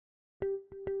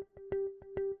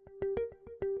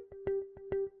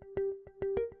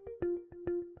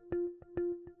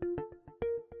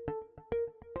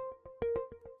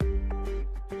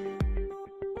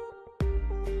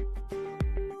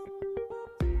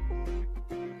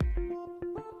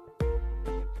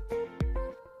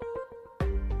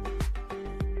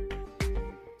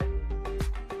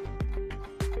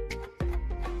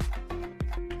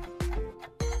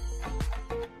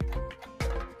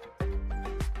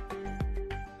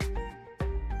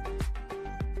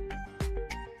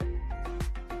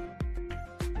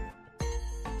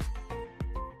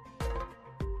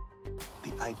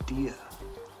idea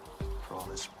for all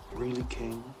this really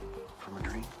came from a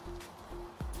dream?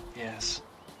 Yes,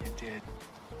 it did.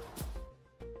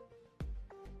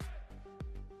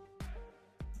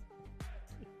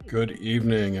 Good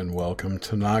evening and welcome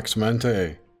to Nox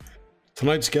Mente.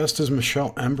 Tonight's guest is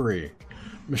Michelle Embry.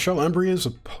 Michelle Embry is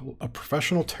a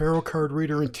professional tarot card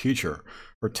reader and teacher.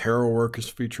 Her tarot work is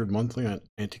featured monthly on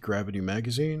Anti-Gravity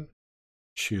magazine.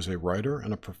 She is a writer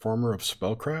and a performer of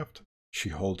spellcraft. She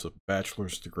holds a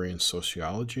bachelor's degree in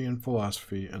sociology and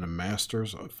philosophy and a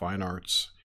master's of fine arts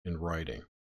in writing.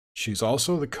 She's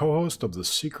also the co-host of the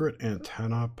Secret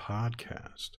Antenna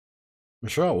podcast.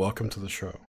 Michelle, welcome to the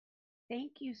show.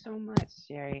 Thank you so much,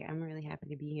 Jerry. I'm really happy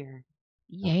to be here.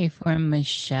 Yay for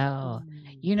Michelle.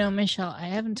 You know, Michelle, I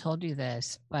haven't told you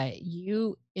this, but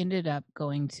you ended up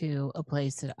going to a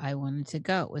place that I wanted to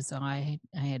go. It was I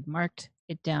had marked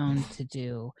it down to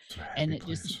do, and it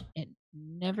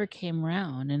never came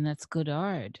around, and that's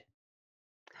Godard.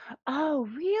 Oh,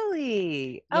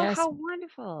 really? Yes. Oh, how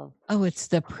wonderful. Oh, it's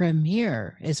the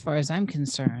premiere as far as I'm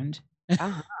concerned.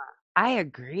 I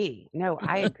agree. No,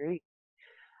 I agree.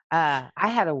 I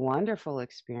had a wonderful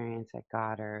experience at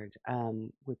Goddard,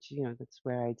 which, that's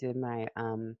where I did my,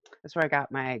 that's where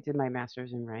I did my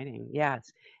master's in writing.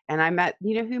 Yes. And I met,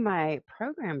 who my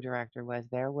program director was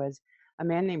there was a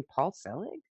man named Paul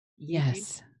Selig.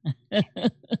 Yes.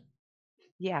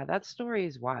 Yeah, that story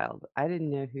is wild. I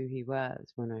didn't know who he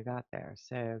was when I got there.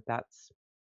 So that's.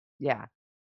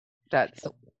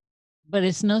 But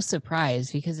it's no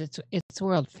surprise because it's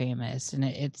world famous, and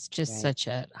it's just Right. such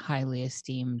a highly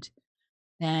esteemed,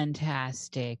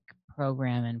 fantastic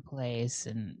program in place.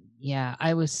 And yeah,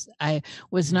 I was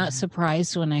not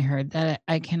surprised when I heard that.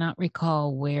 I cannot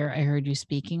recall where I heard you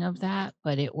speaking of that,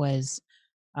 but it was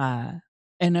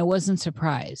and I wasn't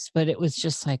surprised, but it was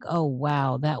just like, oh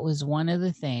wow, that was one of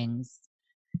the things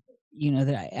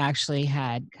that I actually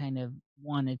had kind of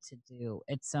wanted to do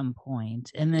at some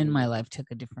point. And then my life took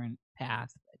a different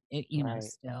path, but it Right.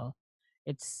 still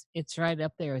it's right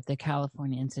up there with the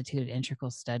California Institute of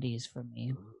Integral Studies for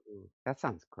me. Ooh, that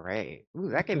sounds great. Ooh,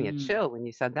 that gave me a Mhm. chill when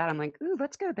you said that. I'm like, ooh,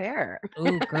 let's go there.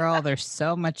 Oh girl, there's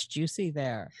so much juicy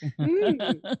there.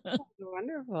 That's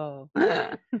wonderful.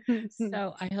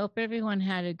 So I hope everyone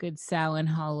had a good Samhain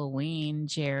Halloween.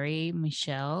 Jerry,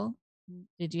 Michelle,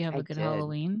 did you have I a good did.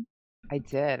 Halloween? I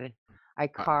did. I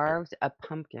carved a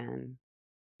pumpkin.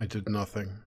 I did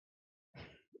nothing.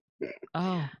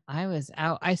 Oh, I was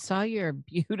out. I saw your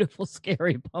beautiful,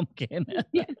 scary pumpkin.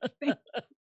 Yes,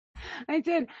 I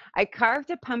did. I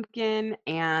carved a pumpkin,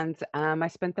 and I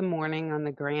spent the morning on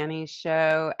the Granny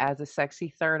show as a sexy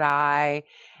third eye,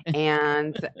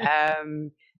 and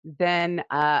then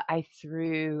I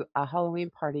threw a Halloween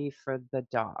party for the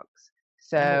dogs.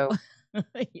 So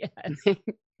Yes.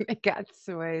 they got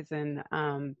soys and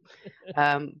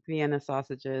Vienna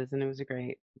sausages, and it was a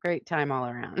great time all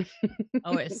around.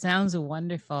 Oh, it sounds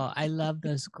wonderful. I love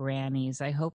those grannies.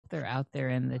 I hope they're out there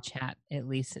in the chat at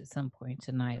least at some point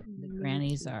tonight. The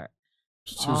grannies are.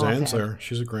 Suzanne's there.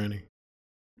 She's a granny.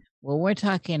 Well, we're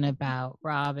talking about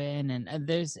Robin, and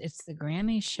it's the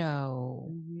Granny show.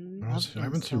 Mhm. I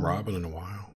haven't seen Robin in a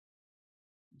while.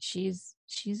 She's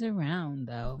around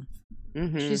though.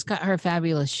 Mhm. She's got her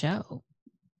fabulous show.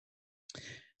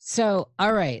 So,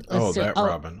 all right. Oh, that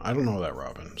Robin. I don't know that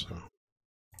Robin. So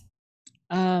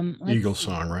Eagle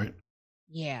song, right?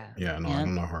 Yeah. Yeah, no, I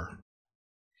don't know her.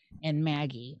 And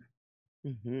Maggie.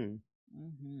 Mhm.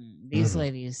 These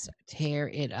ladies tear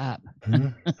it up.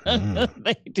 Mhm.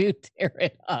 They do tear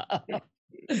it up.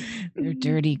 They're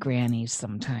dirty grannies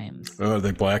sometimes. Oh, are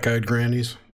they black-eyed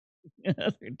grannies?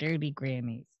 They're dirty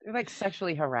grannies. They're like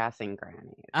sexually harassing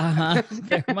grannies.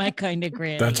 They're my kind of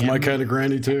granny. That's my kind of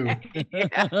granny too.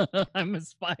 Yeah. I'm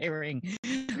aspiring.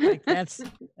 Like that's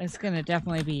gonna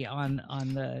definitely be on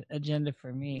the agenda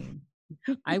for me.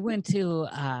 I went to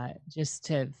just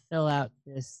to fill out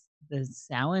the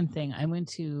Samhain thing. I went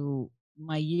to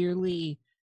my yearly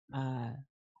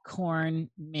corn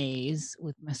maze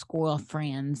with my squirrel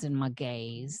friends and my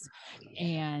gays,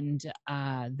 and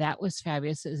that was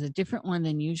fabulous. It was a different one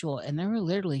than usual, and there were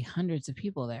literally hundreds of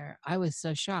people there. I was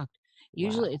so shocked.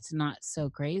 Usually Wow. it's not so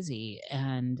crazy,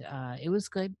 and it was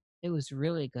good. It was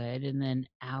really good. And then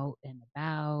out and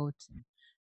about and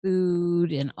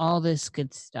food and all this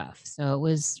good stuff. So it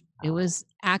was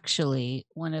actually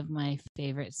one of my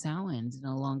favorite Samhains in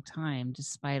a long time,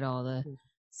 despite all the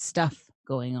stuff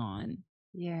going on.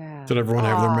 Yeah. Did everyone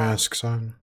have their masks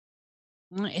on?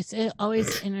 It's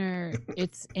always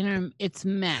it's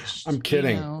meshed. I'm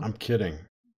kidding. You know? I'm kidding.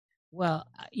 Well,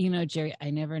 Jerry, I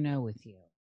never know with you.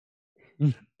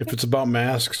 If it's about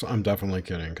masks, I'm definitely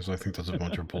kidding because I think that's a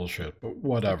bunch of bullshit. But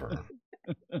whatever.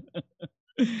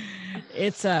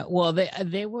 It's well,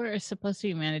 they were supposed to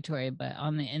be mandatory, but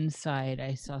on the inside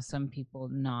I saw some people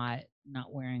not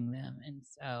wearing them, and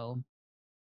so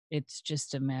it's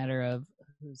just a matter of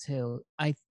who's who.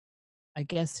 I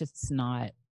guess it's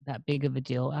not that big of a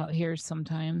deal out here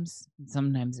sometimes.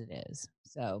 Sometimes it is.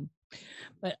 So,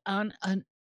 but on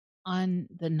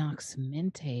the Nox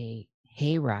Mente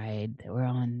hayride that we're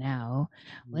on now,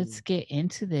 let's get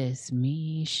into this.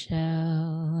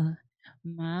 Michelle,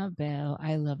 my belle.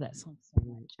 I love that song so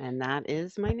much. And that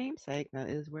is my namesake. That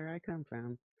is where I come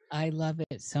from. I love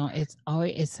it. So it's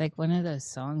like one of those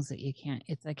songs that you can't,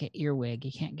 it's like an earwig.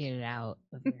 You can't get it out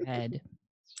of your head.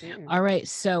 True. All right.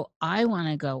 So I want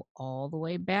to go all the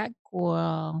way back,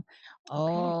 girl,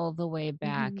 all the way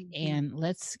back. And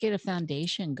let's get a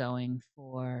foundation going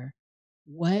for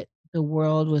what the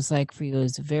world was like for you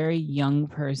as a very young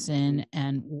person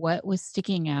and what was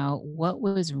sticking out, what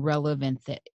was relevant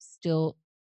that still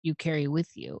you carry with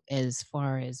you as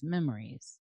far as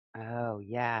memories. Oh,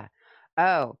 yeah.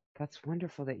 Oh, that's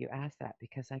wonderful that you asked that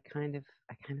because I kind of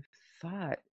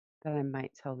thought that I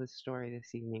might tell this story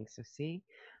this evening. So see,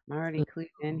 I'm already clued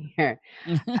in here.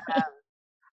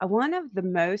 One of the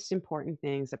most important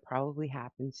things that probably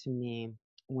happened to me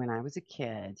when I was a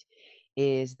kid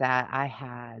is that I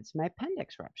had my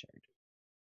appendix ruptured.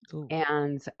 Ooh.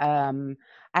 And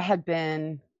I had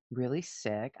been really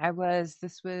sick.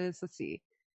 This was, let's see,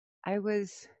 it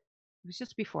was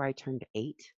just before I turned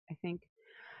 8, I think.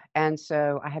 And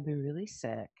so I had been really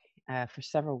sick for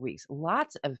several weeks,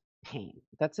 lots of pain.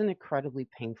 That's an incredibly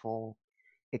painful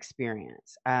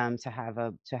experience to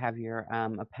have your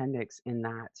appendix in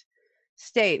that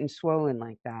state and swollen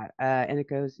like that. And it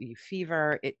goes, you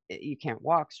fever, you can't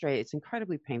walk straight. It's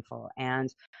incredibly painful.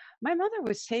 And my mother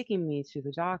was taking me to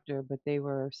the doctor, but they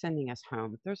were sending us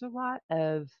home. There's a lot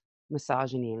of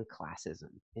misogyny and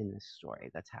classism in this story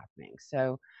that's happening.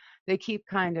 So they keep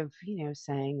kind of,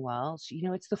 saying, well,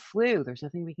 it's the flu. There's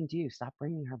nothing we can do. Stop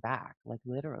bringing her back, like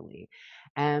literally.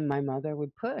 And my mother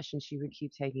would push and she would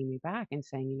keep taking me back and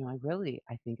saying,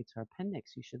 I think it's her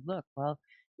appendix. You should look. Well,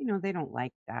 they don't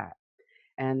like that.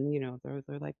 And,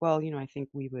 they're like, well, I think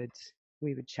we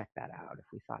would check that out if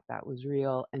we thought that was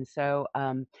real. And so,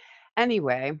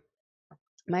 anyway,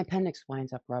 my appendix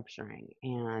winds up rupturing,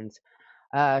 and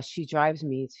she drives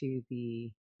me to the,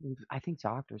 I think,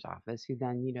 doctor's office, who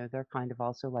then, they're kind of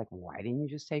also like, why didn't you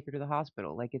just take her to the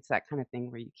hospital? Like, it's that kind of thing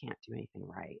where you can't do anything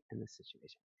right in this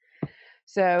situation.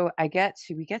 So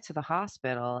we get to the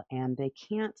hospital and they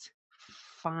can't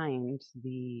find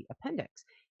the appendix.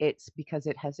 It's because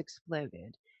it has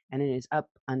exploded and it is up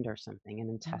under something, an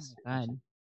Oh intestine or my God. something.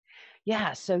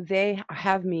 Yeah, so they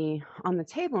have me on the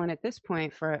table, and at this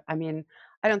point, I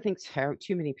don't think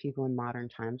too many people in modern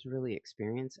times really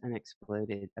experience an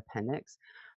exploded appendix,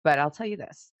 but I'll tell you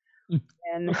this: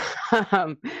 when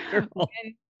um, Girl.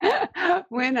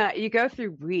 when you go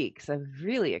through weeks of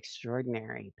really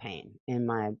extraordinary pain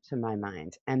to my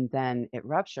mind, and then it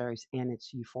ruptures and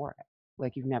it's euphoric,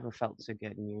 like you've never felt so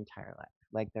good in your entire life.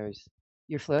 Like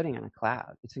you're floating on a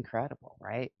cloud. It's incredible,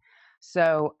 right?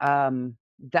 So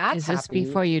that's Is this happening.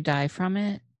 before you die from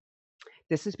it?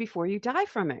 This is before you die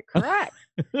from it, correct?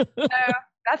 So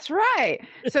that's right.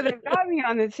 So they've got me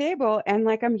on the table, and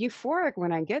like I'm euphoric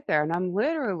when I get there, and I'm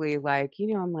literally like,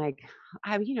 I'm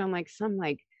like some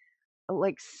like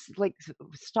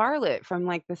starlet from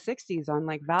like the 60s on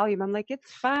like Valium. I'm like,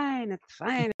 it's fine,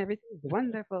 everything's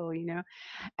wonderful,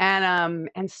 and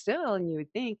still, and you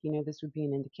would think, this would be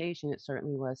an indication. It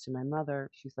certainly was to my mother.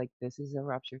 She's like, this is a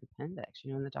ruptured appendix,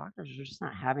 and the doctors are just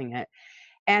not having it.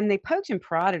 And they poked and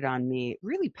prodded on me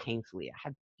really painfully. I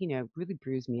had, really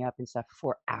bruised me up and stuff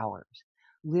for hours,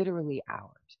 literally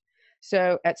hours.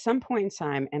 So at some point in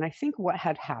time, and I think what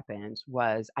had happened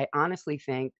was, I honestly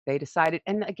think they decided,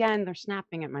 and again, they're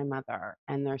snapping at my mother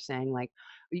and they're saying, like,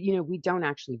 we don't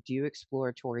actually do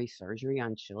exploratory surgery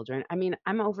on children. I mean,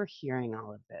 I'm overhearing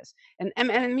all of this.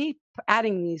 And me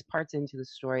adding these parts into the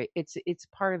story, it's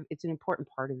an important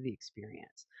part of the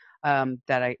experience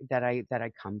that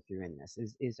I come through in this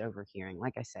is overhearing,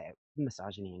 like I say,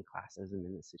 misogyny and classism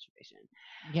in this situation.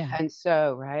 Yeah. And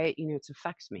so, right, it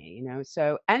affects me,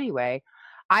 So anyway,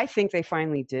 I think they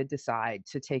finally did decide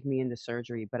to take me into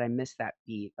surgery, but I missed that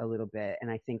beat a little bit.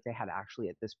 And I think they had actually,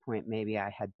 at this point, maybe I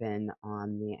had been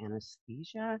on the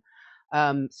anesthesia.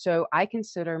 So I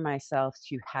consider myself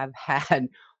to have had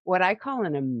what I call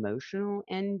an emotional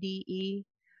NDE.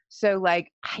 So,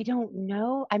 like, I don't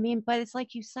know. I mean, but it's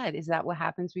like you said, is that what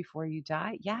happens before you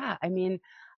die? Yeah. I mean,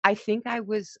 I feel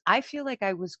like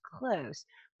I was close,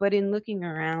 but in looking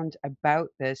around about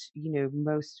this,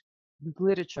 most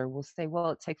literature will say,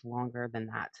 well, it takes longer than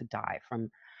that to die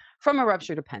from a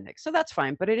ruptured appendix. So that's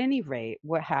fine. But at any rate,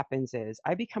 what happens is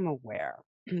I become aware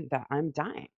that I'm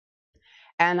dying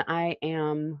and I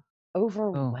am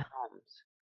Oh, overwhelmed,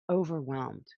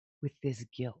 overwhelmed with this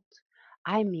guilt.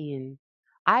 I mean,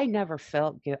 I never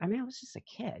felt guilt. I mean, I was just a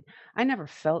kid. I never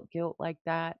felt guilt like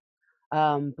that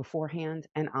beforehand,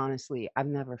 and honestly, I've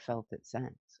never felt it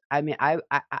since. I mean, I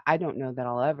don't know that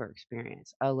I'll ever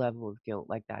experience a level of guilt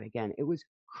like that again. It was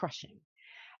crushing.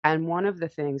 And one of the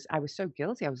things I was so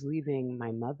guilty, I was leaving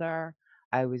my mother,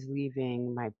 I was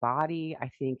leaving my body. I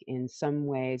think in some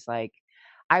ways, like,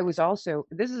 I was also,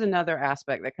 this is another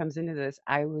aspect that comes into this.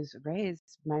 I was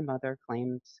raised, my mother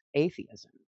claimed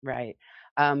atheism, right?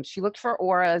 She looked for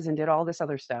auras and did all this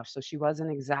other stuff. So she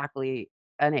wasn't exactly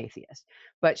an atheist,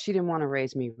 but she didn't want to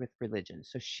raise me with religion.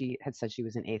 So she had said she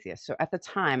was an atheist. So at the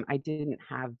time, I didn't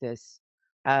have this.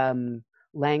 Um,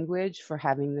 Language for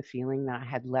having the feeling that I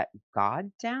had let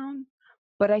God down.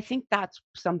 But I think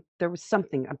there was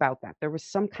something about that. There was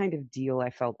some kind of deal I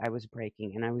felt I was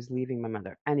breaking and I was leaving my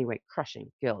mother. Anyway,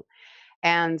 crushing guilt.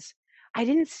 And I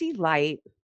didn't see light.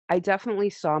 I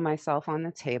definitely saw myself on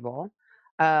the table.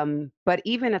 But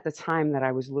even at the time that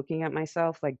I was looking at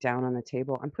myself, like down on the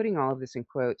table, I'm putting all of this in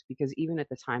quotes because even at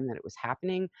the time that it was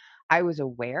happening, I was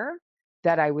aware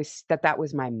that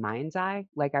was my mind's eye.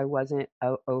 Like I wasn't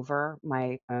over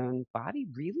my own body.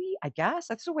 Really, I guess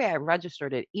that's the way I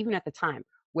registered it, even at the time.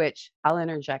 Which I'll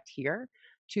interject here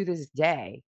to this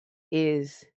day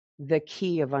is the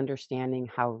key of understanding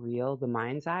how real the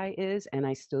mind's eye is, and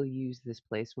I still use this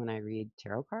place when I read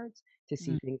tarot cards to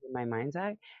see mm, things in my mind's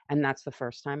eye, and that's the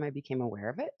first time I became aware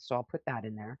of it, so I'll put that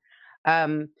in there.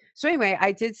 So anyway,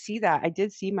 I did see that. I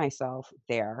did see myself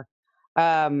there,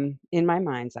 in my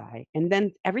mind's eye, and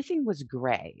then everything was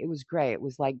gray. It was gray. It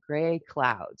was like gray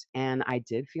clouds, and I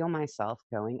did feel myself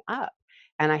going up,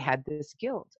 and I had this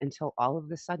guilt until all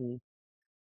of a sudden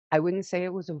I wouldn't say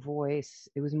it was a voice,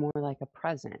 it was more like a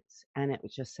presence, and it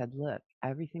just said, "Look,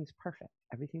 everything's perfect.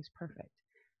 Everything's perfect.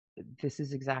 This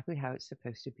is exactly how it's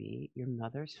supposed to be. Your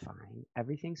mother's fine.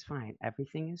 Everything's fine.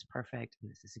 Everything is perfect, and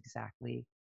this is exactly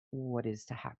what is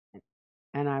to happen."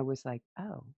 And I was like,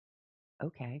 "Oh,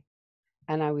 okay."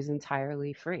 And I was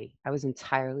entirely free. I was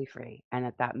entirely free. And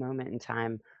at that moment in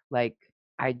time, like,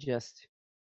 I just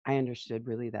I understood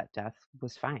really that death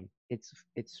was fine. It's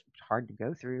hard to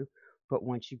go through, but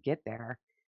once you get there,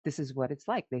 this is what it's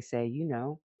like. They say,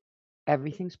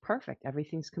 everything's perfect.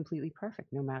 Everything's completely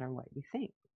perfect, no matter what you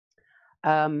think.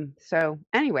 So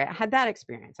anyway, I had that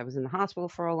experience. I was in the hospital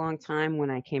for a long time.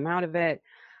 When I came out of it,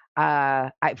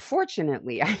 I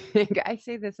fortunately, I think I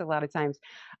say this a lot of times.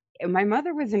 My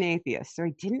mother was an atheist, so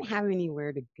I didn't have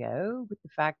anywhere to go with the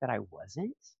fact that I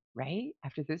wasn't. Right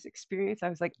after this experience, I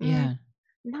was like, yeah.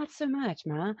 not so much,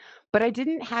 ma. But I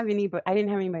didn't have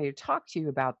anybody to talk to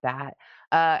about that,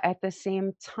 at the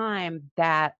same time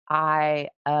that I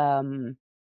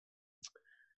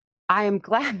am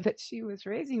glad that she was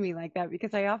raising me like that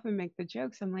because I often make the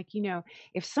jokes. I'm like,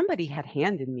 if somebody had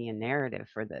handed me a narrative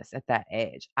for this at that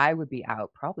age, I would be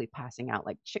out probably passing out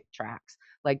like chick tracts,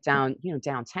 like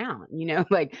downtown,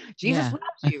 like Jesus Yeah.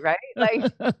 loves you, right?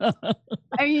 Like,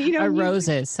 I mean, Our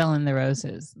roses, selling the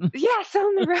roses. yes,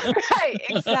 on the road, right,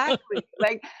 exactly.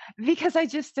 Like, because I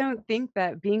just don't think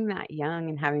that being that young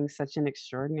and having such an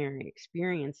extraordinary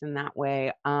experience in that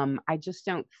way, I just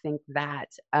don't think that,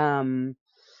 I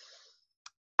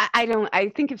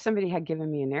think if somebody had given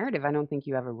me a narrative, I don't think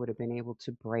you ever would have been able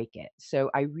to break it.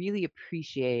 So I really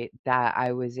appreciate that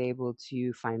I was able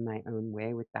to find my own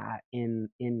way with that in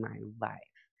my life.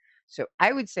 So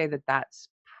I would say that that's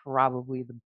probably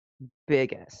the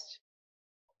biggest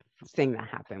thing that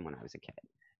happened when I was a kid.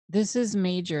 This is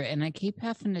major, and I keep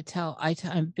having to tell.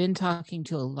 I've been talking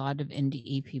to a lot of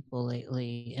NDE people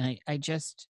lately, and I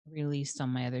just released on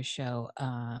my other show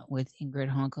with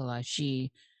Ingrid Honkala.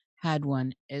 She had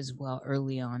one as well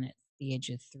early on at the age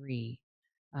of 3,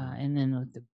 and then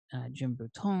with the Jim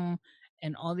Bouton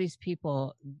and all these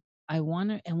people. I want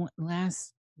to, and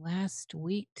last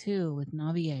week too with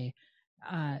Navier.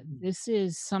 This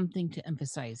is something to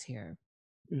emphasize here.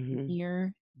 Mhm.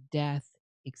 Near death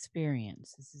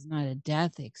experience. This is not a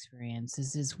death experience.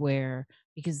 This is where,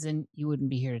 because then you wouldn't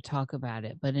be here to talk about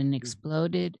it, but an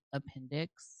exploded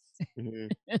appendix Mhm.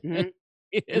 Mhm.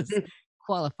 is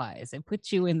qualifies. It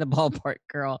puts you in the ballpark,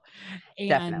 girl. And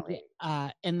Definitely.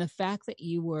 and the fact that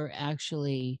you were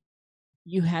actually,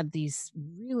 you had these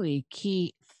really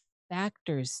key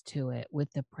factors to it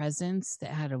with the presence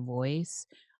that had a voice.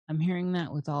 I'm hearing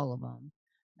that with all of them.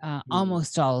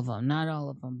 Almost all of them, not all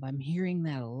of them, but I'm hearing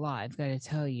that a lot, I've got to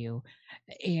tell you.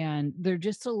 And there are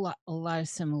just a lot of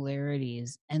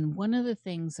similarities. And one of the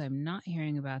things I'm not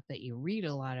hearing about that you read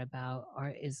a lot about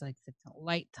is like the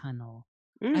light tunnel.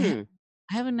 I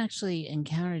haven't actually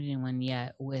encountered anyone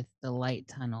yet with the light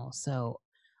tunnel, so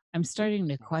I'm starting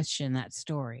to question that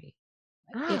story.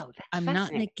 Oh, that's I'm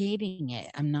not fascinating. negating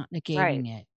it. I'm not Right. negating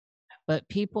it. But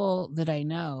people that I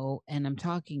know and I'm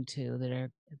talking to that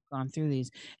have gone through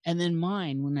these, and then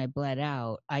mine, when I bled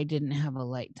out, I didn't have a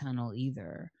light tunnel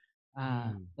either.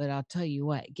 But I'll tell you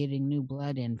what, getting new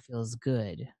blood in feels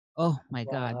good. Oh my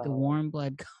God, the Whoa. warm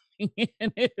blood coming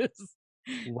in is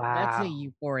that's a Wow.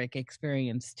 euphoric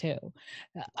experience too.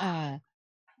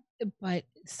 But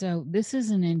so this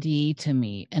is an NDE to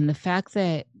me, and the fact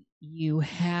that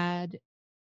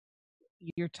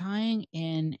you're tying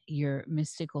in your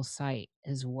mystical site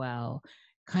as well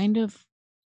kind of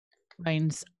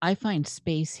I find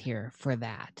space here for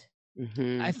that.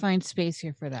 I find space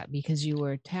here for that because you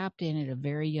were tapped in at a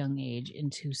very young age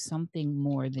into something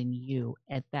more than you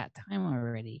at that time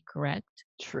already, correct?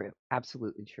 True.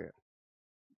 Absolutely true.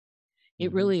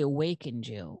 It really awakened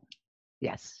you.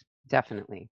 Yes,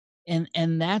 definitely.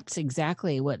 And that's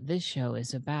exactly what this show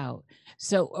is about.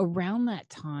 So around that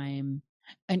time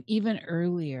and even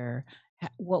earlier,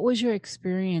 what was your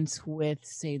experience with,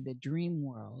 say, the dream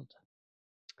world?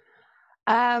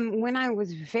 When I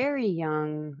was very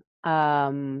young,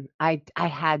 I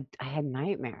had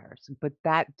nightmares, but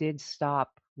that did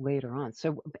stop later on.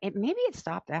 So maybe it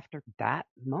stopped after that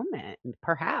moment,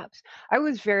 perhaps. I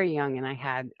was very young and I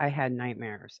had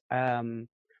nightmares.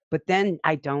 But then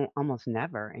I don't almost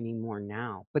never anymore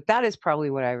now. But that is probably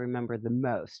what I remember the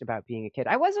most about being a kid.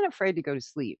 I wasn't afraid to go to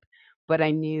sleep, but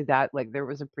I knew that like there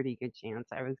was a pretty good chance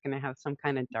I was going to have some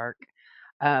kind of dark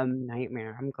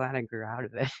nightmare. I'm glad I grew out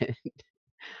of it.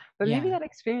 But maybe Yeah. that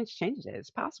experience changed it. It's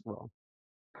possible.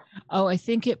 Oh, I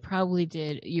think it probably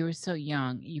did. You were so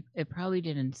young. It probably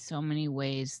did in so many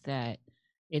ways that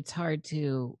it's hard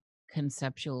to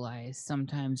conceptualize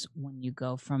sometimes when you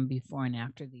go from before and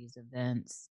after these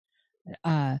events.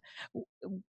 Uh,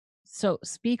 so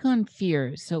speak on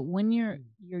fear. So when you're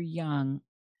young,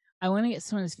 I want to get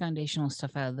some of this foundational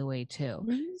stuff out of the way too.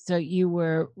 Mhm, So you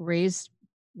were raised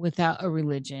without a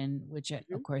religion, which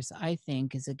mhm, of course I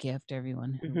think is a gift.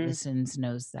 Everyone who mhm, listens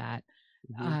knows that.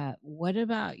 mhm. What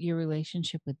about your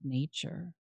relationship with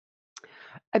nature?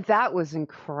 That was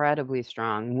incredibly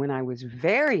strong. When I was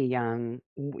very young,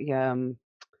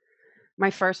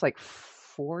 my first like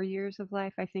 4 years of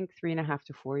life, I think 3.5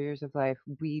 to 4 years of life,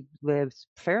 we lived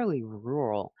fairly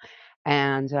rural.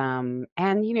 And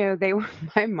they were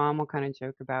my mom will kind of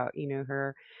joke about,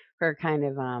 her kind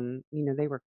of they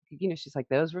were she's like,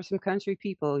 those were some country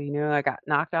people, I got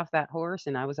knocked off that horse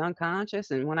and I was unconscious.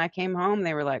 And when I came home,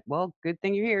 they were like, well, good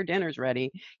thing you're here, dinner's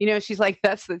ready. She's like,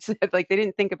 that's like they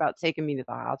didn't think about taking me to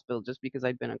the hospital just because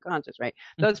I'd been unconscious, right?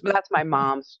 That's my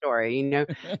mom's story.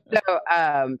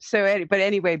 But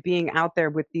anyway, being out there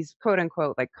with these quote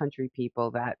unquote like country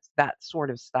people, that sort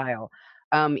of style.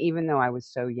 Even though I was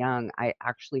so young, I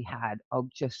actually had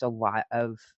just a lot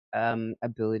of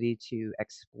ability to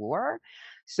explore.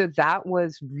 So that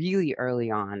was really early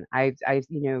on.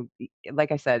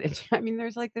 Like I said, I mean,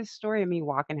 there's like this story of me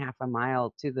walking half a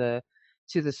mile to the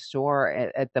store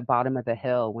at the bottom of the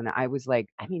hill when I was like,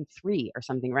 I mean, 3 or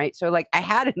something, right? So like I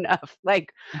had enough,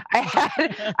 like I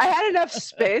had enough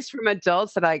space from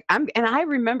adults that and I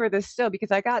remember this still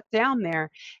because I got down there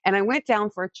and I went down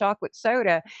for a chocolate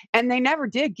soda and they never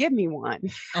did give me one.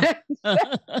 Oh.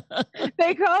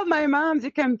 They called my mom to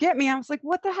come get me. I was like,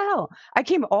 "What the hell?" I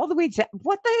came all the way to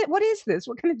what is this?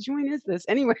 What kind of joint is this?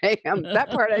 Anyway, that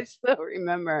part I still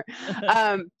remember.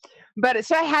 Um, but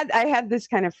so I had this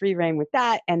kind of free reign with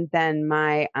that, and then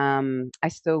I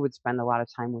still would spend a lot of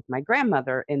time with my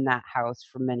grandmother in that house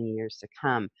for many years to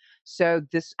come. So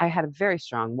I had a very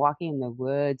strong walking in the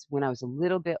woods when I was a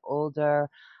little bit older.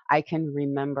 I can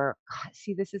remember, God,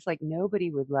 see, this is like nobody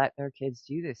would let their kids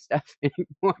do this stuff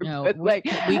anymore. No, But like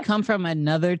we come from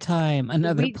another time,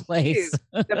 another we place. do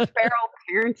the feral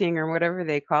parenting or whatever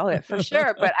they call it for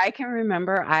sure. But I can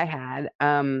remember I had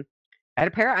a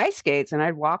pair of ice skates and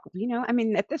I'd walk, I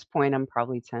mean, at this point I'm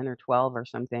probably 10 or 12 or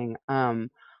something.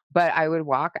 But I would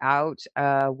walk out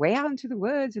way out into the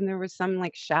woods and there was some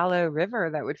like shallow river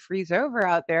that would freeze over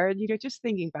out there. And just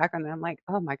thinking back on that, I'm like,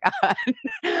 oh my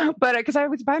God. But because I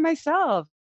was by myself.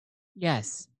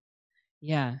 Yes.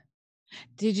 Yeah.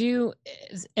 Did you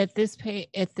at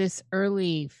this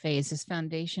early phase, this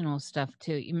foundational stuff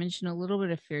too? You mentioned a little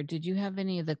bit of fear. Did you have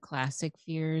any of the classic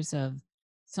fears of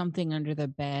something under the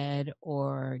bed,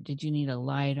 or did you need a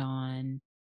light on?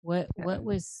 What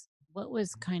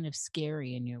was kind of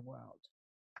scary in your world?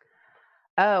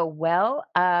 Oh, well,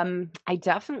 I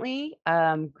definitely,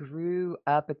 grew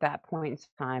up at that point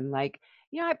in time, like,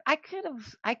 I could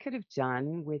have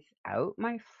done without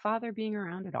my father being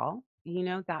around at all,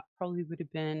 that probably would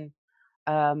have been,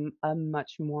 a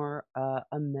much more,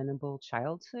 amenable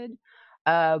childhood,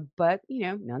 but,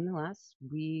 nonetheless,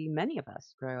 many of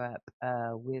us grow up,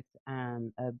 with,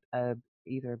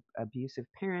 either abusive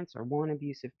parents or one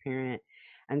abusive parent,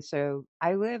 and so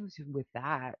I lived with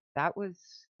that. That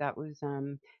was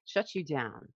shuts you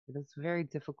down. It was a very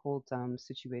difficult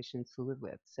situation to live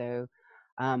with. So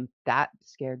that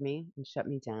scared me and shut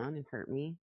me down and hurt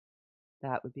me.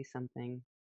 That would be something.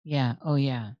 Yeah. Oh,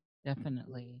 yeah.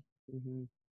 Definitely. Hmm.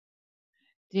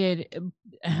 Did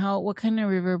what kind of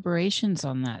reverberations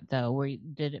on that though?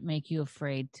 Did it make you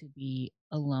afraid to be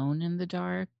alone in the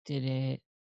dark?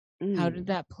 How did Mm.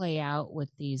 that play out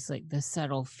with these like the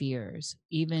subtle fears?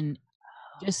 Even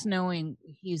just knowing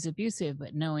he's abusive,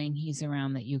 but knowing he's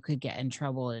around that you could get in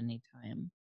trouble at any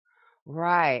time.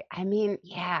 Right. I mean,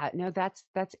 yeah, no, that's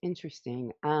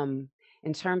interesting.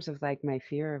 In terms of like my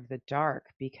fear of the dark,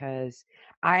 because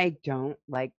I don't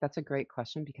like that's a great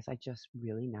question because I just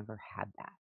really never had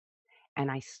that. And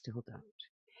I still don't.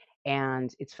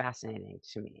 And it's fascinating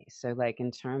to me. So, like, in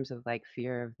terms of like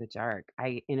fear of the dark,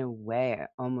 in a way, I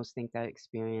almost think that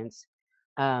experience,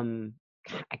 um,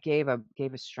 I gave a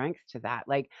strength to that.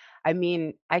 Like, I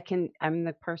mean, I'm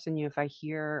the person, if I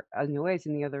hear a noise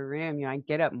in the other room, I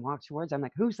get up and walk towards. I'm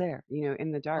like, who's there?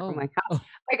 In the dark. I'm Oh. like,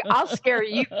 like I'll scare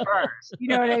you first. You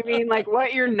know what I mean? Like,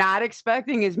 what you're not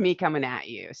expecting is me coming at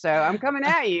you. So I'm coming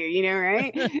at you.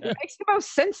 Right? It makes the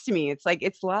most sense to me. It's like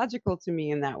it's logical to me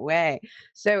in that way.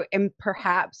 So, and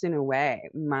perhaps in a way,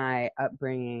 my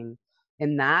upbringing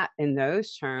in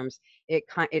those terms,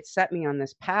 it set me on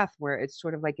this path where it's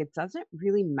sort of like it doesn't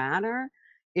really matter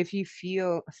if you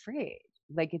feel afraid.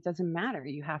 Like it doesn't matter.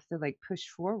 You have to like push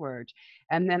forward.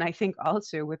 And then I think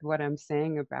also with what I'm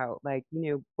saying about like,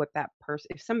 what that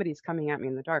person if somebody's coming at me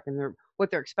in the dark and what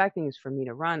they're expecting is for me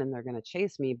to run and they're going to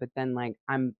chase me, but then like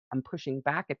I'm pushing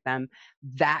back at them,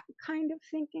 that kind of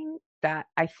thinking that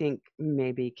I think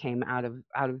maybe came out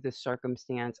of this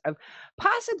circumstance of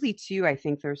possibly too, I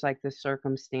think there's like the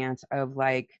circumstance of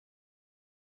like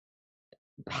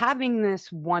having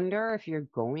this wonder if you're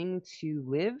going to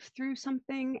live through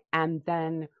something, and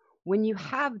then when you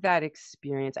have that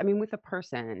experience, I mean, with a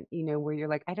person, where you're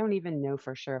like, I don't even know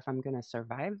for sure if I'm going to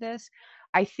survive this.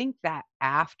 I think that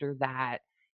after that,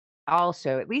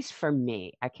 also, at least for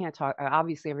me, I can't talk,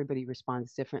 obviously everybody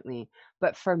responds differently,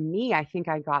 but for me, I think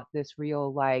I got this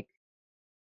real like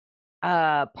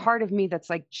part of me that's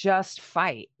like, just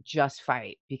fight.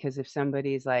 Because if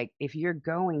somebody's like, if you're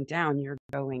going down, you're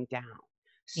going down.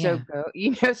 So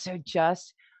Yeah. go, so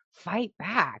just fight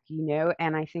back,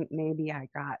 and I think maybe I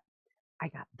got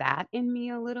that in me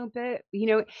a little bit,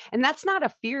 and that's not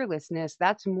a fearlessness.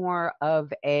 That's more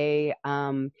of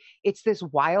it's this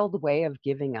wild way of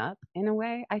giving up in a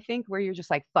way, I think, where you're just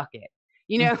like, fuck it.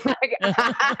 Like,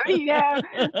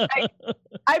 like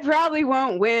I probably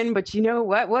won't win, but you know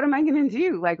what? What am I gonna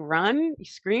do? Like run,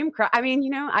 scream, cry? I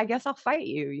mean, I guess I'll fight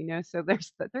you. So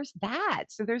there's that.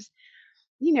 So there's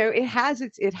it has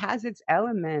its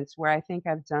elements where I think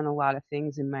I've done a lot of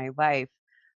things in my life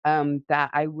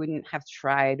that I wouldn't have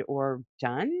tried or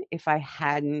done if I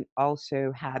hadn't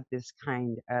also had this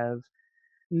kind of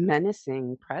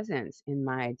menacing presence in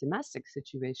my domestic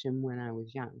situation when I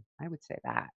was young. I would say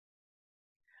that.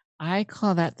 I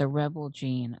call that the rebel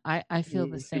gene. I feel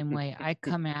the Mm. same way. I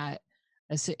come at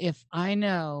if I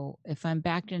know if I'm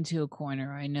backed into a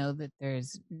corner, I know that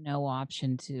there's no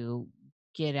option to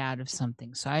get out of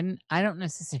something. So I don't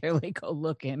necessarily go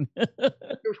looking.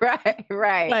 Right,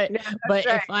 right. But No, that's but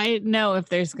right. if I know if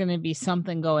there's gonna be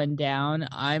something going down,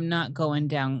 I'm not going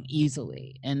down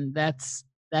easily. And that's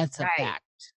a Right. fact.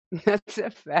 That's a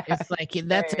It's fact. like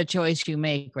that's Right. a choice you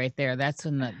make right there. That's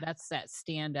that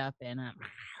stand up and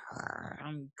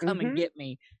I'm come and Mhm. get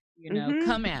me, Mhm.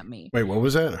 come at me. Wait, what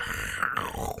was that?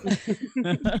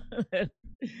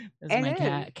 That's It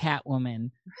my is. cat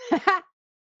woman.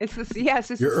 It's a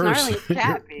Your snarling Earth,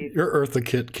 cat beast. your Eartha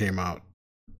Kitt came out.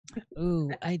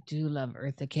 Ooh, I do love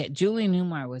Eartha Kitt. Julie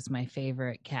Newmar was my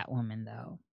favorite Catwoman,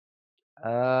 though.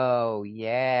 Oh,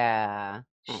 yeah.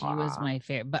 She was Aw. my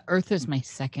favorite, but Eartha's my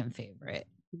second favorite.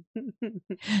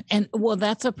 And well,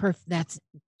 that's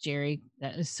Jerry.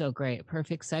 That is so great.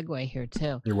 Perfect segue here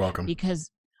too, You're welcome.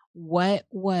 because what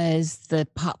was the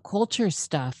pop culture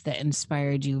stuff that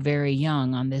inspired you very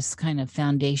young on this kind of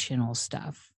foundational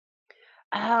stuff?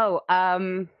 Oh,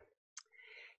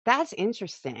 that's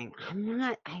interesting.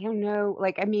 I don't know.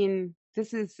 Like, I mean,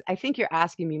 I think you're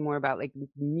asking me more about like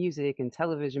music and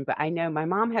television, but I know my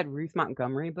mom had Ruth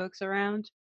Montgomery books around.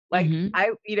 Like, Hmm.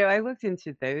 I looked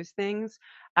into those things.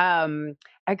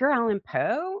 Edgar Allan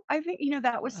Poe, I think,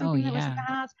 that was Oh something that was in yeah.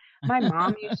 the house. My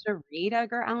mom used to read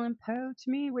Edgar Allan Poe to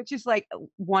me, which is like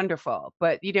wonderful.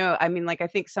 But, I mean, like, I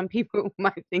think some people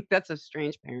might think that's a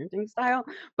strange parenting style,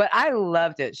 but I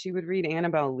loved it. She would read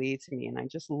Annabelle Lee to me, and I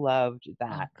just loved Oh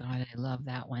that. God, I love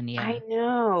that one. I Yeah.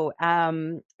 know,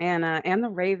 and The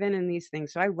Raven and these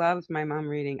things, so I loved my mom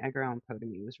reading Edgar Allan Poe to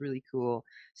me, it was really cool.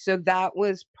 So that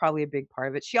was probably a big part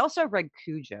of it. She also read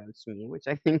Cujo to me, which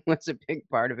I think was a big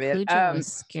part of it. Cujo was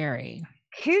scary.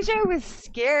 Cujo was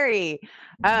scary,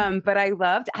 but I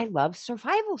love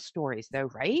survival stories though,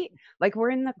 right? Like,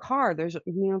 we're in the car, there's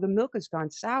the milk has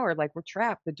gone sour, like, we're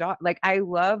trapped, the dog like, I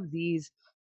love these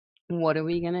what are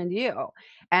we gonna do?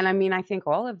 And I mean, I think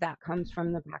all of that comes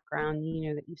from the background,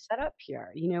 that you set up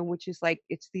here, which is like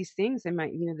it's these things in my,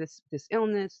 this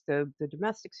illness, the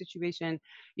domestic situation,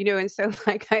 and so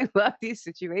like I love these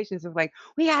situations of like,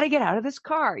 we gotta get out of this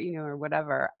car, or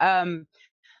whatever.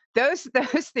 Those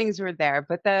those things were there,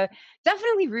 but the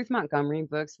definitely Ruth Montgomery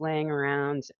books laying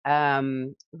around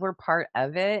were part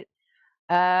of it.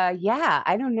 Yeah,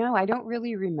 I don't know. I don't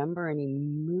really remember any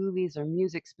movies or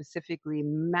music specifically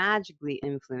magically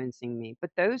influencing me,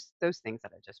 but those things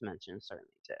that I just mentioned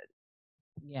certainly did.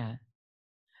 Yeah.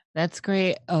 That's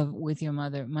great with your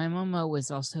mother. My mama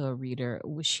was also a reader.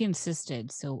 She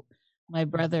insisted. So my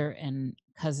brother and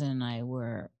cousin and I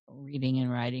were reading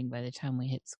and writing by the time we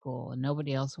hit school, and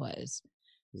nobody else was.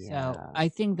 So Yeah. I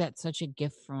think that's such a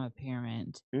gift from a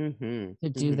parent Mhm. to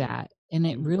do Mhm. that. And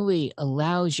it Mhm. really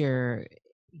allows your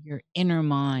inner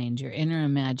mind, your inner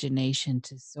imagination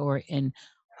to soar in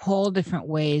whole different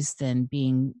ways than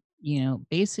being,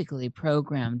 basically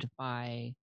programmed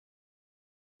by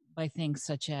things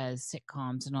such as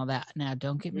sitcoms and all that. Now,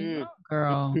 don't get me Mm. wrong,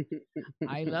 girl.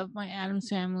 I love my Adams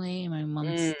Family, my Mm.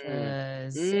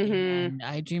 Munsters, Mhm. and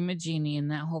I Dream of Jeannie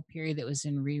and that whole period that was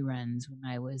in reruns when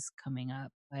I was coming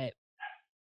up. But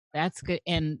that's good.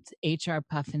 And HR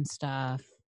Puffin stuff.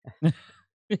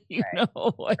 Right.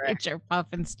 Right. HR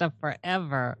Puffin stuff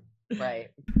forever.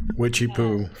 Right. Witchy Yeah.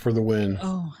 poo for the win.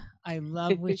 Oh, I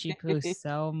love Witchy Poo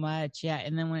so much. Yeah.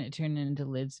 And then when it turned into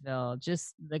Lidsville,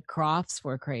 just the Crofts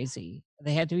were crazy.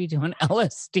 They had to be doing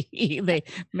LSD. They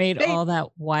made They all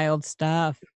that wild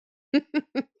stuff.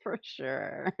 for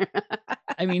sure.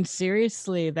 I mean,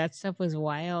 seriously, that stuff was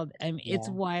wild. I mean, it's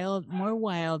Yeah. wild, more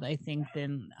wild, I think,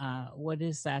 than what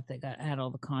is that had all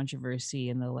the controversy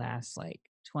in the last like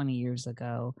 20 years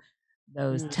ago?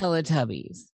 Those Mm.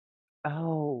 Teletubbies.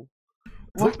 Oh,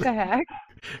 what the heck?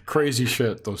 Crazy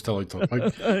shit, those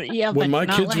Teletubbies. Like, Yeah, when but my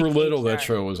not kids like were little, that HR.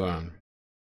 show was on.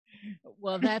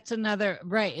 Well, that's another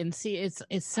right, and see, it's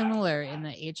similar in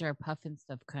the HR Puffin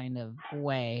stuff kind of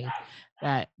way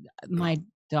that my Your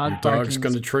dog dog's barking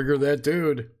going to trigger that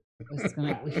dude.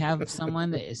 we have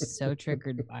someone that is so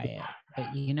triggered by it,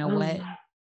 but you know what? Oh.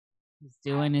 He's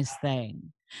doing his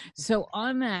thing. So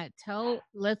on that,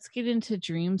 let's get into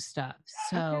dream stuff.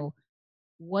 Okay. So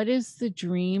what is the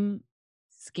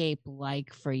dreamscape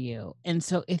like for you? And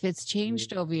so if it's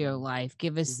changed over your life,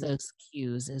 give us Mhm. those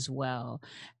cues as well.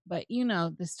 But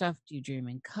the stuff, do you dream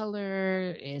in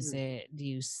color? Do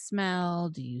you smell?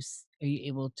 Are you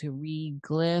able to read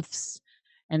glyphs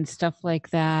and stuff like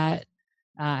that?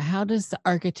 How does the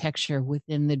architecture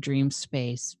within the dream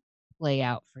space play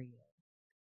out for you?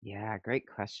 Yeah, great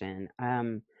question.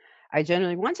 I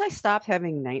generally once I stopped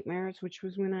having nightmares, which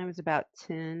was when I was about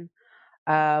 10,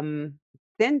 um,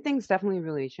 then things definitely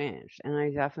really changed. And I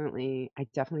definitely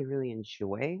really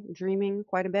enjoy dreaming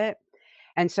quite a bit.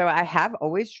 And so I have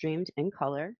always dreamed in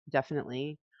color,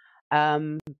 definitely.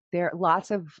 Um, there are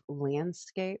lots of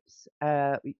landscapes,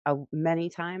 many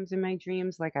times in my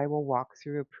dreams, like I will walk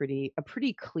through a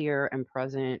pretty clear and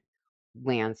present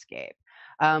landscape.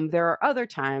 There are other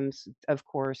times, of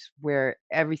course, where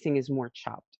everything is more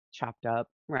chopped up,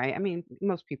 right? I mean,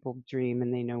 most people dream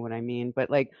and they know what I mean, but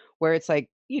like where it's like,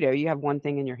 you have one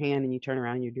thing in your hand and you turn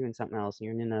around and you're doing something else and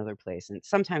you're in another place. And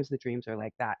sometimes the dreams are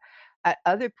like that. At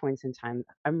other points in time,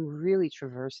 I'm really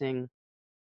traversing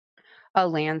a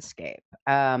landscape.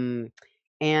 And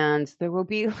there will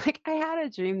be like I had a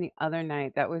dream the other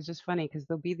night that was just funny because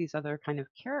there'll be these other kind of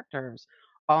characters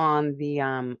on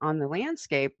the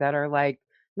landscape that are like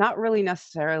not really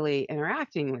necessarily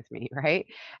interacting with me, right?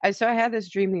 And so I had this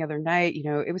dream the other night,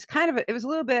 it was kind of it was a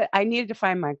little bit I needed to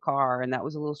find my car, and that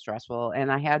was a little stressful,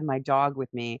 and I had my dog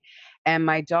with me, and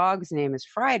my dog's name is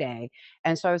Friday,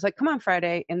 and so I was like, "Come on,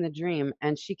 Friday," in the dream,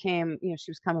 and she came,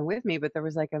 she was coming with me, but there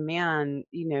was like a man,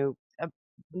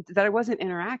 that I wasn't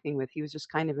interacting with. He was just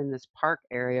kind of in this park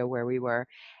area where we were.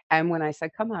 And when I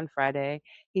said, "Come on, Friday,"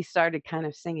 he started kind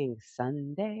of singing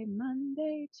Sunday,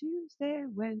 Monday, Tuesday,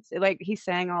 Wednesday. Like he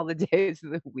sang all the days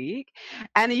of the week.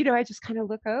 And, I just kind of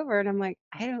look over and I'm like,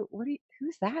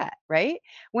 who's that? Right.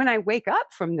 When I wake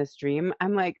up from this dream,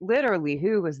 I'm like, literally,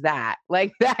 who was that?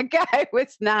 Like that guy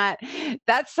was not,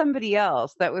 that's somebody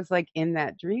else that was like in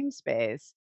that dream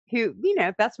space who,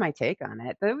 that's my take on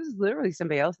it. There was literally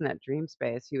somebody else in that dream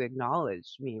space who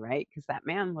acknowledged me, right? Because that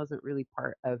man wasn't really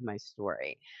part of my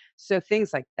story. So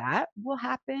things like that will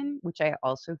happen, which I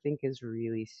also think is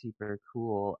really super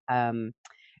cool.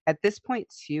 At this point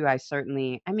too, I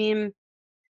mean,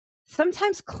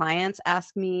 sometimes clients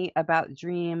ask me about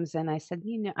dreams and I said,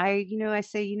 I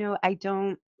say,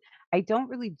 I don't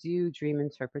really do dream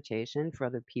interpretation for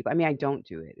other people. I mean, I don't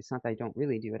do it. It's not that I don't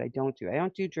really do it. I don't do it. I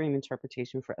don't do dream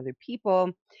interpretation for other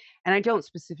people. And I don't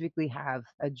specifically have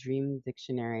a dream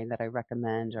dictionary that I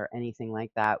recommend or anything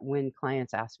like that. When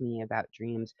clients ask me about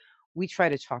dreams, we try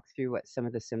to talk through what some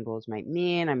of the symbols might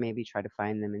mean. I maybe try to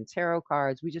find them in tarot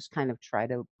cards. We just kind of try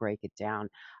to break it down.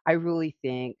 I really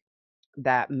think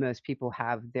that most people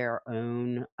have their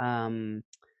own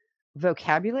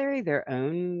vocabulary, their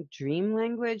own dream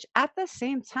language, at the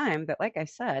same time that, like I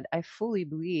said, I fully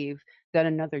believe that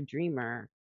another dreamer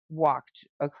walked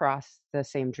across the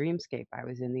same dreamscape I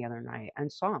was in the other night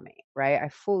and saw me, right? I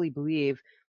fully believe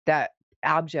that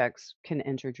objects can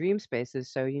enter dream spaces.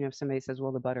 So, if somebody says,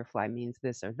 well, the butterfly means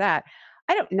this or that,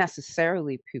 I don't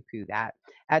necessarily poo-poo that.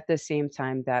 At the same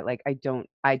time that like I don't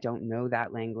know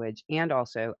that language. And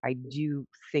also I do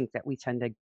think that we tend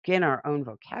to gain our own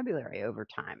vocabulary over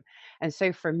time. And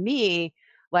so for me,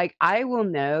 like I will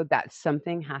know that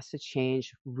something has to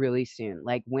change really soon.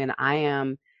 Like when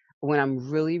I'm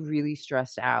really, really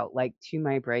stressed out, like to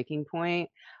my breaking point,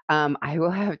 I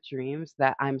will have dreams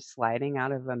that I'm sliding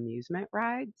out of amusement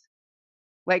rides.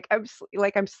 Like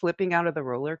I'm slipping out of the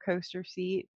roller coaster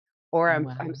seat, or Oh, I'm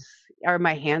wow. s or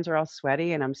my hands are all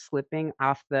sweaty and I'm slipping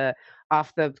off the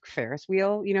Ferris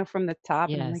wheel, from the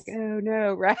top, and I'm like, Yes. "Oh,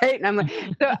 no," right? And I'm like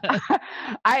so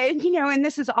and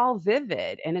this is all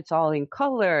vivid, and it's all in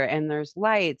color, and there's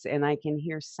lights, and I can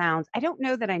hear sounds. I don't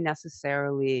know that I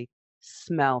necessarily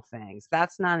smell things.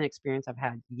 That's not an experience I've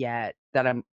had yet that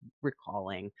I'm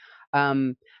recalling.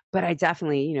 Um, but I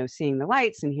definitely, seeing the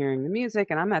lights and hearing the music,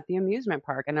 and I'm at the amusement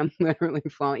park, and I'm literally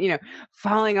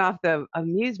falling off the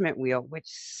amusement wheel, which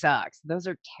sucks. Those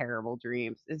are terrible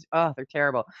dreams. They're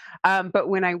terrible. But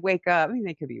when I wake up, I mean,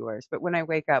 they could be worse, but when I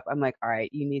wake up, I'm like, all right,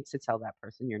 you need to tell that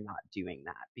person you're not doing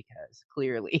that because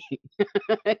clearly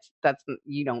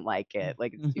you don't like it.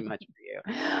 Like it's too much for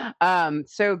you.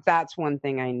 So that's one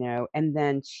thing I know. And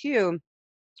then two,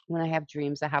 when I have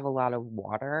dreams that have a lot of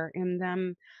water in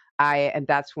them, and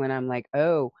that's when I'm like,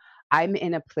 "Oh, I'm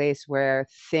in a place where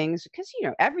things," because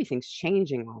everything's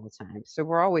changing all the time, so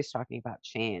we're always talking about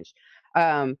change.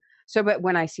 Um, but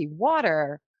when I see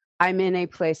water, I'm in a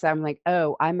place that I'm like,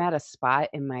 "Oh, I'm at a spot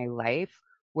in my life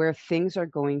where things are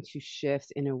going to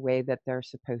shift in a way that they're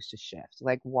supposed to shift."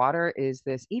 Like, water is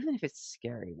this even if it's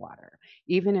scary water,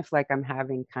 even if, like, I'm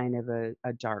having kind of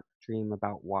a dark dream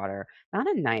about water, not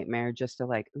a nightmare, just a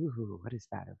like, "Ooh, what is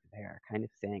that over there?" kind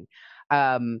of thing.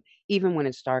 Even when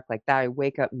it's dark like that, I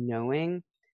wake up knowing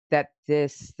that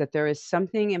there is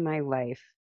something in my life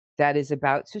that is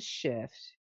about to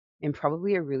shift in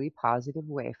probably a really positive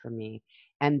way for me,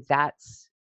 and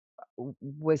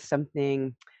was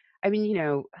something I mean,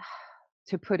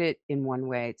 to put it in one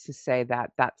way, to say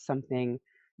that that's something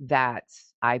that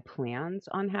I planned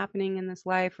on happening in this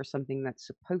life or something that's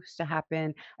supposed to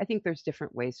happen. I think there's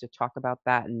different ways to talk about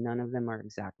that, and none of them are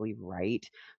exactly right.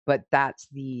 But that's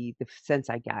the sense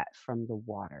I get from the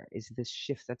water is this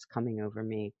shift that's coming over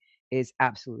me is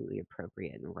absolutely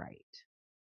appropriate and right.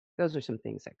 Those are some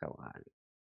things that go on.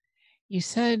 You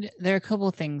said there are a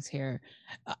couple things here.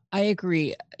 I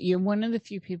agree. You're one of the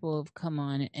few people who've come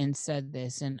on and said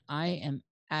this, and I am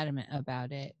adamant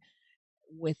about it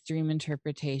with dream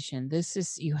interpretation. This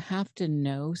is you have to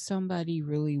know somebody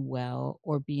really well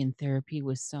or be in therapy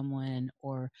with someone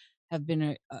or have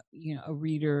been a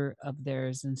reader of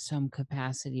theirs in some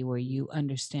capacity where you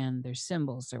understand their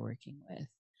symbols they're working with.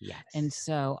 And Yes.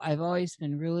 so I've always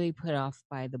been really put off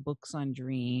by the books on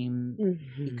dream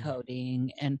Mhm.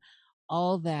 decoding and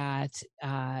all that,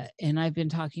 and I've been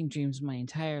talking dreams my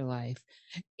entire life.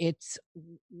 It's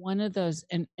one of those,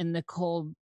 and the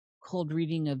cold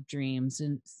reading of dreams,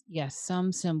 and yes,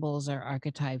 some symbols or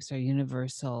archetypes are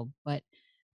universal, but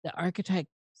the archetypes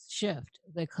shift.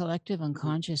 The collective Mhm.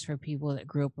 unconscious for people that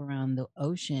grew up around the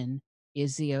ocean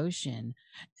is the ocean,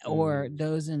 or Mm.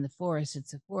 those in the forest,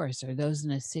 it's a forest, or those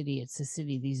in a city, it's a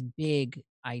city. These big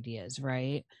ideas,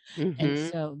 right? And Mhm.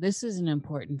 so this is an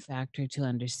important factor to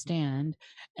understand.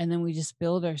 And then we just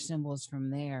build our symbols from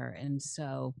there. And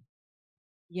so,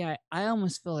 yeah, I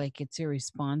almost feel like it's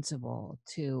irresponsible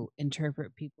to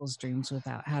interpret people's dreams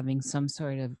without having some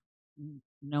sort of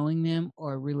knowing them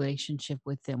or relationship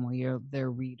with them, where you're their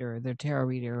reader, their tarot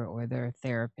reader, or their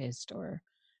therapist, or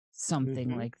something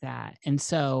Mhm. like that. And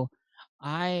so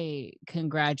I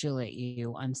congratulate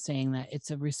you on saying that.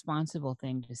 It's a responsible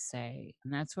thing to say.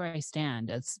 And that's where I stand.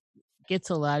 It's gets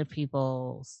a lot of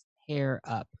people's hair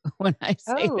up when I say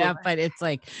Oh, that, but it's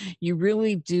like you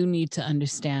really do need to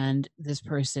understand this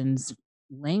person's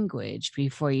language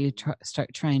before you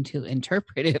start trying to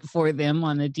interpret it for them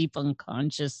on a deep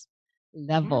unconscious yeah,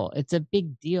 level. It's a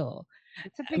big deal.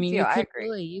 it's a I big mean, deal. you I could agree.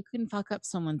 really you can fuck up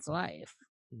someone's life.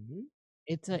 Mhm.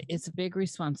 It's a big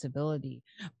responsibility.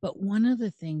 But one of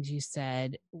the things you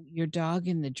said, your dog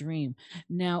in the dream.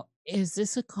 Now, is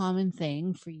this a common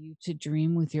thing for you to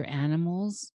dream with your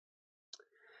animals?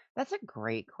 That's a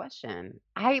great question.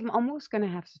 I'm almost gonna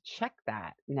have to check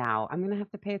that now. I'm gonna have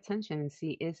to pay attention and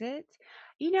see, is it?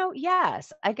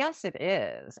 Yes, I guess it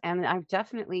is. And I've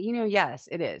definitely, yes,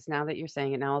 it is. Now that you're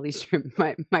saying it, now all these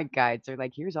my guides are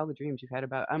like, here's all the dreams you've had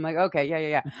about. I'm like, okay, yeah,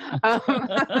 yeah,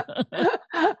 yeah.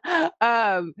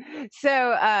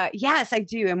 Yes, I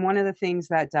do. And one of the things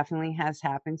that definitely has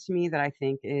happened to me that I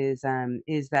think is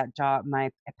that dog,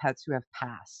 my pets who have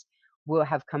passed will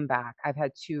have come back. I've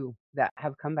had 2 that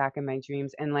have come back in my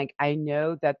dreams, and, like, I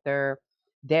know that they're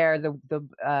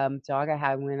the dog I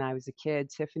had when I was a kid,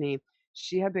 Tiffany,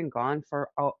 she had been gone for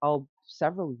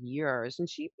several years, and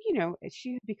she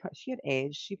had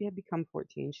aged, she had become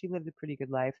 14, she lived a pretty good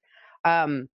life,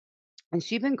 um, and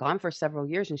she'd been gone for several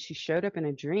years, and she showed up in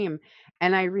a dream,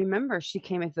 and I remember she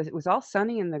came it was all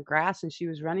sunny in the grass, and she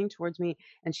was running towards me,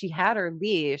 and she had her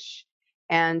leash,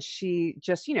 and she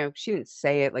just, she didn't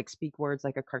say it, like, speak words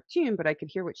like a cartoon, but I could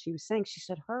hear what she was saying. She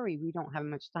said, "Hurry, we don't have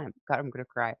much time." God, I'm gonna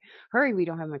cry. "Hurry, we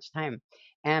don't have much time."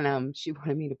 And, she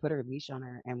wanted me to put her leash on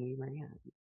her, and we ran.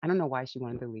 I don't know why she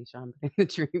wanted the leash on, but in the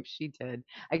dream she did.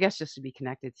 I guess just to be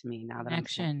connected to me now that I'm saying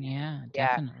Connection, it. yeah, Yeah.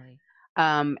 definitely.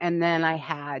 And then I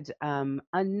had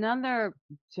another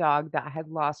dog that I had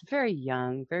lost very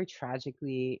young, very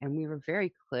tragically, and we were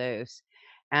very close.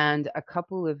 And a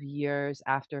couple of years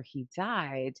after he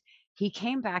died, he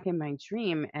came back in my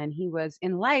dream, and he was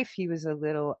in life. He was a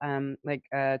little like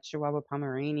a Chihuahua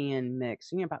Pomeranian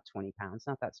mix, about 20 pounds,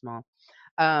 not that small.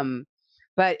 Um,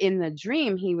 but in the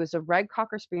dream, he was a red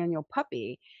Cocker Spaniel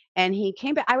puppy, and he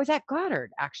came back. I was at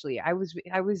Goddard, actually. I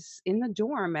was in the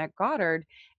dorm at Goddard,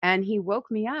 and he woke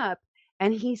me up,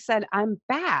 and he said, "I'm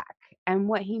back." And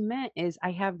what he meant is,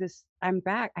 I'm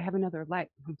back. I have another life.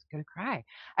 I'm gonna cry.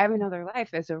 I have another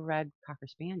life as a red Cocker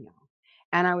Spaniel.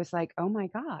 And I was like, "Oh my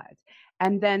God."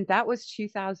 And then that was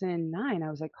 2009. I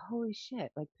was like, "Holy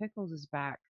shit, like Pickles is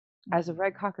back as a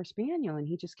red Cocker Spaniel." And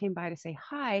he just came by to say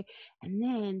hi. And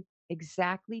then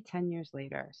exactly 10 years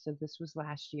later, so this was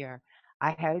last year,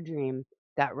 I had a dream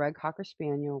that red Cocker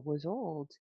Spaniel was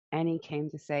old, and he came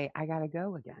to say, "I gotta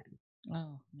go again."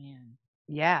 Oh, man.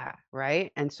 Yeah,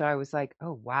 right? And so I was like,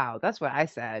 "Oh, wow." That's what I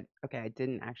said. Okay, I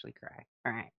didn't actually cry.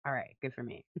 All right, good for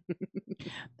me.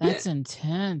 That's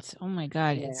intense. Oh my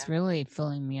god, it's Yeah. really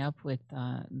filling me up with,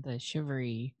 the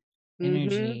shivery Mhm,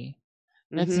 energy.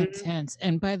 That's mhm. intense,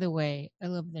 and by the way, I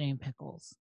love the name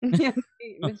Pickles. Yeah,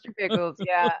 Mr. Pickles,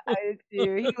 yeah, I did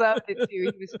too. He loved it too.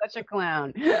 He was such a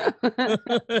clown.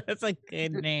 That's a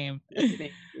good name.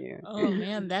 Thank you. Oh,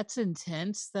 man, that's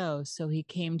intense, though. So he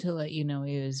came to let you know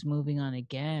he was moving on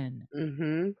again.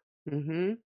 Mhm,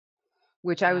 mhm.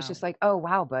 Which I was just Wow. like, "Oh,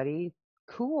 wow, buddy.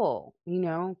 Cool.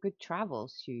 Good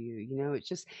travels to you." It's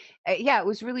just yeah, it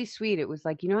was really sweet. It was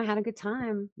like, "I had a good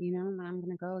time, and I'm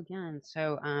gonna go again."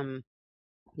 So,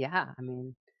 yeah, I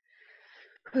mean,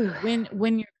 When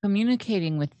you're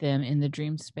communicating with them in the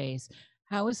dream space,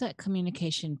 how is that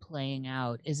communication playing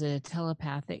out? Is it a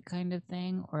telepathic kind of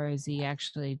thing, or is he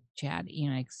actually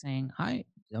like saying, "Hi,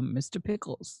 I'm Mr.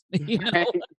 Pickles," you know? right?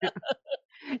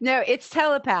 No, it's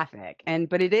telepathic,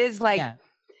 but it is like Yeah.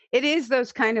 it is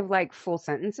those kind of like full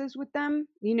sentences with them.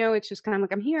 It's just kind of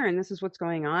like, "I'm here and this is what's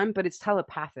going on," but it's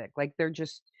telepathic. Like they're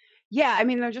just yeah, I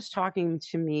mean, they're just talking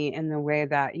to me in the way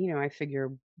that, I figure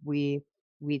we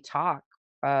we talk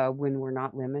when we're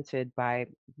not limited by,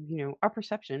 our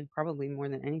perception, probably more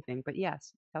than anything. But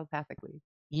yes, telepathically.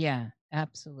 Yeah,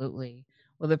 absolutely.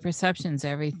 Well, the perception's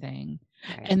everything.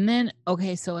 Right. And then,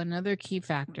 okay, so another key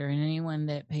factor, and anyone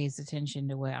that pays attention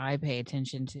to what I pay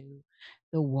attention to,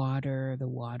 the water, the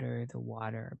water, the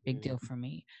water, big Mm. deal for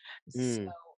me. So,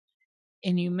 Mm.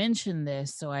 and you mentioned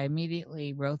this, so I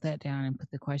immediately wrote that down and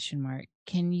put the question mark.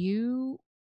 Can you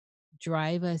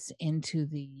drive us into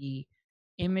the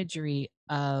imagery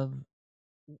of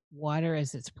water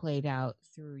as it's played out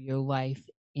through your life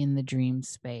in the dream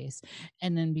space?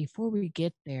 And then before we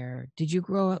get there, did you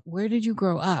grow up? Where did you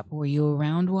grow up? Were you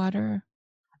around water?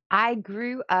 I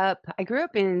grew up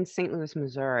in St. Louis,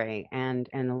 Missouri, and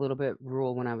a little bit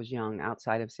rural when I was young,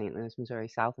 outside of St. Louis, Missouri,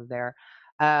 south of there.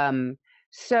 Um,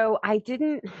 so I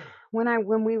didn't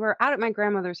when we were out at my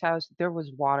grandmother's house, there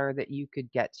was water that you could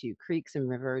get to, creeks and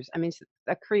rivers. I mean,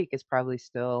 a creek is probably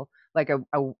still like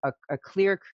a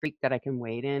clear creek that I can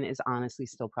wade in is honestly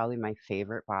still probably my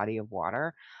favorite body of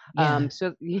water. Yeah.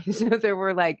 So so there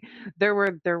were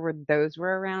those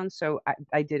were around. So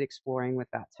I did exploring with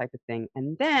that type of thing.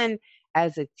 And then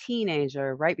as a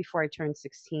teenager, right before I turned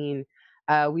 16,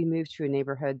 we moved to a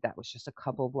neighborhood that was just a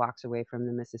couple blocks away from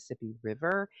the Mississippi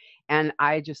River. And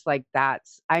I just like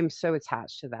I'm so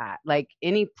attached to that. Like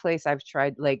any place I've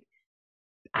tried, like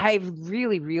I've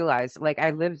really realized, like,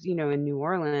 I lived, in New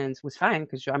Orleans was fine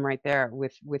because 'cause I'm right there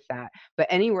with that, but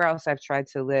anywhere else I've tried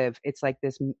to live, it's like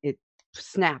it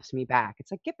snaps me back.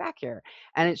 It's like, "Get back here,"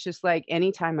 and it's just like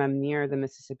anytime I'm near the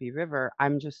Mississippi River,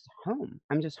 I'm just home.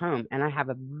 I'm just home, and I have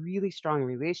a really strong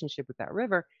relationship with that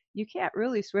river. You can't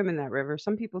really swim in that river.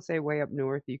 Some people say way up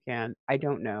north you can. I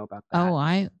don't know about that. Oh,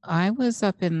 I was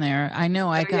up in there. I know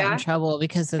I Oh, got in yeah? trouble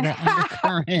because of the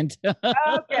undercurrent.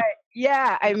 Okay.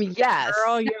 Yeah, I mean, yes.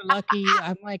 Girl, you're lucky.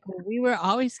 I'm like, well, we were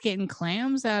always getting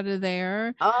clams out of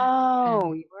there.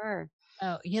 Oh, you were.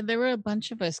 Oh, yeah, there were a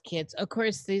bunch of us kids. Of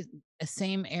course, the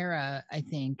same era, I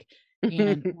think,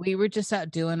 and we were just out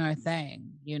doing our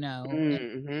thing, and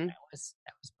Mhm.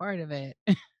 that was part of it.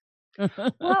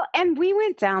 Well, and we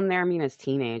went down there, I mean, as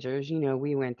teenagers,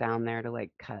 we went down there to,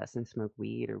 like, cuss and smoke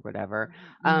weed or whatever,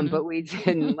 Mhm. but we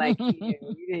didn't, like,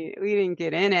 we didn't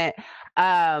get in it.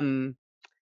 Um,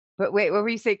 but wait, what were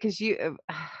you saying? 'Cause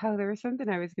oh, there was something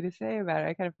I was gonna say about it,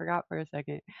 I kinda forgot for a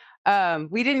second.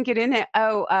 We didn't get in it.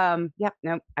 Oh, yep,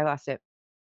 nope, I lost it.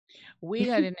 We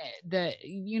got in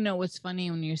it. What's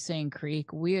funny when you're saying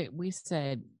creek? We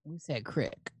said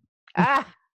crick.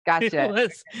 Ah, It gotcha.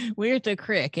 was we're at the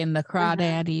crick and the Uh-huh.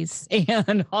 crawdaddies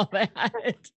and all that.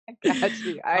 I got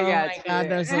you, I Oh got my god, you.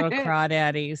 those little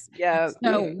crawdaddies. Yep.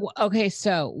 Okay,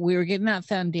 so we were getting that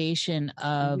foundation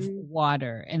of Mhm,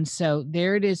 water, and so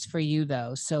there it is for you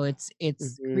though. So it's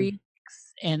mhm.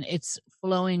 creeks and it's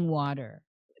flowing water,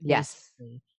 Yes.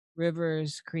 basically.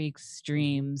 Rivers, creeks,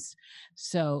 streams.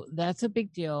 So that's a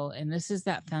big deal, and this is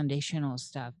that foundational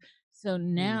stuff. So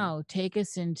Mm. now take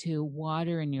us into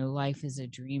water in your life as a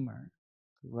dreamer.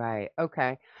 Right.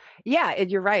 Okay. Yeah,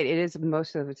 you're right. It is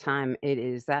most of the time it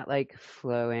is that like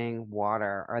flowing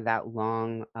water or that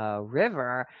long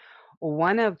river.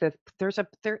 One of the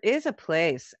there is a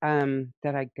place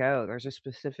that I go. There's a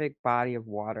specific body of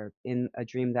water in a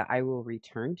dream that I will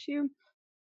return to,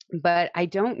 but I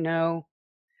don't know.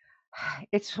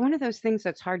 It's one of those things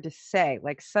that's hard to say.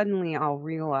 Like suddenly I'll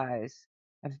realize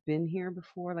I've been here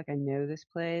before, like I know this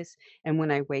place. And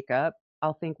when I wake up,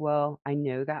 I'll think, well, I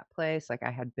know that place. Like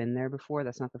I had been there before.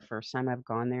 That's not the first time I've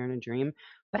gone there in a dream.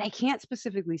 But I can't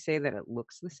specifically say that it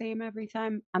looks the same every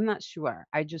time. I'm not sure.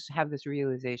 I just have this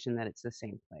realization that it's the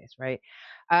same place, right?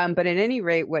 But at any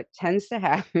rate, what tends to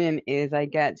happen is I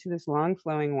get to this long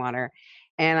flowing water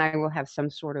and I will have some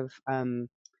sort of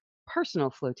personal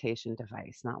flotation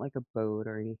device, not like a boat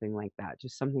or anything like that,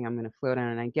 just something I'm gonna float on,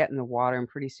 and I get in the water, and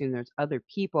pretty soon there's other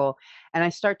people, and I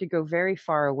start to go very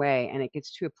far away, and it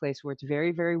gets to a place where it's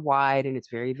very, very wide, and it's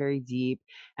very, very deep,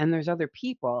 and there's other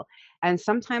people, and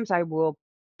sometimes I will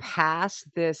pass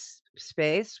this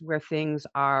space where things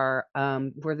are,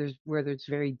 where there's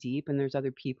very deep, and there's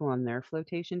other people on their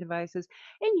flotation devices,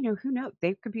 and, who knows?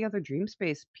 They could be other dream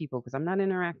space people because 'cause I'm not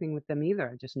interacting with them either,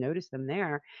 I just noticed them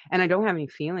there, and I don't have any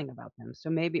feeling about them.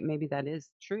 So maybe that is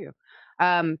true.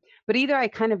 But either I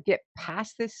kind of get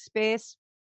past this space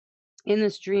in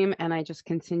this dream and I just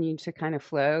continue to kind of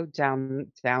flow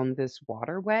down this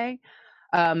waterway,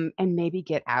 and maybe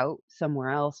get out somewhere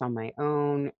else on my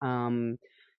own.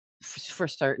 For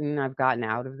certain, I've gotten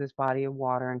out of this body of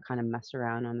water and kind of messed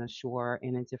around on the shore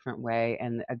in a different way,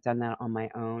 and I've done that on my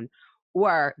own.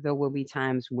 Or there will be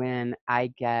times when I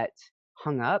get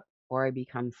hung up or I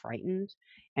become frightened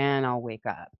and I'll wake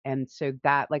up. And so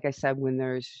that, like I said, when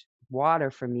there's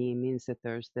water for me means that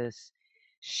there's this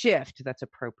shift that's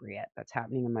appropriate that's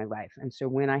happening in my life. And so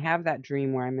when I have that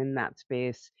dream where I'm in that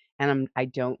space and I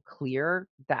don't clear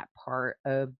that part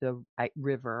of the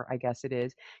river, I guess it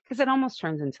is, because it almost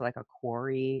turns into like a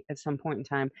quarry at some point in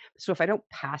time. So if I don't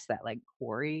pass that like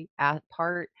quarry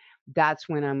part, that's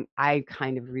when I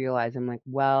kind of realize I'm like,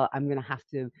 well, I'm gonna have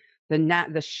to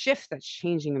the shift that's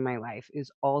changing in my life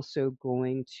is also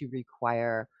going to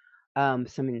require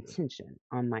some intention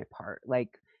on my part,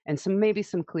 like, and maybe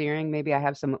some clearing. Maybe I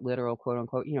have some literal quote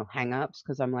unquote, hang-ups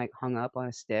because I'm like hung up on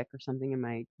a stick or something in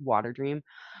my water dream.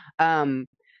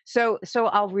 So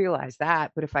I'll realize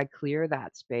that. But if I clear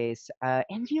that space,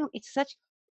 and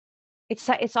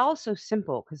it's all so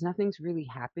simple because nothing's really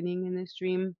happening in this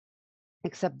dream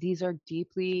except these are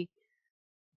deeply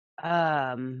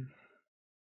um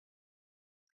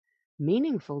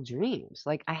meaningful dreams.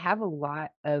 Like I have a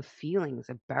lot of feelings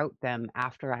about them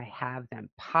after I have them.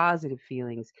 Positive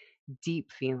feelings,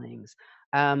 deep feelings,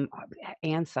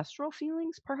 ancestral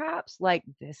feelings perhaps. Like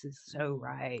this is so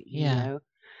right, Yeah.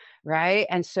 right?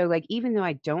 And so like even though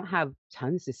I don't have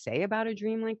tons to say about a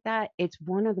dream like that, it's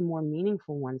one of the more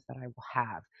meaningful ones that I will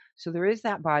have. So there is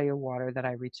that body of water that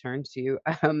I return to.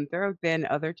 There have been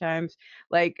other times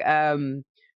like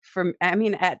from I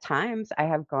mean at times I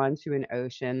have gone to an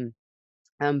ocean,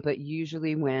 but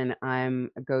usually when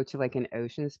go to like an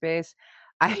ocean space,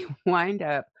 I wind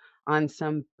up on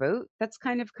some boat that's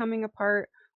kind of coming apart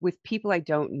with people I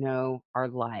don't know are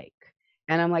like.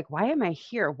 And I'm like, why am I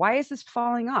here? Why is this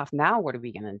falling off? Now what are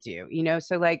we gonna do?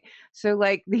 So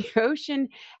like the ocean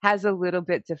has a little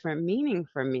bit different meaning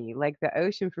for me. Like the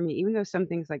ocean for me, even though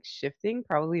something's like shifting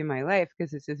probably in my life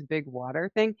because it's this big water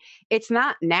thing, it's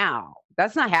not now.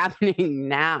 That's not happening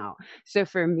now. So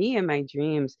for me in my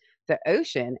dreams, the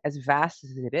ocean, as vast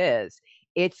as it is,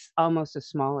 it's almost a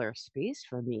smaller space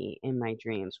for me in my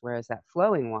dreams, whereas that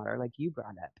flowing water, like you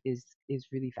brought up, is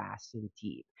really vast and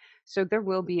deep. So there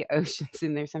will be oceans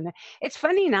in there sometime. It's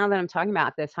funny now that I'm talking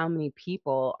about this, how many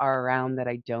people are around that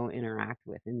I don't interact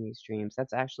with in these dreams.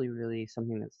 That's actually really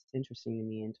something that's interesting to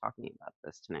me in talking about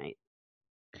this tonight.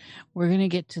 We're gonna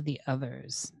get to the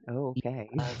others. Oh, okay.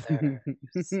 Others.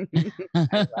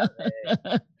 I love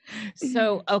it.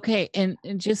 So, okay, and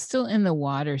just still in the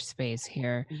water space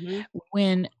here, Mhm.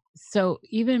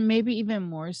 maybe even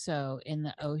more so in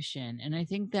the ocean, and I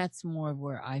think that's more of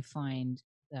where I find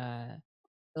the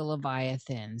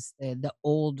leviathans, the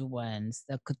old ones,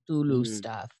 the Cthulhu Mm,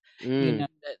 stuff, mm,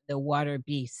 the water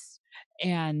beasts,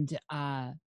 and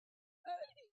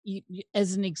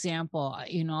as an example,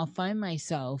 I'll find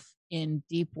myself in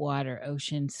deep water,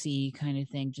 ocean, sea kind of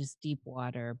thing, just deep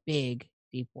water, big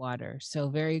deep water. So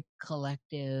very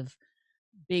collective,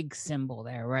 big symbol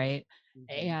there, right? mhm,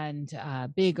 And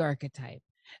big archetype.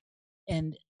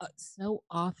 And so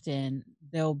often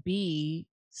there'll be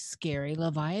scary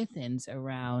leviathans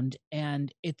around,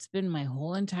 and it's been my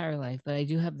whole entire life, but I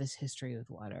do have this history with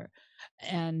water.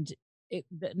 And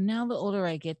now the older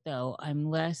I get, though,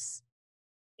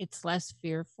 it's less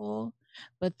fearful,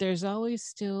 but there's always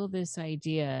still this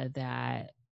idea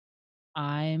that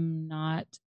I'm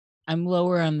not I'm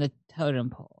lower on the totem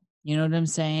pole. You know what I'm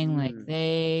saying? Like mm,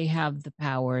 they have the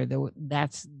power,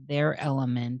 that's their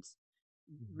element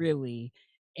mhm. really,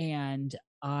 and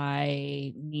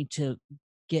I need to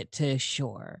get to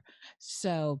shore.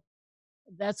 So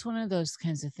that's one of those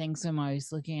kinds of things I'm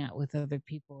always looking at with other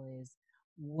people is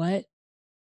what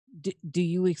do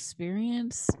you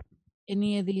experience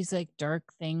any of these like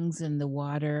dark things in the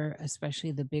water,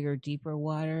 especially the bigger, deeper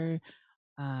water?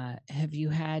 Have you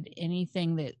had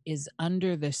anything that is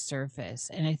under the surface?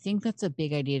 And I think that's a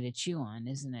big idea to chew on,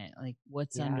 isn't it? Like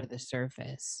what's under Yeah. the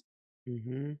surface?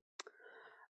 Mhm.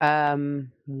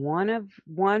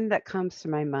 One that comes to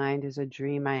my mind is a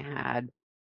dream I had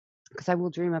because I will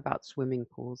dream about swimming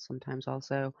pools sometimes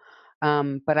also.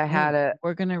 But I had Oh, a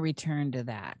we're gonna return to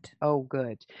that. oh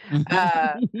good.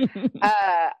 Uh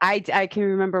I can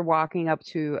remember walking up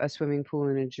to a swimming pool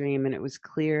in a dream and it was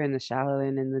clear in the shallow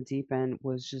end and the deep end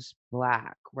was just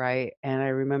black, right? And I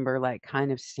remember like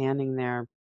kind of standing there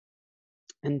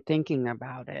and thinking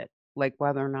about it, like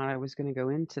whether or not I was gonna go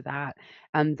into that,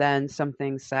 and then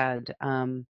something said,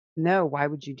 "No, why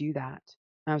would you do that?"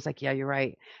 And I was like, "Yeah, you're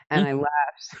right," and I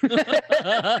left.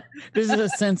 This is a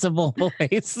sensible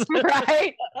voice.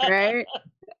 Right? Right?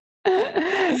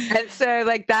 And so,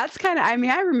 like, that's kinda I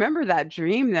mean, I remember that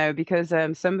dream, though, because,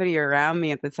 somebody around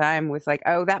me at the time was like,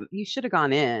 "Oh, that you shoulda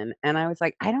gone in," and I was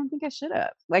like, "I don't think I should've."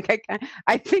 Like,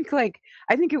 I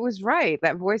think it was right,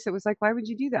 that voice that was like, "Why would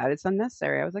you do that? It's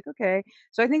unnecessary." I was like, "Okay."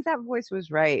 So I think that voice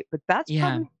was right, but that's Yeah.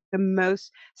 probably the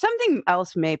most. Something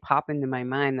else may pop into my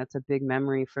mind that's a big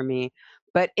memory for me,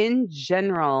 but in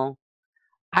general,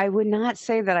 I would not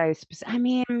say that I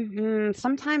mean,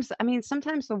 sometimes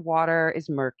sometimes the water is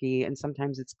murky and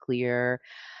sometimes it's clear.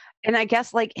 And I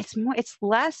guess, like,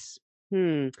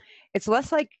 hmm, it's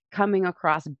less like coming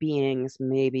across beings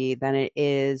maybe than it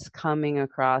is coming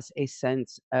across a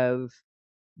sense of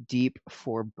deep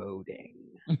foreboding,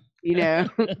 you know?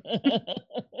 Which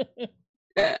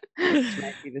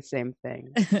might be the same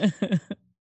thing.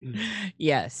 Mm.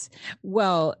 Yes.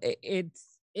 Well, and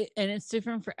it's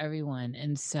different for everyone.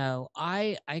 And so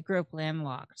I grew up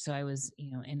landlocked. So I was,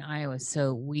 in Iowa.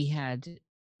 So we had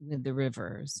with the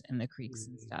rivers and the creeks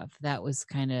and stuff. That was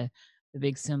kind of the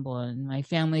big symbol. And my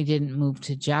family didn't move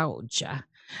to Georgia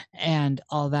and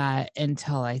all that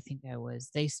until I think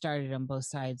they started on both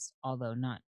sides, although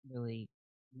not really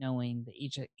knowing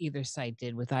that either side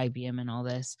did with IBM and all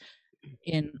this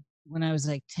in when I was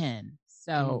like 10.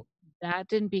 So that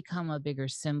didn't become a bigger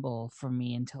symbol for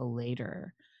me until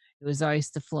later. It was always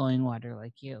the flowing water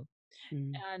like you.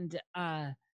 Mm. And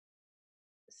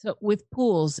so with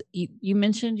pools, you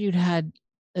mentioned you'd had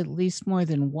at least more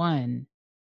than one.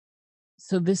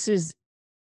 So this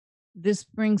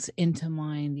brings into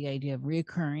mind the idea of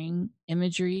reoccurring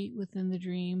imagery within the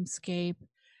dreamscape.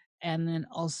 And then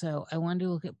also I wanted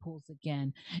to look at pools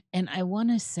again. And I want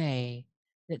to say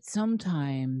that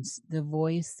sometimes the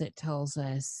voice that tells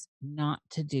us not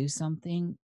to do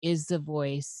something is the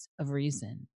voice of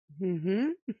reason,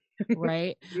 Mhm.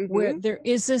 right? Where Mhm. there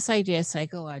is this idea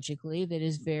psychologically that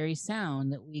is very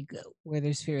sound that we go where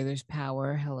there's fear, there's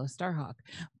power. Hello, Starhawk.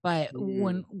 But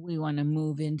when we want to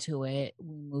move into it,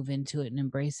 we move into it and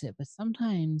embrace it. But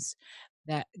sometimes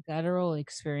that guttural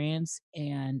experience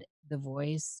and the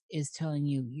voice is telling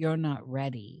you you're not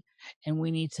ready, and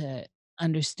we need to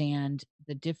understand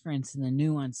the difference and the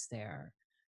nuance there.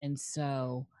 And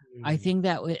so I think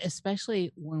that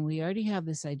especially when we already have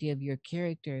this idea of your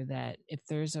character, that if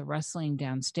there's a rustling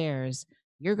downstairs,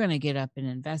 you're going to get up and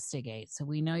investigate. So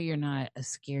we know you're not a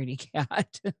scaredy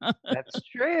cat. That's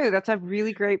true. That's a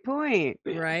really great point.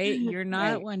 Right? You're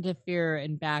not Right. one to fear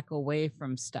and back away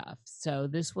from stuff. So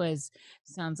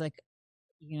sounds like,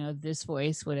 this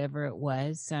voice, whatever it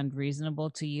was, sound reasonable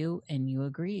to you and you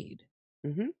agreed.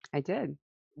 I did.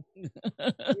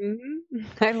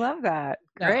 I love that.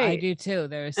 No, I Great. do too.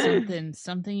 There was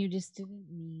something you just didn't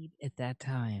need at that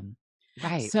time.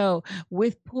 Right. So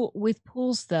with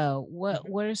pools though, Mhm.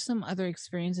 what are some other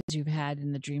experiences you've had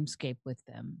in the dreamscape with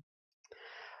them?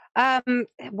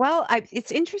 Well,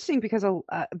 it's interesting because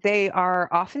they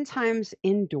are oftentimes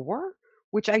indoor,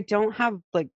 which I don't have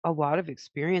like a lot of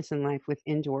experience in life with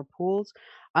indoor pools.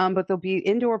 But they'll be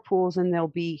indoor pools and they'll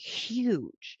be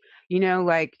huge,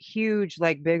 like huge,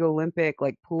 like big Olympic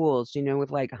like pools,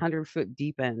 with like 100-foot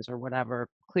deep ends or whatever,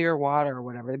 clear water or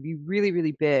whatever. They'd be really,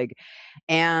 really big.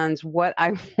 And what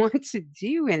I want to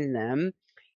do in them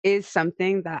is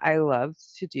something that I loved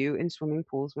to do in swimming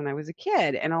pools when I was a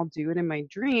kid, and I'll do it in my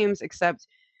dreams, except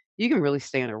you can really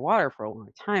stay underwater for a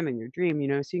long time in your dream,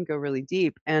 so you can go really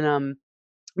deep. And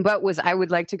but was I would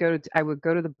go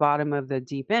to the bottom of the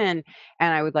deep end,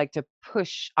 and I would like to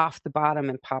push off the bottom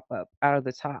and pop up out of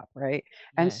the top, right?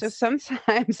 And so Yes.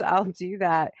 sometimes I'll do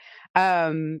that,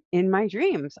 in my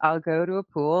dreams. I'll go to a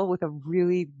pool with a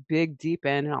really big deep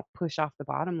end, and I'll push off the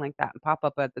bottom like that and pop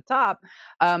up at the top,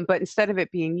 but instead of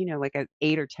it being, like an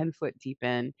 8 or 10-foot deep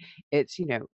end, it's,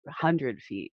 100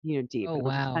 feet, deep, Oh, and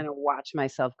I'll just wow. kinda watch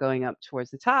myself going up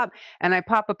towards the top, and I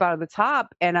pop up out of the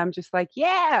top, and I'm just like,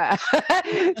 "Yeah."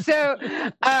 So,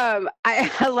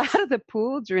 a lot of the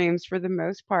pool dreams for the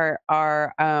most part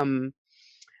are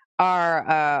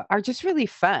just really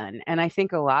fun, and I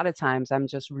think a lot of times I'm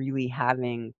just really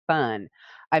having fun.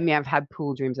 I mean, I've had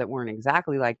pool dreams that weren't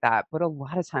exactly like that, but a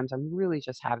lot of times I'm really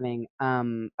just having,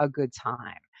 a good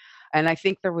time. And I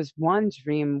think there was one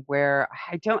dream where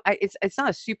it's not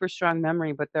a super strong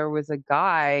memory, but there was a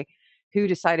guy who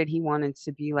decided he wanted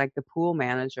to be like the pool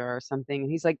manager or something.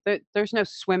 And he's like, there's no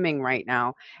swimming right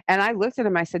now. And I looked at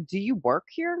him, I said, "Do you work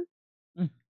here?"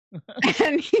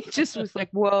 And he just was like,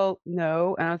 "Well,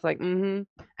 no." And I was like, "Mhm."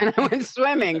 And I went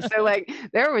swimming. So, like,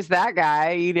 there was that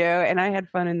guy, and I had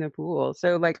fun in the pool.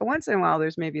 So, like, once in a while,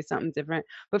 there's maybe something different.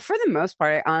 But for the most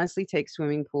part, I honestly take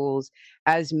swimming pools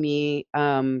as me,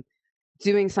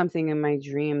 doing something in my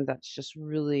dream that's just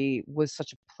really was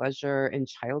such a pleasure in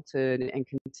childhood and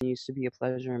continues to be a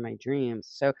pleasure in my dreams.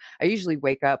 So, I usually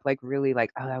wake up, like, really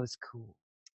like, "Oh, that was cool."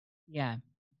 Yeah.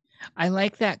 I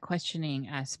like that questioning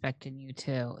aspect in you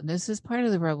too. This is part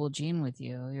of the rebel gene with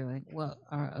you. You're like, well,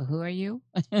 who are you?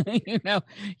 You know,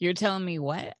 you're telling me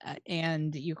what?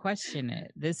 And you question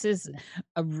it. This is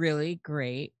a really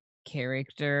great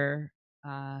character,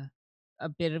 uh, a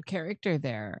bit of character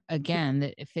there. Again,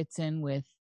 that it fits in with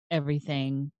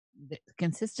everything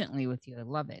consistently with you. I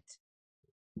love it.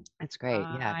 That's great.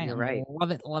 Yeah, I you're right.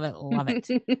 love it, love it, love it.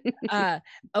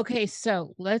 Okay,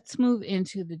 so let's move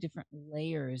into the different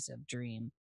layers of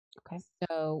dream. Okay.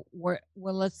 So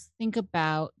let's think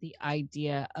about the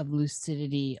idea of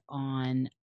lucidity on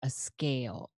a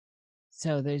scale.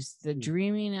 So there's the Mm.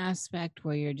 dreaming aspect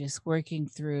where you're just working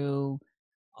through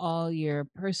all your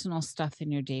personal stuff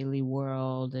in your daily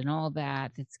world and all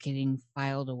that that's getting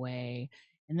filed away.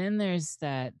 And then there's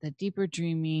the deeper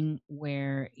dreaming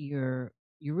where you're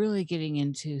really getting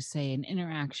into, say, an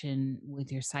interaction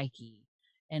with your psyche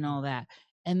and all that.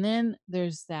 And then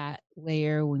there's that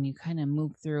layer when you kind of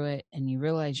move through it and you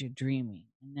realize you're dreaming.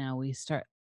 And now we start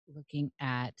looking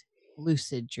at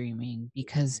lucid dreaming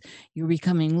because you're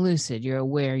becoming lucid, you're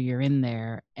aware you're in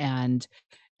there. And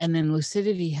then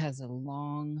lucidity has a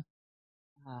long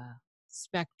uh,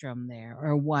 spectrum there, or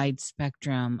a wide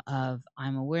spectrum of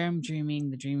I'm aware I'm dreaming,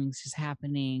 the dreaming's just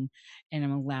happening, and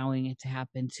I'm allowing it to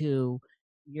happen too.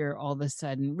 You're all of a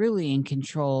sudden really in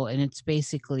control, and it's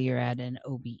basically you're at an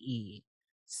OBE.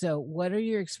 So, what are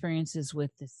your experiences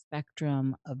with the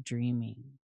spectrum of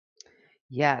dreaming?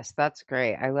 Yes, that's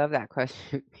great. I love that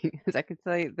question because I could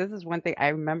tell you this is one thing I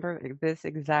remember this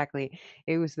exactly.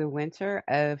 It was the winter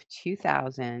of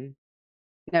 2000.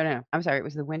 No, I'm sorry. It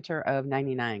was the winter of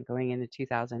 99 going into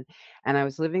 2000. And I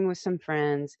was living with some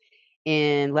friends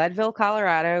in Leadville,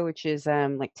 Colorado, which is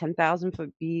like 10,000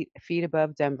 feet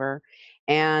above Denver.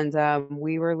 And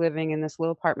we were living in this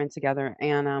little apartment together.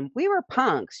 And we were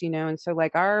punks, and so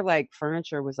like our like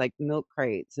furniture was like milk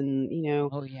crates and,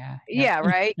 Oh yeah, yep. yeah,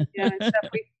 right. And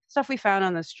stuff we found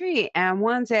on the street. And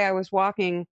one day I was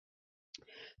walking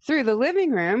through the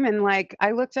living room and like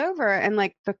I looked over and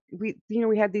like we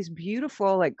had these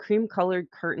beautiful like cream colored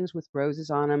curtains with roses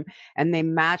on them, and they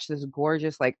matched this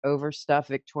gorgeous like overstuffed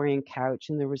Victorian couch,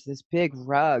 and there was this big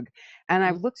rug, and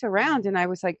I looked around and I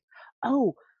was like,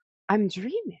 "Oh, I'm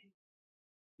dreaming."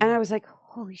 And I was like,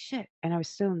 "Holy shit." And I was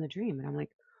still in the dream and I'm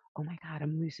like, "Oh my god,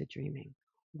 I'm lucid dreaming.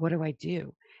 What do I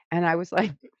do?" And I was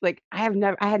like like I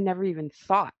had never even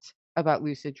thought about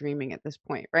lucid dreaming at this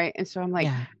point, right? And so I'm like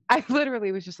Yeah. I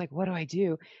literally was just like, "What do I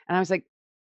do?" And I was like,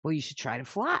 "Well, you should try to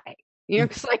fly."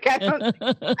 Because like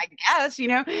I guess.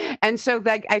 And so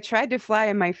like I tried to fly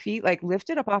and my feet like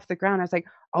lifted up off the ground. I was like,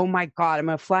 "Oh my god, I'm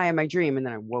gonna fly in my dream." And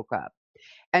then I woke up.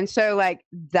 And so, like,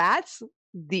 that's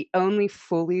the only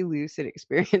fully lucid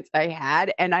experience I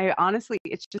had, and I honestly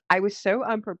it's just I was so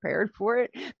unprepared for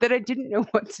it that I didn't know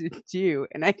what to do,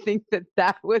 and I think that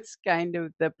that was kind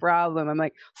of the problem. I'm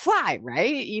like, "Fly,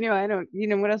 right?" I don't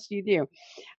what else do you do?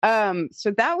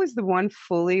 So that was the one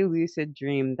fully lucid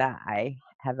dream that I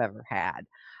have ever had.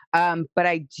 But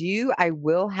I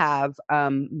will have,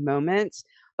 moments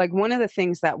like, one of the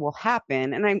things that will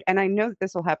happen, and I know that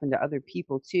this will happen to other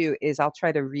people too, is I'll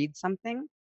try to read something,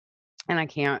 and I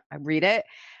can't read it,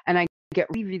 and I get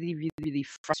really, really, really, really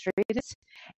frustrated,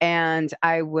 and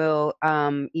I will,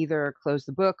 either close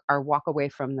the book or walk away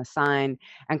from the sign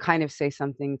and kind of say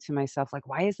something to myself like,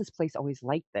 "Why is this place always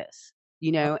like this?"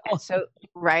 And so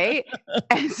right?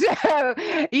 And so,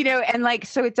 and, like,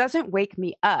 so it doesn't wake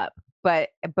me up, but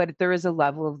there is a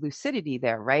level of lucidity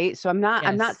there, right? So I'm not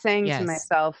Yes. saying to Yes.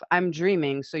 myself, "I'm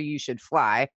dreaming, so you should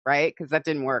fly," right? Because that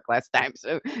didn't work last time,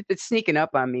 so it's sneaking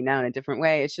up on me now in a different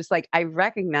way. It's just like I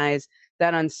recognize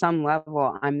that on some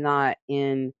level, I'm not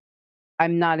in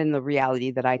the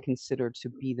reality that I consider to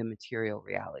be the material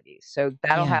reality. So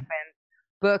that'll Yeah. happen.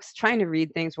 Books, trying to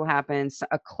read things will happen.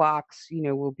 Clocks,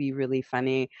 will be really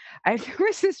funny. There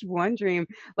was this one dream,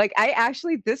 like I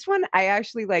actually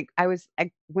like,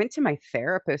 I went to my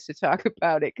therapist to talk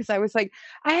about it because I was like,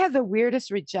 I had the weirdest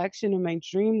rejection in my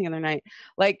dream the other night.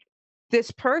 Like,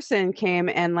 this person came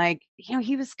and like,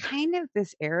 he was kind of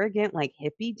this arrogant, like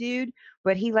hippie dude,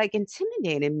 but he like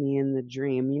intimidated me in the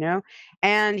dream.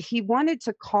 And he wanted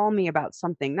to call me about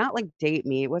something, not like date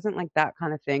me. It wasn't like that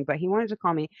kind of thing, but he wanted to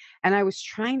call me. And I was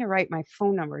trying to write my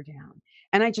phone number down.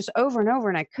 And I just over and over,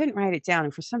 and I couldn't write it down.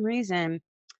 And for some reason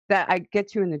that I get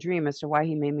to in the dream as to why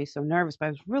he made me so nervous, but I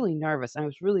was really nervous. I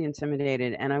was really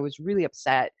intimidated and I was really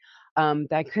upset that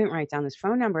I couldn't write down this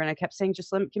phone number. And I kept saying,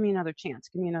 just give me another chance,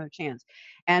 give me another chance.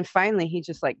 And finally, he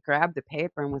just like grabbed the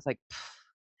paper and was like, "Pff,"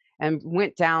 and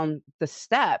went down the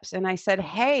steps. And I said,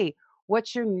 "Hey,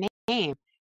 what's your name?" And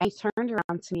he turned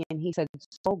around to me and he said,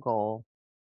 "Soul Goal."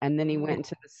 And then he went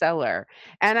into the cellar.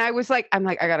 And I'm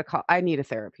like, I gotta call. I need a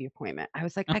therapy appointment. I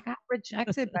was like, I got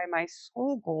rejected by my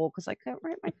soul goal because I couldn't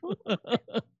write my phone.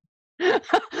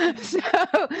 So,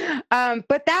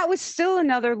 but that was still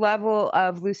another level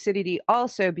of lucidity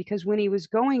also, because when he was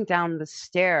going down the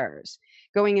stairs,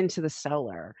 going into the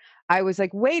cellar, I was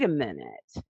like, wait a minute.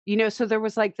 So there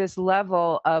was like this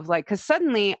level of like, because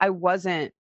suddenly I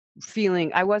wasn't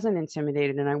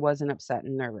intimidated and I wasn't upset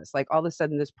and nervous. Like all of a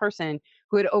sudden, this person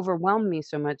who had overwhelmed me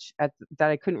so much that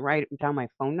I couldn't write down my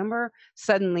phone number,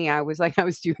 suddenly I was like, I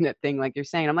was doing that thing like you're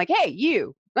saying. I'm like, hey,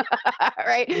 you.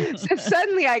 Right. So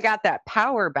suddenly I got that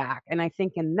power back. And I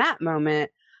think in that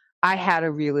moment, I had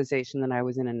a realization that I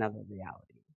was in another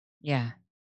reality. Yeah.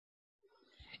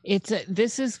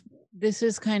 This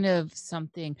is kind of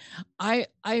something I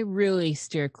really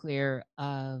steer clear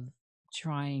of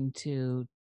trying to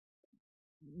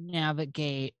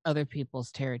navigate other people's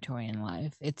territory in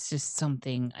life. It's just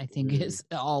something I think is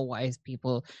all wise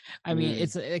people. I mean,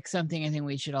 it's like something I think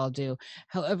we should all do.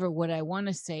 However, what I want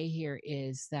to say here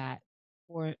is that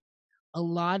for a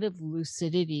lot of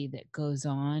lucidity that goes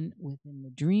on within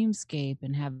the dreamscape,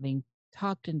 and having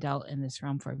talked and dealt in this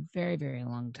realm for a very, very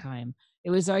long time, it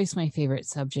was always my favorite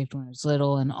subject when I was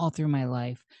little and all through my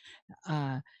life,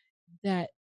 that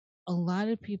a lot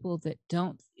of people that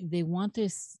they want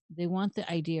the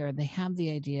idea, or they have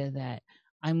the idea that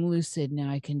I'm lucid now,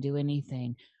 I can do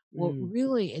anything. Well,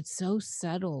 really, it's so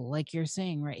subtle, like you're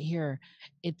saying right here.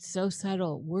 It's so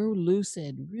subtle. We're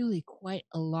lucid really quite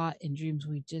a lot in dreams.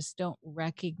 We just don't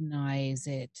recognize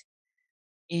it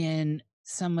in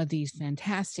some of these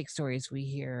fantastic stories we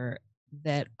hear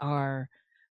that are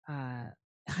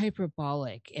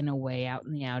hyperbolic in a way out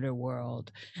in the outer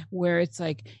world, where it's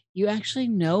like you actually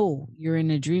know you're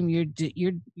in a dream.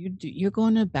 You're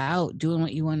going about doing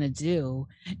what you want to do,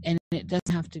 and it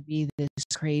doesn't have to be this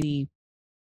crazy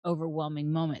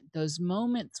overwhelming moment. Those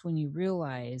moments when you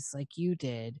realize, like you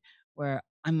did, where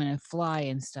I'm going to fly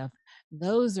and stuff,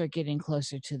 those are getting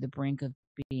closer to the brink of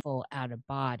being full out of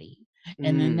body.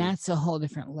 And then that's a whole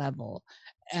different level.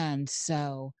 And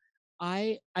so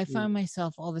I find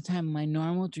myself all the time, my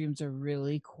normal dreams are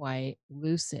really quite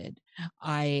lucid.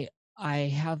 I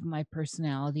have my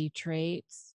personality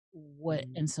traits,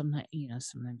 and sometimes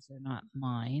they're not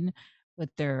mine, but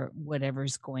they're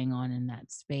whatever's going on in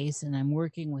that space, and I'm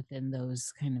working within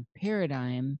those kind of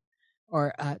paradigm,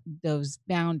 or those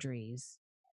boundaries,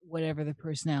 whatever the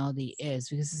personality is,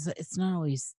 because it's not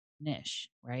always niche,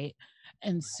 right?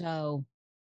 And so,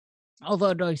 although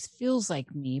it always feels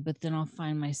like me, but then I'll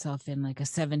find myself in like a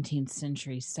 17th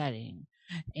century setting,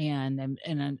 and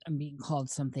I'm being called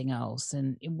something else,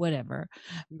 and whatever.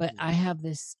 But I have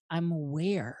this, I'm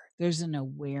aware. There's an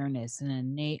awareness, an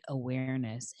innate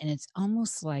awareness. And it's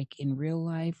almost like in real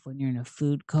life when you're in a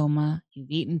food coma, you've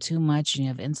eaten too much and you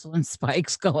have insulin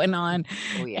spikes going on,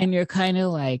 Oh yeah. and you're kind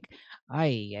of like,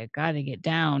 I got to get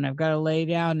down. I've got to lay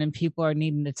down, and people are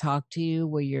needing to talk to you,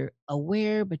 where you're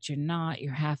aware, but you're not.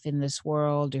 You're half in this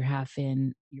world, you're half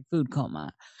in your food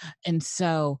coma. And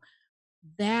so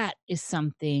that is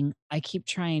something I keep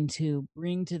trying to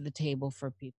bring to the table for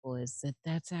people, is that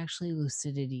that's actually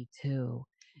lucidity too.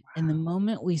 And the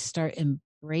moment we start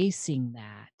embracing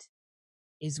that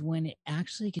is when it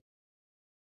actually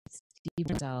gets deep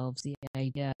in ourselves, the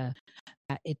idea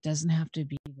that it doesn't have to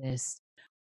be this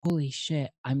holy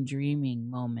shit, I'm dreaming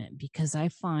moment, because I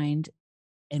find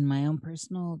in my own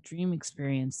personal dream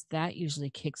experience that usually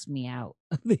kicks me out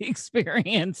of the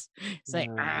experience. It's like,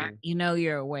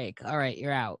 you're awake. All right,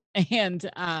 you're out. And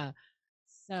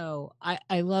so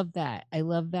I love that. I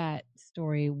love that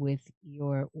story with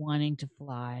your wanting to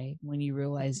fly when you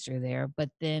realized you're there, but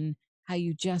then how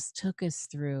you just took us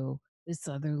through this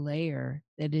other layer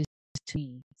that is, to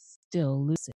me, still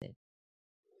lucid.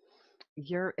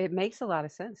 It makes a lot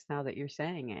of sense now that you're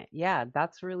saying it.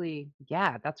 That's really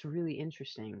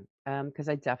interesting. Because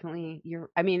I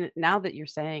mean, now that you're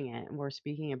saying it and we're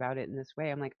speaking about it in this way,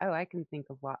 I'm like, oh, I can think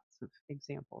of lots of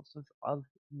examples of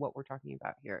what we're talking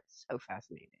about here. It's so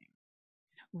fascinating.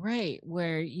 Right,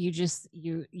 where you just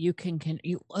you can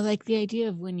you like the idea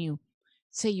of when you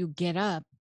say you get up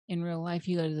in real life,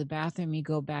 you go to the bathroom, you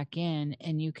go back in,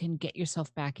 and you can get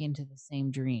yourself back into the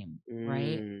same dream,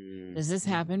 right? Does this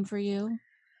happen for you?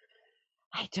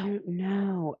 I don't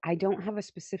know. I don't have a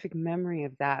specific memory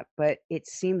of that, but it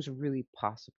seems really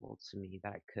possible to me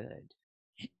that I could.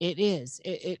 It is.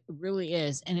 It really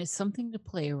is. And it's something to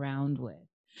play around with.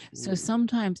 So Mm.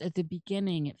 sometimes at the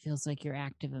beginning, it feels like your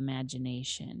active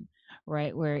imagination,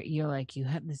 right? Where you're like, you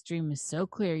have this dream is so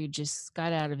clear, you just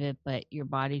got out of it, but your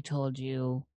body told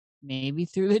you maybe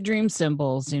through the dream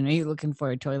symbols, you're looking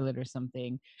for a toilet or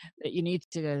something, that you need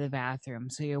to go to the bathroom.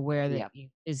 So you're aware that Yep. you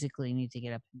physically need to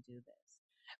get up and do this.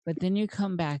 But then you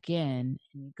come back in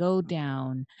and you go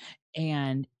down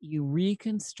and you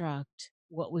reconstruct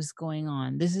what was going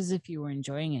on. This is if you were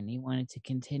enjoying it and you wanted to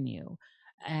continue.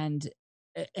 And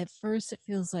at first it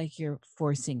feels like you're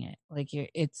forcing it.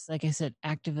 It's like I said,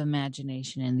 active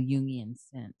imagination in the Jungian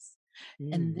sense.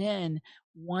 And Mm. then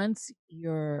once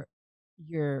your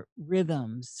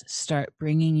rhythms start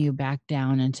bringing you back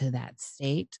down into that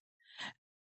state,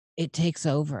 it takes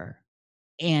over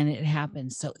and it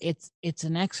happens. So it's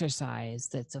an exercise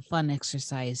that's a fun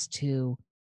exercise to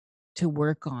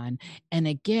work on. And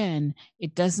again,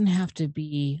 it doesn't have to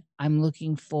be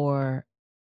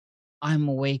I'm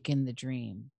awake in the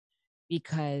dream,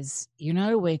 because you're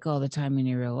not awake all the time in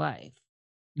your real life.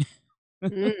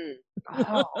 Mm.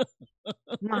 Oh,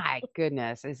 my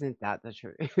goodness. Isn't that the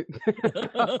truth?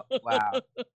 Oh, wow.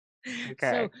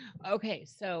 Okay.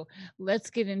 So let's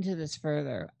get into this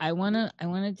further. I want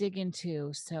to dig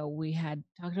into, so we had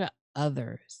talked about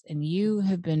others, and you've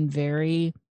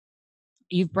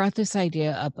brought this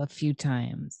idea up a few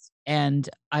times, and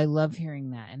I love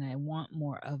hearing that, and I want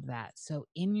more of that. So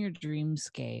in your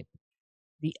dreamscape,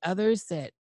 the others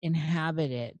that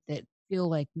inhabit it, that feel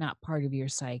like not part of your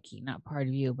psyche, not part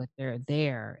of you, but they're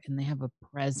there and they have a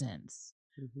presence.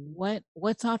 Mhm.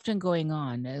 What's often going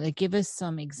on? Like, give us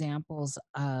some examples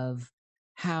of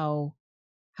how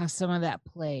some of that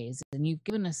plays. And you've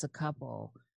given us a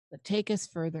couple, but take us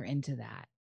further into that.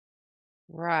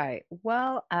 Right.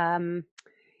 Well,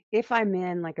 if I'm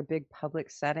in like a big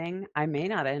public setting, I may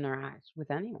not interact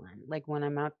with anyone. Like when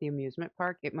I'm at the amusement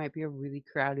park, it might be a really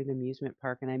crowded amusement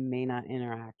park and I may not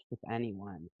interact with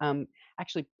anyone.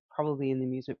 Actually, probably in the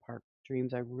amusement park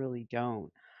dreams, I really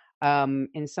don't.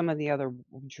 In some of the other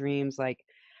dreams, like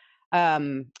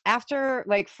after,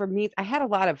 like for me, I had a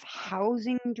lot of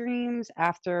housing dreams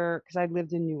after, because I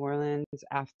lived in New Orleans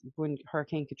after when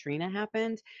Hurricane Katrina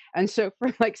happened. And so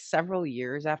for like several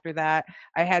years after that,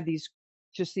 I had these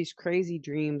crazy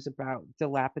dreams about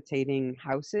dilapidating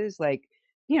houses, like,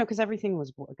 because everything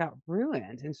got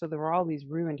ruined. And so there were all these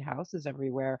ruined houses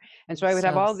everywhere. And so I would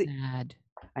have So all the sad.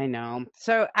 I know.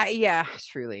 So yeah,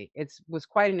 truly, was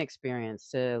quite an experience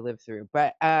to live through.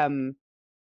 But I'm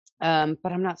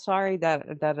not sorry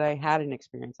that I had an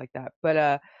experience like that.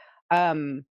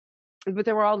 Um, but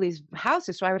there were all these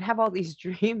houses, so I would have all these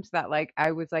dreams that like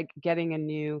I was getting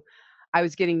new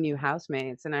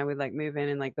housemates, and I would like move in,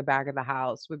 and like the back of the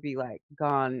house would be like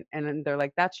gone, and then they're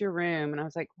like, "That's your room," and I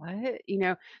was like, "What?"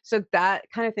 So that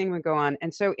kind of thing would go on,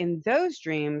 and so in those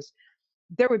dreams,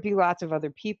 there would be lots of other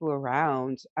people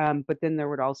around, but then there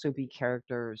would also be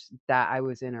characters that I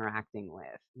was interacting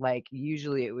with. Like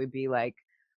usually it would be like,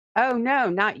 "Oh, no,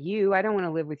 not you. I don't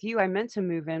wanna live with you. I meant to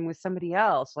move in with somebody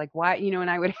else. Like, why?" And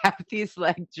I would have these,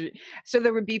 like, so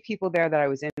there would be people there that I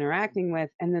was interacting with,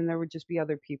 and then there would just be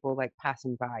other people, like,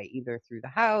 passing by either through the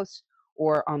house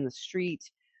or on the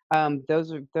street.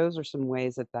 Those are some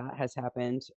ways that that has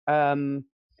happened.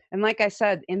 And like I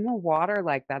said, in the water,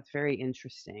 like, that's very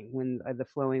interesting when, the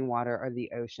flowing water or the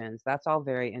oceans, that's all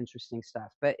very interesting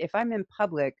stuff. But if I'm in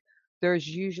public, there's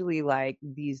usually, like,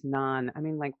 these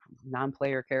like,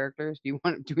 non-player characters. Do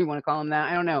we wanna call them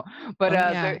that? I don't know. But, Oh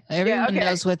yeah, they're yeah, everyone okay.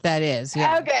 knows what that is.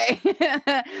 Yeah. Okay.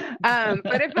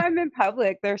 But if I'm in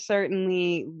public, they're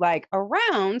certainly, like,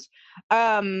 around.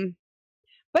 Um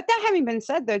but that having been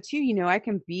said though too, I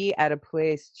can be at a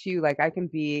place too, like I can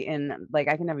be in like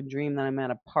I can have a dream that I'm at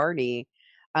a party,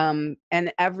 and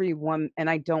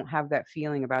I don't have that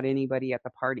feeling about anybody at the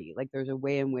party. Like there's a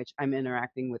way in which I'm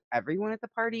interacting with everyone at the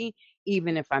party,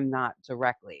 even if I'm not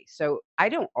directly. So I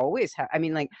don't always have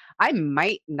like I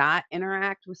might not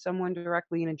interact with someone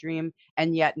directly in a dream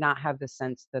and yet not have the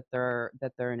sense that they're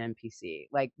an NPC.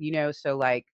 Like, so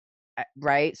like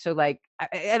right? So like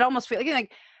it almost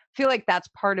feel like that's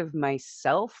part of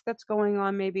myself that's going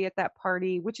on maybe at that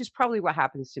party, which is probably what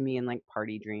happens to me in like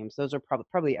party dreams. Those are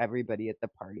probably everybody at the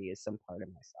party is some part of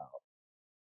myself.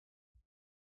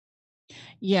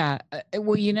 Yeah,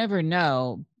 well, you never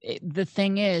know. The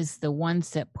thing is, the ones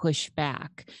that push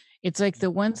back, it's like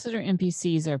the ones that are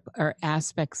NPCs are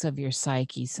aspects of your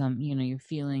psyche. Some, your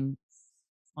feeling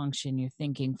function, your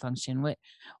thinking function,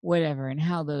 whatever, and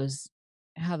how those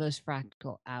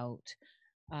fractal out.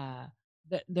 Uh,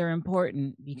 they're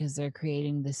important because they're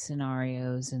creating the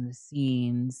scenarios and the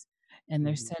scenes, and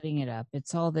they're Mhm. setting it up.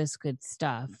 It's all this good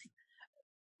stuff.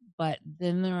 But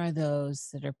then there are those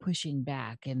that are pushing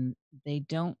back and they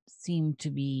don't seem to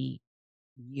be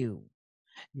you.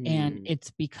 And Mm.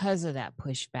 it's because of that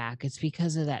pushback. It's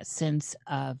because of that sense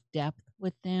of depth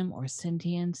with them or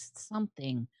sentience,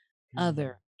 something Mm.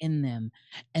 other in them.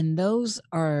 And those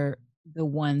are the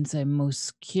ones I'm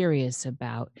most curious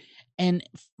about. And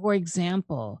for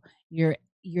example,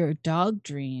 your dog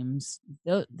dreams,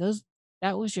 those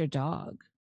that was your dog.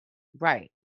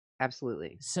 Right.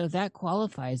 Absolutely. So that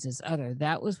qualifies as other.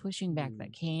 That was pushing back, Mm.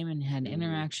 that came and had Mm.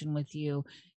 interaction with you.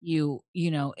 You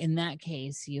know, in that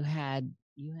case, you had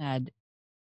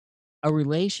a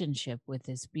relationship with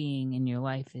this being in your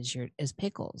life as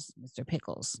Pickles, Mr.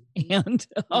 Pickles. And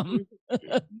Mhm.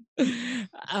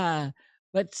 uh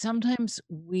but sometimes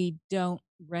we don't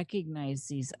recognize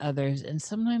these others, and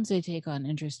sometimes they take on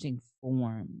interesting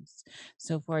forms.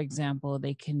 So for example,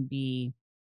 they can be,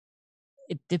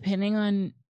 depending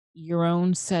on your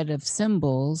own set of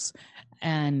symbols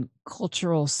and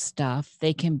cultural stuff,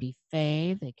 they can be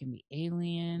fae, they can be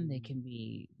alien, they can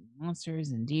be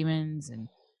monsters and demons and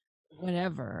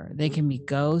whatever. They can be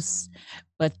ghosts,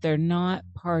 but they're not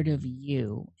part of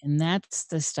you. And that's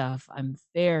the stuff I'm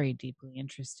very deeply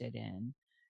interested in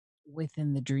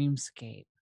within the dreamscape.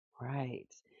 Right.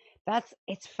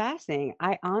 It's fascinating.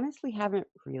 I honestly haven't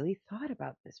really thought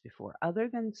about this before, other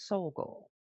than Soul Goal,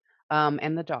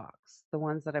 and the dogs, the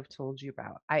ones that I've told you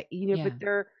about. But Yeah.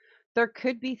 there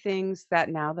could be things that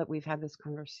now that we've had this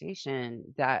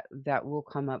conversation that will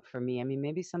come up for me. I mean,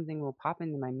 maybe something will pop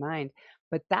into my mind,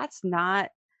 but that's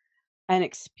not an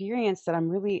experience that I'm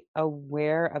really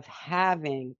aware of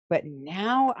having. But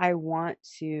now I want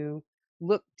to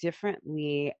look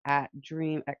differently at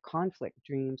conflict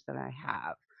dreams that I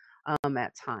have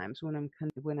at times when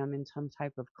I'm in some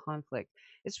type of conflict.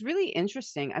 It's really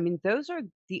interesting. I mean, those are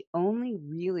the only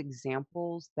real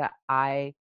examples that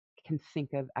I can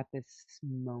think of at this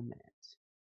moment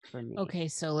for me. Okay,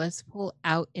 so let's pull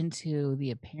out into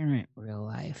the apparent real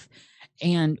life.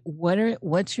 And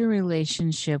what's your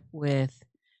relationship with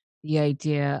the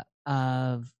idea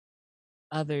of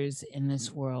others in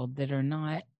this world that are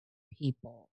not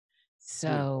people?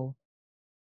 Mm.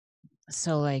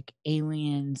 So like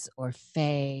aliens or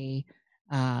fae,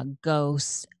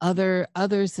 ghosts,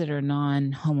 others that are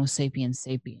non Homo sapiens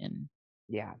sapien.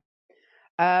 Yeah.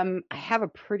 I have a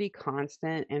pretty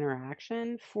constant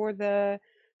interaction for the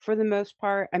most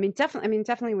part. I mean,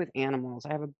 definitely with animals.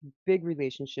 I have a big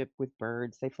relationship with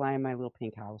birds. They fly in my little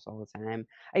pink house all the time.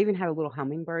 I even had a little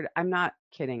hummingbird. I'm not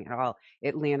kidding at all.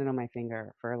 It landed on my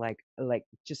finger for like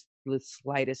just the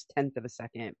slightest tenth of a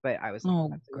second, but I was like, Oh,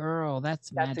 girl,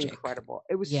 that's that's magic. incredible.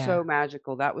 It was Yeah, so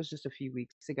magical. That was just a few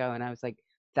weeks ago, and I was like,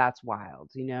 that's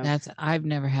wild. I've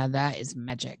never had that. Is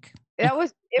magic. It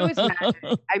was magic.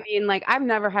 I mean, like, I've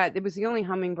never had it was the only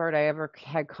hummingbird I ever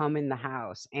had come in the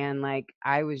house, and, like,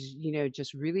 I was,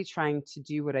 just really trying to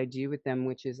do what I do with them,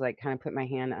 which is, like, kinda put my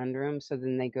hand under them so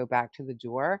then they go back to the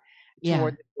door Yeah,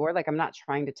 toward the door, like, I'm not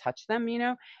trying to touch them,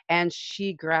 and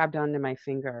she grabbed onto my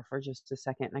finger for just a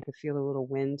second, and I could feel a little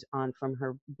wind on from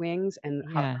her wings and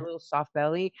yeah. her little soft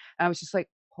belly, and I was just like,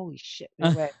 "Holy shit,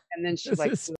 no way," and then she, This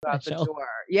like, is flew out the special. door.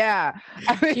 Yeah.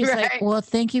 I mean, She's like, right? well,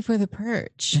 thank you for the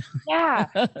perch. Yeah.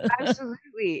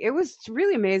 Absolutely. It was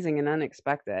really amazing and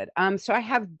unexpected. So I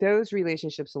have those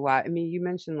relationships a lot. I mean, you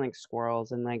mentioned like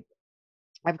squirrels and like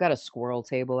I've got a squirrel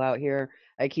table out here.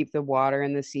 I keep the water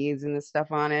and the seeds and the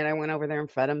stuff on it. I went over there and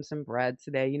fed them some bread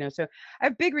today. So I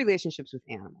have big relationships with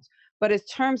animals. But in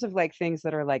terms of like things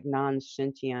that are like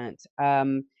non-sentient,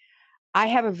 I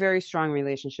have a very strong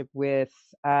relationship with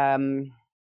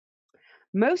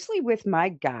mostly with my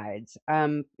guides,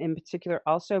 in particular,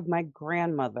 also my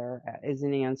grandmother is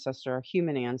an ancestor, a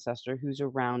human ancestor who's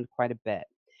around quite a bit.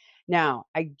 Now,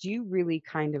 I do really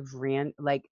kind of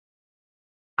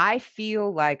I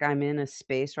feel like I'm in a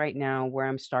space right now where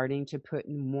I'm starting to put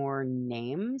more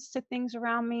names to things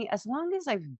around me. As long as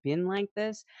I've been like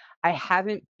this, I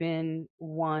haven't been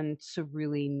one to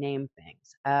really name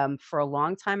things. For a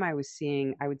long time, I would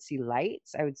see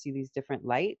lights. I would see these different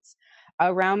lights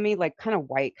around me, like kind of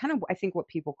white, kind of, I think what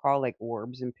people call like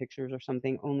orbs in pictures or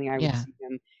something, only I would Yeah. see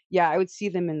them. Yeah, I would see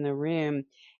them in the room.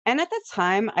 And at the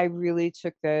time, I really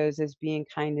took those as being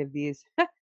kind of these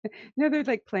no, they're,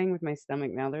 like, playing with my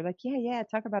stomach now. They're like, "Yeah, yeah,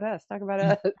 talk about us."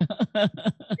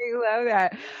 They love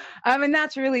that. And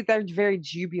they're very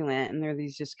jubilant, and they're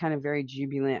these just kind of very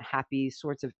jubilant, happy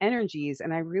sorts of energies,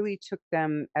 and I really took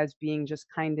them as being just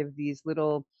kind of these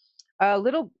little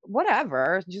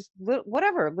whatever, just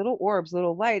whatever, little orbs,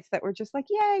 little lights that were just like,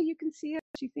 "Yeah, you can see us,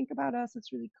 you think about us,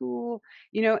 it's really cool,"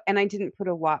 and I didn't put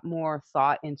a lot more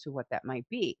thought into what that might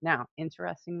be. Now,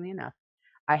 interestingly enough,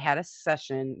 I had a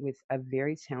session with a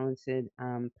very talented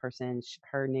person.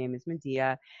 Her name is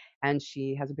Medea, and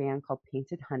she has a band called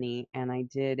Painted Honey. And I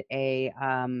did a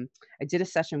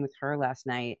session with her last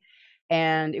night,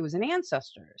 and it was an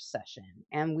ancestors session,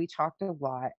 and we talked a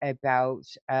lot about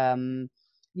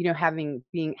having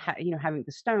the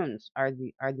stones are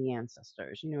the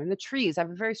ancestors, and the trees. I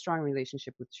have a very strong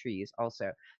relationship with trees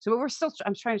also. So, but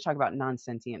I'm trying to talk about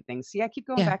non-sentient things. See, I keep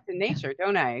going Yeah. back to nature,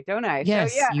 don't I? So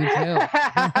Yes, you do.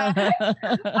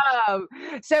 um,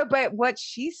 but what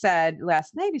she said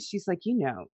last night is she's like,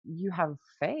 you have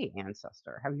Fae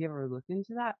ancestor. Have you ever looked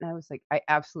into that? And I was like, I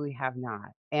absolutely have not.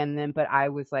 And then, but I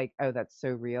was like, oh, that's so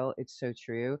real. It's so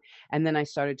true. And then I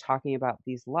started talking about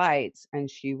these lights, and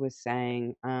she was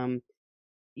saying,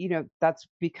 that's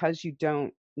because you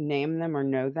don't name them or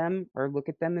know them or look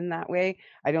at them in that way.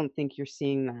 I don't think you're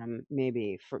seeing them.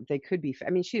 Maybe they could be. I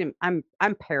mean, she didn't. I'm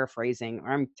paraphrasing,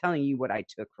 or I'm telling you what I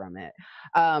took from it.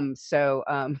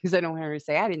 Because I don't want her to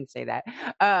say I didn't say that.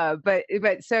 But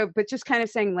just kind of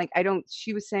saying like I don't.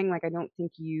 She was saying like I don't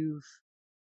think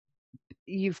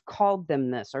you've called them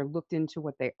this or looked into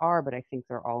what they are, but I think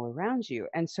they're all around you.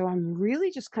 And so I'm really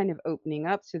just kind of opening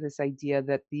up to this idea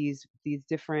that these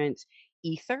different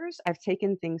ethers, I've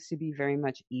taken things to be very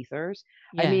much ethers.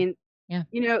 I Yeah. mean, Yeah.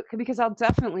 because I'll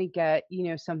definitely get,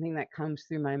 something that comes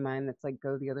through my mind that's like,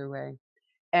 go the other way.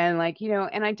 And like,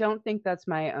 and I don't think that's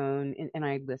my own, and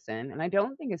I listen, and I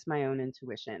don't think it's my own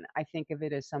intuition. I think of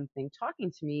it as something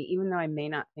talking to me, even though I may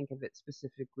not think of it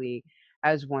specifically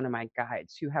as one of my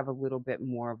guides who have a little bit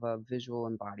more of a visual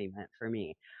embodiment for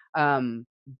me.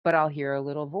 But I'll hear a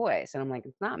little voice and I'm like,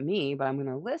 it's not me, but I'm going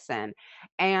to listen.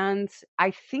 And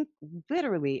I think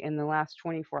literally in the last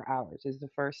 24 hours is the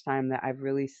first time that I've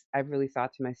really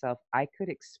thought to myself, I could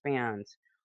expand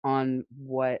on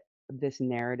what this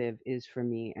narrative is for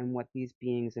me and what these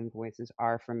beings and voices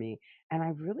are for me. And I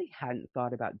really hadn't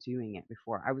thought about doing it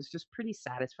before. I was just pretty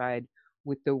satisfied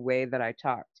with the way that I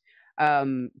talked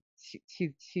um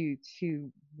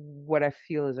to what I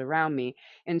feel is around me.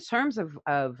 In terms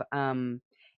of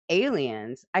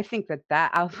aliens, I think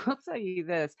that I'll tell you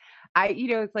this.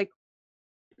 It's like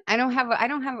I don't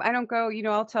go,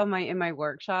 I'll tell in my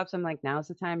workshops, I'm like, now's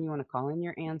the time you want to call in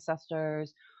your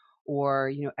ancestors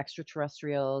or,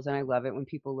 extraterrestrials. And I love it when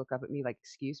people look up at me like,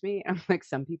 excuse me. I'm like,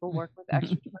 some people work with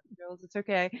extraterrestrials. It's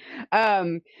okay.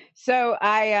 I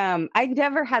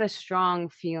never had a strong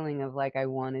feeling of like I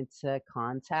wanted to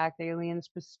contact aliens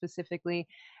specifically.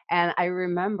 And I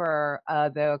remember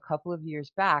though a couple of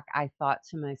years back, I thought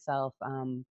to myself,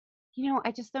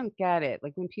 I just don't get it.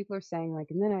 Like when people are saying like,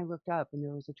 and then I looked up and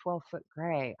there was a 12-foot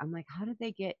gray. I'm like, how did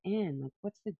they get in? Like,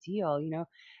 what's the deal? And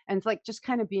it's like just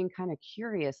kind of being kind of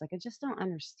curious. Like, I just don't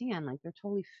understand. Like, they're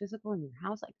totally physical in your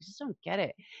house. Like, I just don't get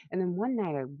it. And then one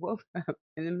night I woke up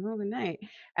in the middle of the night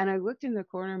and I looked in the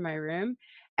corner of my room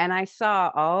and I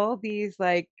saw all these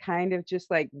like kind of just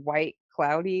like white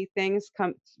cloudy things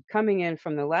coming in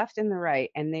from the left and the right,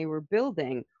 and they were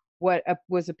building what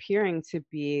was appearing to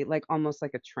be like almost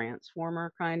like a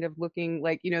transformer kind of looking,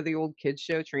 like the old kids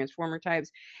show transformer types,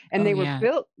 and Oh yeah.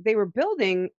 they were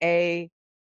building a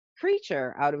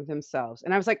creature out of themselves.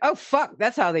 And I was like, oh fuck,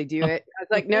 that's how they do it. I was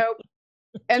like, nope.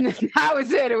 And then that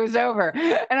was it was over.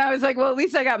 And I was like, well, at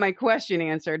least I got my question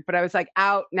answered. But I was like,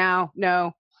 out now,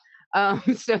 no.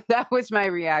 So that was my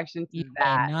reaction to You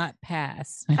that. may not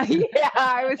pass. Yeah,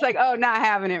 I was like, oh, not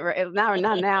having it right now,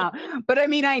 not now. But I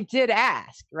mean, I did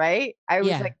ask, right? I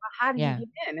was Yeah, like, well, how do you yeah. get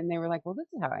in? And they were like, well, this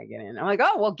is how I get in. I'm like,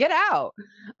 oh, well, get out.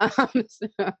 So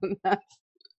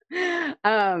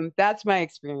that's my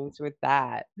experience with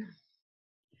that.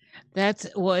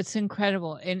 It's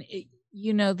incredible. And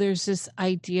there's this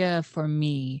idea for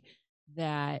me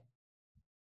that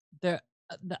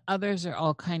the others are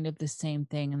all kind of the same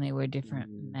thing and they wear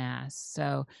different masks.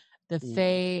 So the Yeah.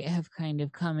 Fae have kind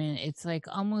of come in. It's like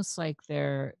almost like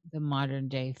they're the modern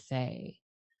day Fae,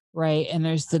 right? And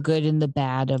there's the good and the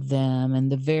bad of them and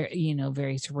the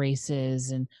various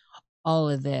races and all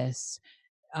of this.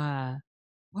 Part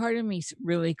of me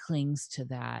really clings to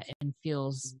that and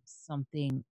feels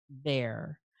something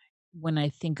there when I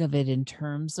think of it in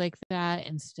terms like that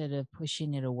instead of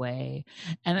pushing it away.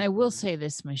 And I will say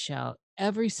this, Michelle,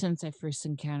 ever since I first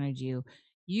encountered you,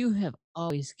 you have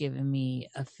always given me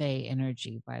a Fae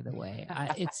energy, by the way.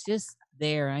 It's just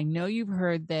there. I know you've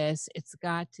heard this. It's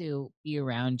got to be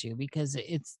around you because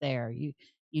it's there. You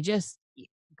just,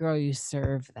 girl, you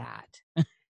serve that.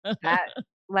 That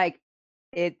like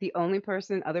the other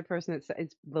person that said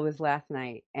it was last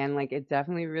night, and like it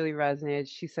definitely really resonated.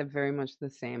 She said very much the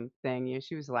same thing.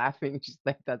 She was laughing. She's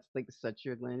like, "That's like such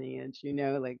your lineage,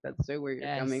 like that's so where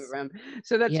you're coming Yes. from."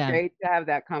 So that's Yeah. great to have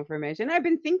that confirmation. I've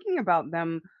been thinking about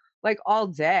them like all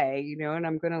day, and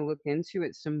I'm gonna look into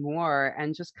it some more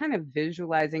and just kind of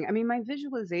visualizing. I mean, my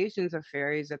visualizations of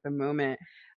fairies at the moment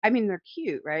I mean, they're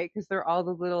cute, right? Because they're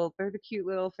the cute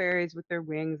little fairies with their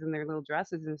wings and their little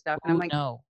dresses and stuff. And I'm Oh like,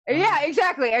 no. yeah,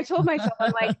 exactly. I told myself,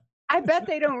 I'm like, I bet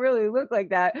they don't really look like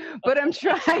that, but I'm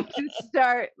trying to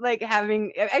start like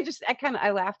having.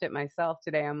 I laughed at myself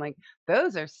today. I'm like,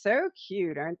 those are so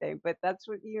cute, aren't they? But that's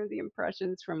what the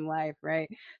impressions from life, right?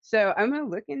 So I'm gonna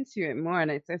look into it more, and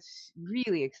it's a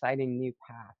really exciting new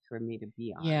path for me to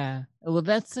be on. Yeah. Well,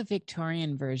 that's the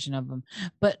Victorian version of them.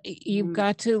 But you've Mhm.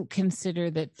 got to consider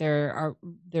that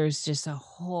there's just a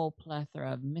whole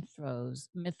plethora of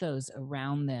mythos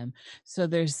around them. So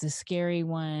there's the scary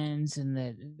ones and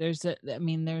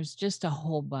there's just a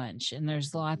whole bunch, and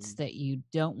there's lots Mhm. that you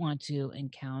don't want to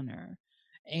encounter.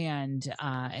 And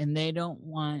they don't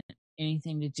want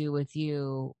anything to do with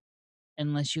you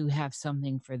unless you have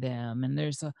something for them. And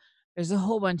there's a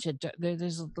whole bunch of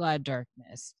there's a lot of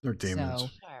darkness. They're demons. So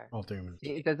Sure. All demons.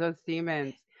 Those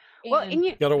demons. Well, and and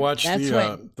you, You gotta watch that's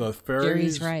what the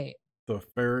Jerry's fairies. right. The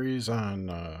fairies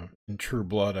on in True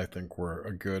Blood, I think, were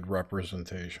a good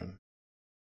representation.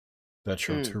 That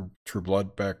show Mm. True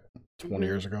Blood back 20 Mhm.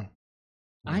 years ago.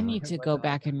 I need It to was go a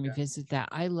back and yeah. revisit that.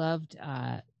 I loved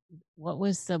what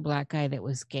was the black guy that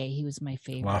was gay? He was my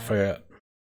favorite. Lafayette.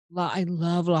 I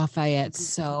love Lafayette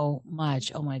so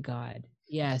much. Oh my god.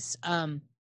 Yes.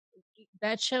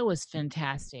 That show was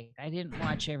fantastic. I didn't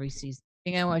watch every season. I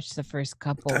think I watched the first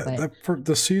couple, but For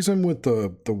the season with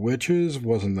the witches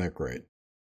wasn't that great.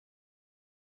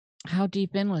 how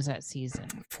deep in was that season?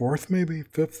 4th, maybe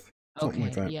 5th, something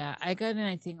like Okay, that. yeah, I got in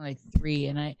I think like 3,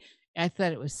 and I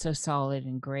thought it was so solid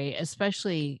and great,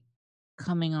 especially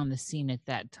coming on the scene at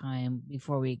that time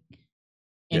before we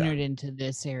Yeah. entered into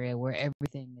this area where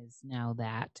everything is now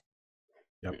that.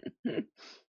 Yep.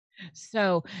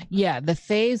 So yeah, the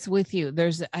phase with you.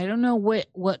 I don't know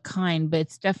what kind, but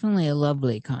it's definitely a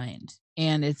lovely kind,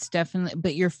 and it's definitely.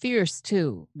 But you're fierce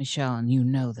too, Michelle, and you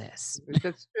know this.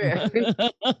 That's true.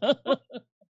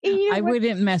 And you know I what?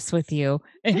 wouldn't mess with you,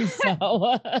 and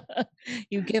so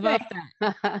you give up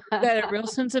that. You got a real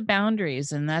sense of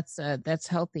boundaries, and that's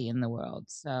healthy in the world.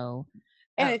 So,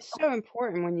 And it's so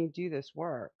important when you do this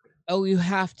work. oh, you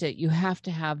have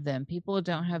to have them. People who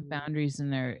don't have Mhm. boundaries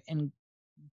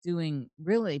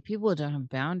people who don't have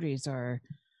boundaries are,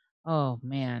 oh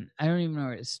man, I don't even know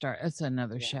where to start. That's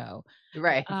another Yeah. show.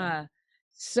 Right.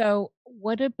 So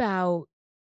what about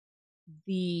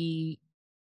the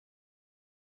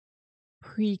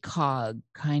precog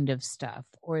kind of stuff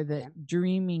or the Yeah.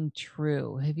 dreaming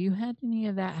true? Have you had any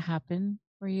of that happen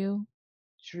for you?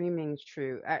 Dreaming's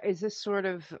true. Is this sort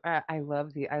of I'm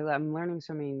learning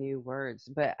so many new words,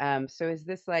 but so is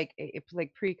this like it's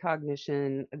like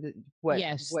precognition,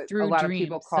 Yes, what a through lot of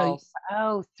people dreams.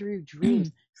 call through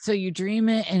dreams. So you dream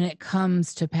it and it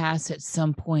comes to pass at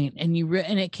some point, and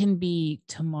and it can be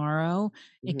tomorrow,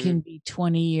 it Mhm. can be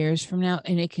 20 years from now,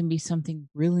 and it can be something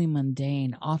really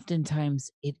mundane.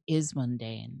 Oftentimes it is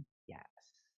mundane. Yes.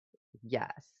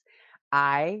 Yes.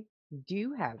 I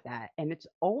do have that, and it's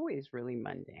always really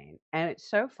mundane. And it's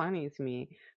so funny to me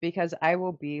because I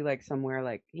will be like somewhere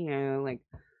like, like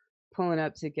pulling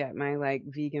up to get my like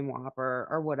vegan Whopper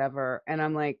or whatever, and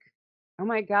I'm like, "Oh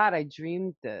my god, I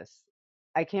dreamed this.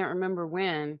 I can't remember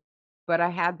when, but I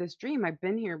had this dream. I've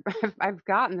been here. I've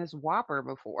gotten this Whopper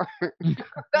before."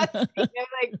 That's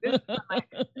like this is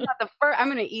not the first. I'm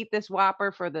gonna eat this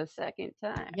Whopper for the second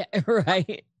time. Yeah,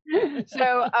 right.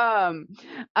 So I'll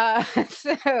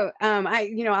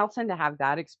tend to have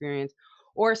that experience,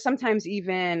 or sometimes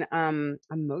even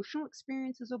emotional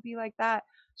experiences will be like that.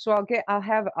 So I'll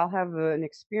have an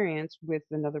experience with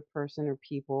another person or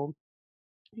people,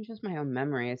 and just my own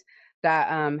memories, that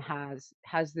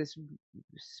has this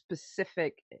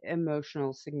specific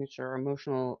emotional signature,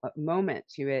 emotional moment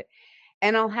to it,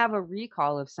 and I'll have a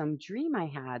recall of some dream I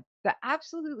had that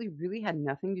absolutely really had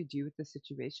nothing to do with the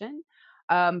situation.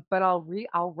 But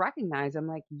I'll recognize, I'm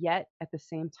like, yet at the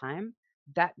same time,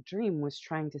 that dream was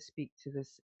trying to speak to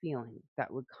this feeling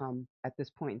that would come at this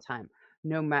point in time.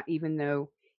 No matter, even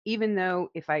though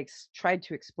if I tried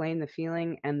to explain the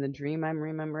feeling and the dream I'm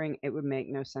remembering, it would make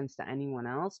no sense to anyone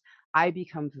else. I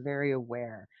become very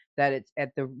aware that it's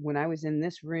when I was in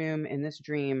this room in this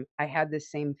dream, I had this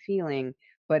same feeling,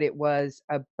 but it was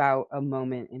about a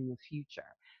moment in the future.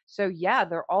 So yeah,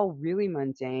 they're all really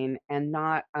mundane and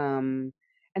not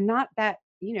that,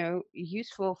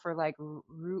 useful for like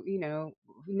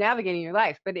navigating your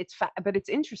life, but but it's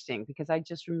interesting because I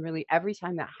just am really, every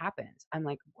time that happens, I'm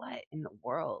like, what in the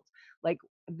world? Like,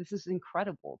 this is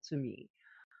incredible to me.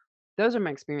 Those are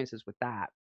my experiences with that.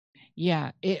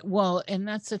 Yeah, and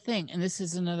that's the thing. And this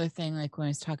is another thing, like when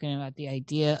I was talking about the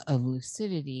idea of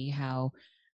lucidity, how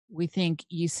we think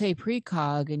you say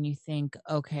precog and you think,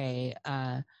 okay,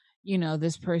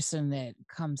 this person that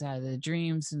comes out of the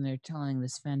dreams and they're telling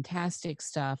this fantastic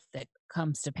stuff that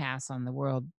comes to pass on the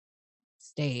world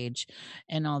stage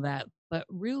and all that. But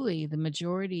really, the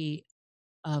majority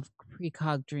of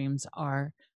precog dreams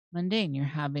are mundane. You're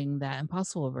having that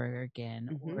impossible burger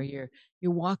again, or Mhm. you're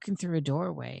walking through a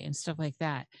doorway and stuff like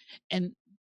that. And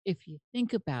if you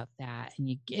think about that and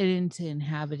you get into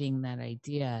inhabiting that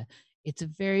idea, it's a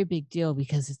very big deal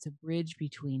because it's a bridge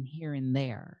between here and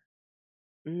there.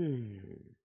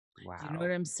 Mm. Do you know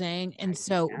what Wow. I'm saying? I And do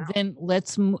so now. then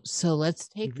let's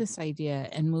take Mhm. this idea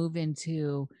and move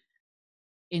into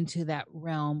that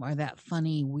realm or that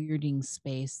funny weirding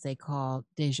space they call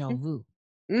deja vu.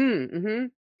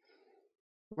 Mhm.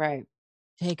 Right.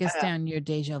 Take us Uh, down your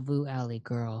deja vu alley,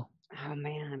 girl. oh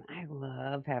man, I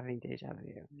love having deja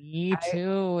vu. Me I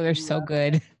too. They're so love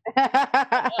good.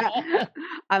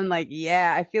 I'm like,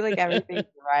 yeah, I feel like everything's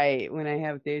right when I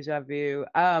have deja vu.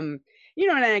 And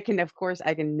I can, of course,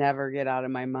 I can never get out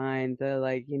of my mind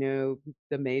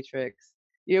the Matrix.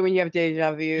 When you have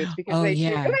deja vu, it's because Oh they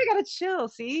say, "Oh, yeah. I gotta chill."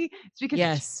 See, it's because they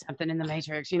changed Yes. something in the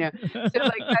Matrix. So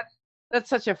like that's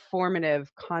such a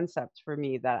formative concept for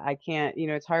me that I can't.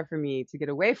 It's hard for me to get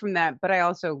away from that. But I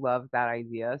also love that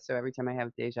idea. So every time I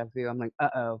have deja vu, I'm like,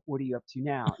 "Uh-oh, what are you up to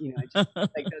now?" I just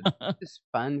like just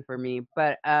fun for me.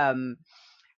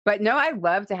 But no, I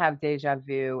love to have deja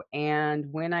vu.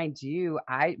 And when I do,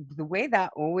 the way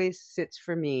that always sits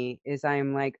for me is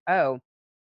I'm like, oh,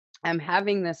 I'm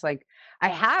having this like I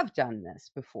have done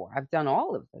this before. I've done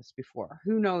all of this before.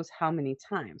 Who knows how many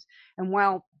times. And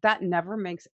while that never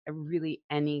makes really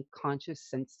any conscious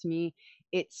sense to me,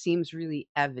 it seems really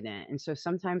evident. And so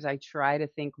sometimes I try to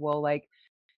think, well, like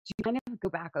kind of go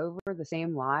back over the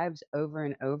same lives over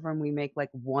and over and we make like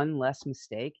one less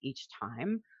mistake each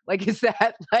time? Like is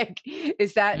that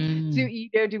Mm,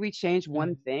 do we change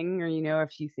mm. one thing or a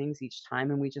few things each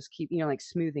time and we just keep like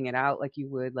smoothing it out like you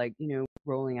would like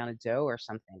rolling out a dough or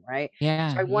something, right?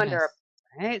 Yeah, So I wonder yes.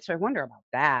 right? So I wonder about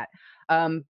that.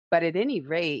 But at any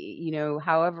rate,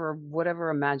 however, whatever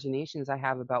imaginations I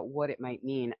have about what it might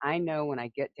mean, I know when I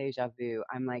get deja vu,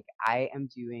 I'm like, I am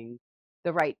doing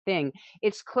the right thing.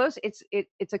 It's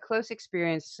a close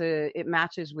experience. It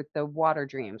matches with the water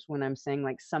dreams when I'm saying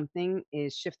like something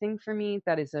is shifting for me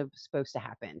that is supposed to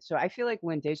happen. So I feel like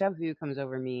when deja vu comes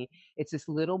over me, it's this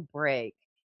little break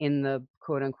in the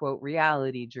quote unquote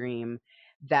reality dream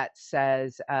that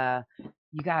says,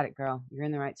 "You got it, girl. You're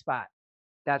in the right spot."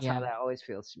 That's how Yeah. that always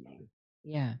feels to me.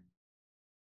 Yeah.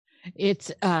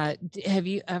 It's have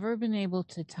you ever been able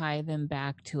to tie them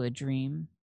back to a dream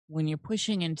when you're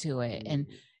pushing into it Mm.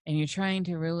 and you're trying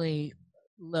to really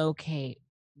locate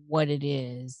what it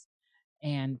is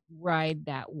and ride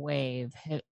that wave?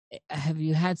 Have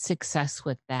you had success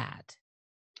with that?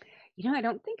 I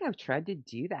don't think I've tried to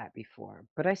do that before,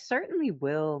 but I certainly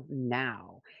will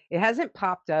now. It hasn't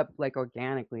popped up like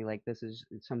organically, like this is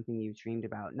something you've dreamed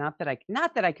about. Not that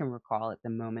I can recall at the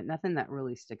moment. Nothing that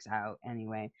really sticks out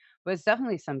anyway. But it's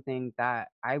definitely something that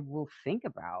I will think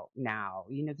about now.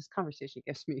 This conversation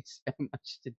gives me so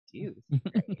much to do.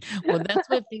 It's Well, great. that's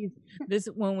what this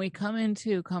when we come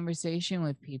into conversation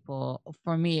with people,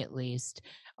 for me at least,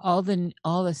 all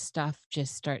the stuff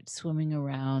just starts swimming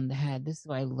around the head. This is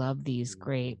why I love these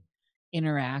great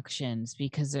interactions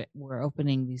because we're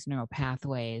opening these neural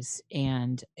pathways,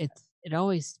 and it's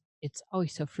always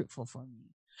so fruitful for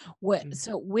me. What Mhm.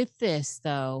 so with this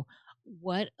though,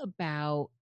 what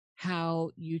about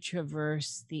how you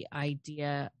traverse the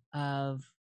idea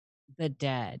of the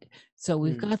dead? So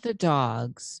we've Mm, got the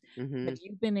dogs. mhm,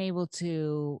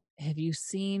 Have you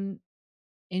seen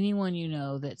anyone you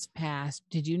know that's passed?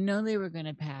 Did you know they were going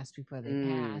to pass before they mm,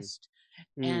 passed?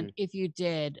 And mm. if you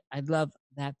did, I'd love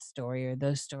that story or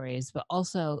those stories. But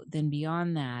also, then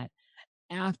beyond that,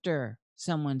 after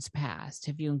someone's passed,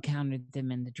 have you encountered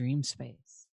them in the dream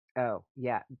space? Oh,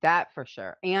 yeah, that for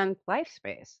sure, and life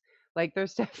space. Like,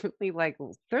 there's definitely, like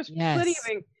there's plenty of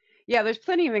Yes. yeah, there's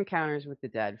plenty of encounters with the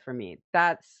dead for me.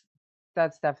 That's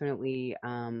definitely,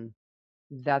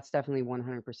 that's definitely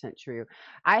 100% true.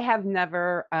 I have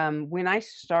never, when I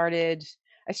started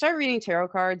reading tarot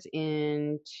cards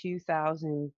in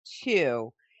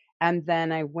 2002, and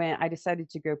then I decided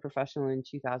to go professional in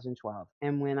 2012.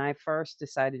 And when I first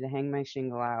decided to hang my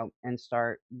shingle out and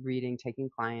start reading, taking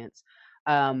clients,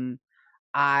 um,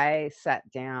 I sat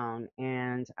down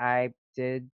and I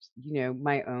did,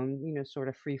 my own, sort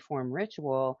of free form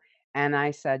ritual. And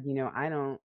I said, I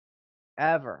don't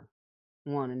ever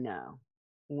want to know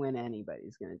when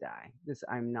anybody's going to die.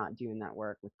 I'm not doing that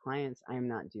work with clients. I'm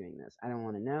not doing this. I don't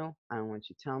want to know. I don't want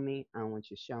you to tell me. I don't want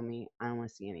you to show me. I don't want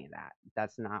to see any of that.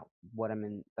 That's not what I'm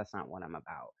in. That's not what I'm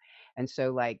about. And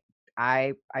so like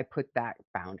I put that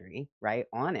boundary right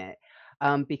on it,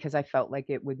 because I felt like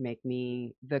it would make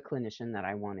me the clinician that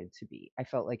I wanted to be. I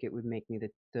felt like it would make me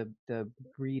the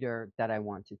breeder that I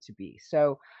wanted to be.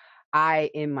 So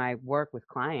in my work with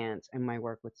clients and my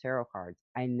work with tarot cards,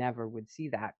 I never would see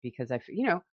that because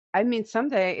I mean,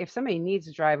 someday if somebody needs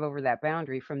to drive over that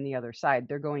boundary from the other side,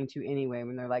 they're going to anyway.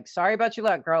 When they're like, "Sorry about your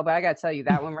luck, girl, but I got to tell you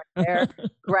that one right there,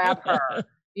 grab her."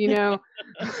 You know,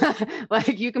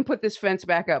 like you can put this fence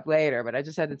back up later, but I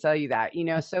just had to tell you that,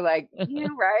 so like,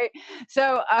 right.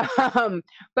 So,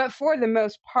 but for the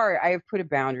most part, I have put a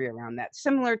boundary around that,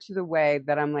 similar to the way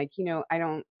that I'm like, I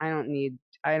don't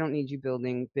need you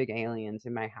building big aliens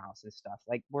in my house and stuff.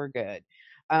 Like we're good.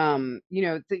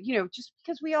 Just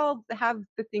because we all have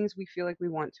the things we feel like we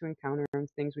want to encounter and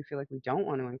things we feel like we don't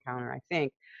want to encounter, I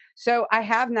think. So I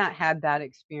have not had that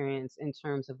experience in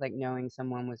terms of like knowing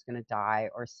someone was going to die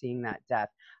or seeing that death.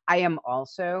 I am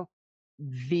also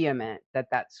vehement that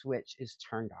that switch is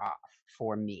turned off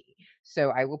for me. So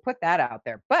I will put that out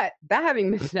there. But that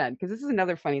having been said, because this is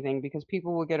another funny thing, because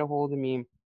people will get a hold of me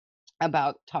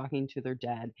about talking to their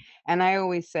dead. And I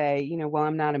always say, well,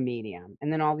 I'm not a medium.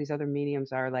 And then all these other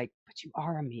mediums are like, but you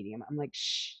are a medium. I'm like,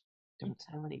 shh, don't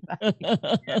tell anybody.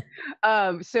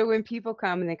 So when people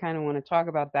come and they kind of want to talk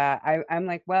about that, I'm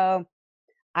like, well,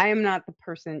 I am not the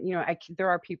person, there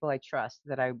are people I trust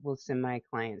that I will send my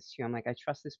clients to. I'm like, I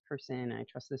trust this person. I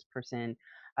trust this person.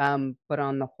 But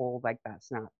on the whole, like,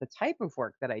 that's not the type of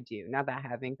work that I do. Now, that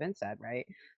having been said, right,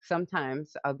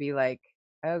 sometimes I'll be like,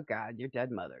 oh God, your dead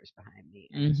mother's behind me.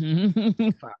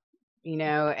 And fuck,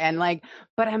 and like,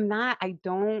 but I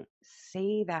don't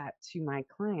say that to my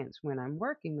clients when I'm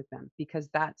working with them, because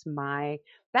that's me.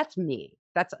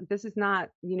 This is not,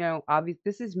 obvious.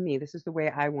 This is me. This is the way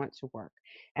I want to work.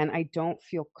 And I don't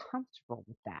feel comfortable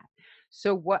with that.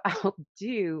 So what I'll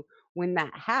do when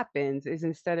that happens is,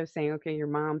 instead of saying, okay, your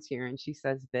mom's here and she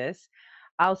says this,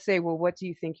 I'll say, well, what do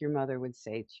you think your mother would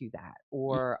say to that?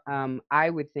 Or I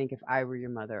would think, if I were your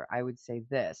mother, I would say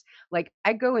this. Like,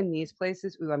 I go in these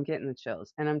places, ooh, I'm getting the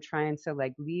chills. And I'm trying to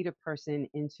like lead a person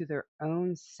into their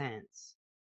own sense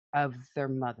of their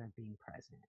mother being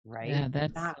present, right? Yeah,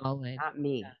 that's solid. Not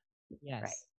me. Yes.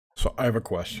 Right. So I have a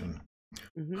question.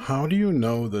 Mhm. How do you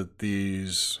know that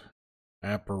these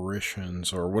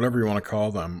apparitions, or whatever you want to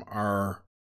call them, are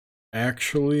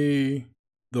actually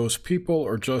those people,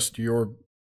 or just your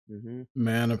Mhm.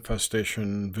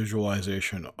 manifestation,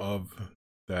 visualization of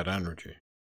that energy?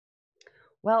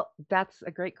 Well, that's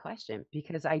a great question,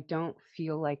 because I don't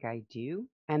feel like I do.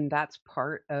 And that's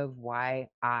part of why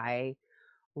I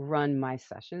run my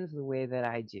sessions the way that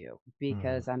I do,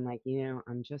 because I'm like,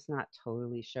 I'm just not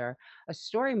totally sure. A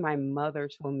story my mother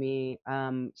told me,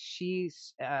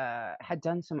 she's had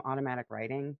done some automatic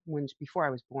writing before I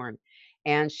was born,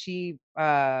 and she,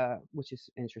 which is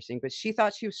interesting, but she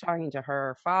thought she was talking to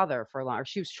her father for a long, or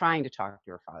she was trying to talk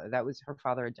to her father. That was, her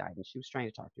father had died, and she was trying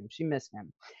to talk to him. She missed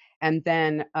him, and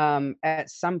then at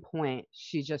some point,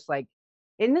 she just like,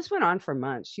 and this went on for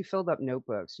months. She filled up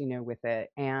notebooks, with it.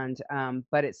 And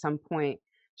but at some point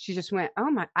she just went,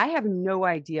 "Oh my, I have no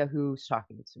idea who's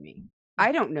talking to me.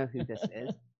 I don't know who this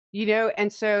is."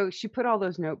 And so she put all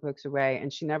those notebooks away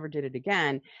and she never did it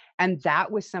again. And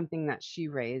that was something that she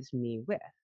raised me with.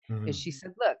 Is she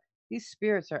said, "Look, these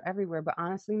spirits are everywhere, but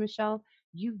honestly, Michelle,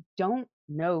 you don't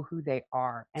know who they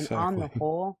are. And on the Exactly.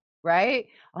 whole, right?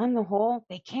 On the whole,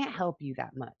 they can't help you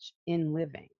that much in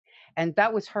living." And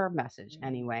that was her message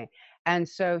anyway. And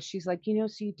so she's like, so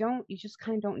you just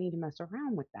kind of don't need to mess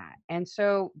around with that. And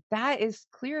so that is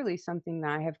clearly something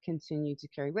that I have continued to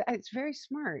carry with. It's very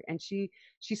smart. And she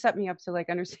set me up to like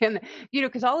understand that,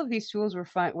 because all of these tools were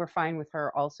fine with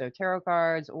her also. Tarot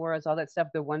cards, auras, all that stuff.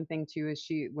 The one thing too is,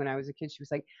 when I was a kid, she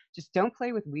was like, just don't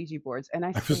play with Ouija boards. And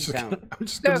I still don't. I'm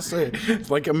just going to say, it's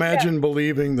like, imagine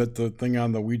believing that the thing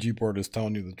on the Ouija board is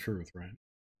telling you the truth, right?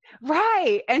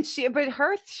 Right. And she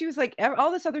was like, all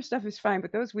this other stuff is fine,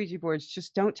 but those Ouija boards,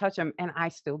 just don't touch them. And I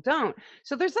still don't.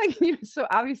 So there's like, so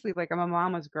obviously, like, I'm a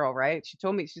mama's girl, right? She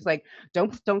told me, she's like,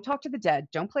 don't talk to the dead.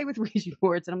 Don't play with Ouija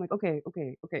boards. And I'm like, okay.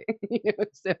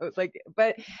 So like,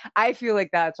 but I feel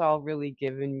like that's all really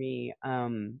given me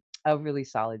a really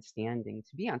solid standing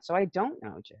to be on. So I don't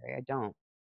know, Jerry. I don't.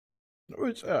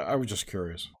 I was just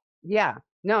curious. Yeah.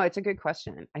 No, it's a good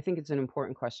question. I think it's an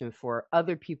important question for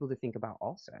other people to think about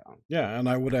also. Yeah, and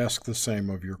I would ask the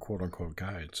same of your quote-unquote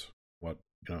guides.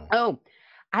 Oh,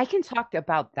 I can talk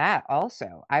about that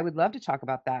also. I would love to talk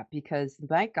about that, because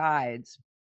my guides,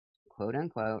 quote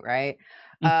unquote, right?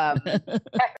 I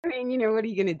mean, what are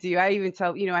you gonna do? I even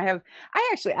tell, I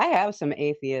have some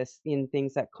atheists in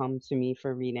things that come to me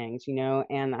for readings,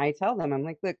 and I tell them, I'm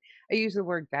like, look, I use the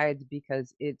word guides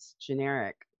because it's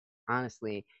generic.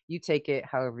 Honestly, you take it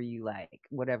however you like,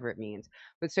 whatever it means.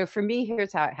 But so for me,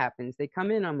 here's how it happens. They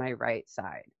come in on my right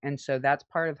side. And so that's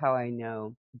part of how I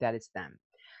know that it's them.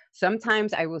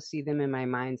 Sometimes I will see them in my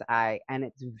mind's eye, and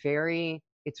it's very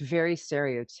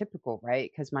stereotypical, right?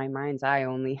 Because my mind's eye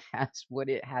only has what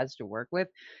it has to work with.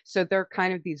 So they're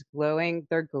kind of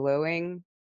they're glowing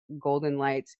golden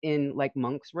lights in like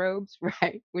monks robes,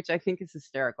 right? Which I think is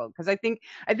hysterical, because I think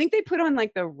they put on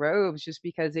like the robes just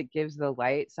because it gives the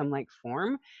light some like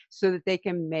form, so that they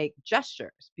can make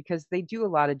gestures, because they do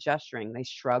a lot of gesturing. They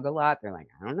shrug a lot. They're like,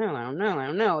 I don't know, I don't know, I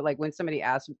don't know. Like when somebody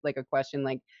asks like a question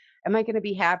like, am I going to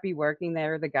be happy working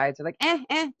there? The guides are like,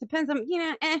 depends on,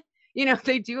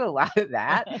 they do a lot of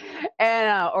that.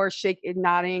 And or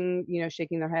nodding,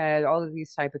 shaking their head, all of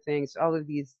these type of things, all of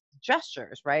these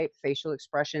gestures, right? Facial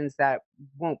expressions that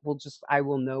I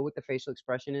will know what the facial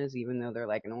expression is, even though they're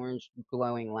like an orange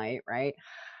glowing light, right?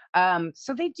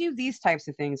 So they do these types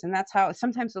of things, and that's how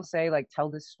sometimes they'll say like, tell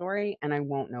this story, and I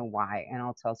won't know why, and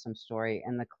I'll tell some story,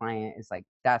 and the client is like,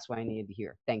 that's what I needed to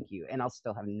hear, thank you, and I'll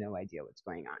still have no idea what's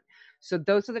going on. So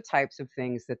those are the types of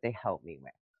things that they help me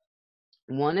with.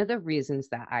 One of the reasons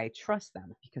that I trust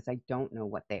them, because I don't know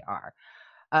what they are.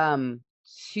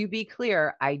 To be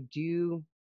clear, I do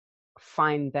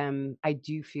feel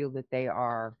that they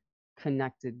are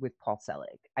connected with Paul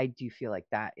Selig. I do feel like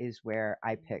that is where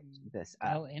I picked this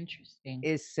up. Oh, interesting.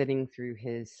 Is sitting through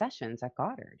his sessions at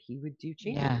Goddard. He would do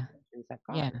channeling sessions at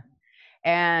Goddard.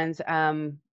 Yeah. And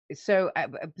so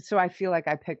I feel like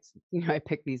I picked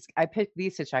these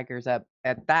hitchhikers up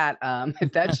at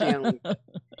that channeling.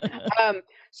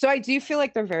 So I do feel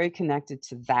like they're very connected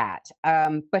to that.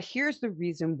 But here's the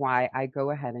reason why I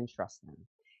go ahead and trust them,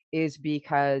 is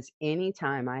because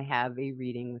anytime I have a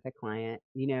reading with a client,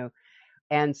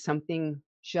 and something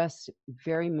just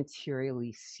very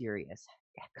materially serious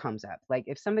comes up, like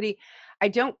if somebody, I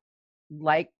don't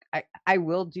like, I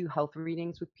will do health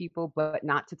readings with people, but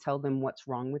not to tell them what's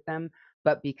wrong with them,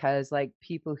 but because like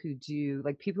people who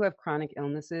have chronic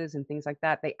illnesses and things like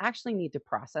that, they actually need to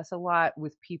process a lot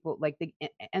with people, like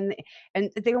and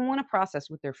they don't want to process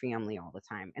with their family all the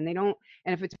time, and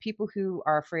if it's people who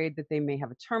are afraid that they may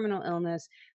have a terminal illness,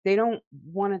 they don't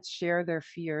want to share their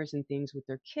fears and things with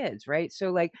their kids, right? So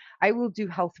like I will do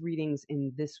health readings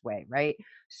in this way, right?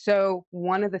 So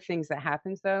one of the things that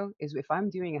happens though is if I'm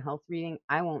doing a health reading,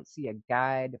 I won't see a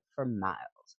guide for miles.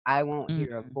 I won't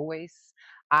hear a voice.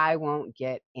 I won't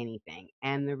get anything.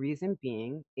 And the reason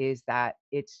being is that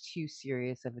it's too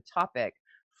serious of a topic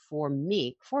for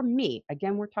me.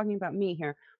 Again, we're talking about me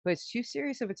here, but it's too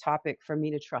serious of a topic for me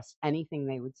to trust anything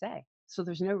they would say. So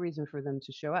there's no reason for them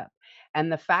to show up.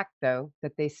 And the fact though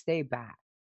that they stay back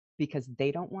because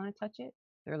they don't want to touch it,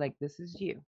 they're like, this is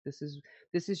you. This is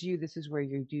you. This is where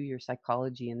you do your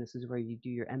psychology, and this is where you do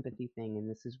your empathy thing, and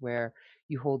this is where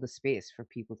you hold the space for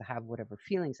people to have whatever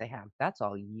feelings they have. That's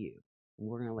all you. And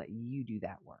we're going to let you do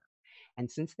that work. And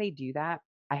since they do that,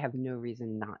 I have no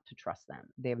reason not to trust them.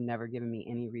 They have never given me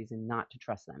any reason not to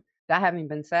trust them. That having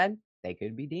been said, they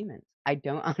could be demons. I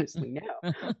don't honestly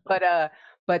know.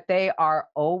 But they are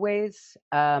always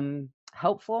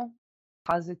helpful,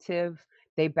 positive.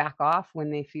 They back off when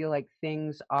they feel like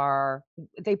they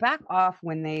back off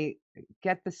when they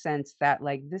get the sense that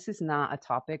like this is not a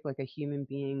topic like a human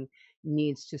being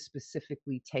needs to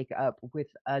specifically take up with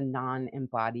a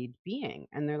non-embodied being.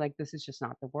 And they're like, this is just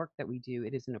not the work that we do.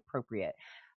 It isn't appropriate.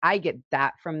 I get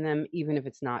that from them, even if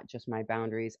it's not just my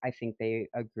boundaries. I think they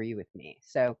agree with me.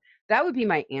 So that would be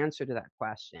my answer to that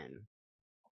question.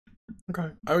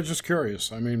 Okay. I was just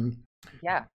curious. I mean,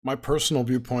 yeah, my personal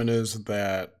viewpoint is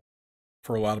that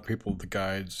for a lot of people,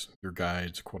 your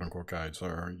guides, quote unquote guides,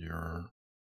 are your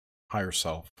higher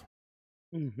self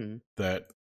that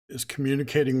is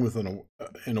communicating with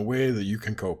in a way that you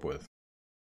can cope with.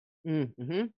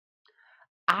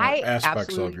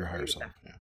 Aspects of your higher self.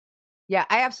 Yeah,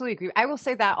 I absolutely agree. I will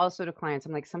say that also to clients.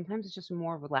 I'm like, sometimes it's just a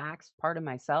more relaxed part of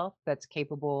myself that's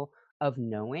capable of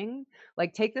knowing.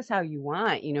 Like, take this how you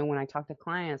want. When I talk to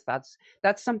clients, that's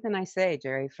something I say,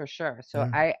 Jerry, for sure. So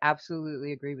I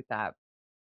absolutely agree with that.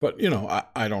 But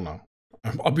I don't know.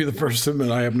 I'll be the first to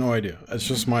admit I have no idea. It's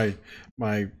just my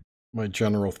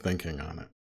general thinking on it.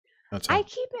 That's all.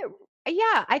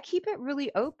 I keep it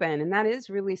really open, and that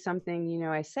is really something,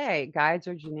 I say guides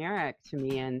are generic to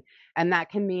me, and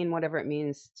that can mean whatever it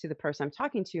means to the person I'm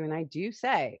talking to. And I do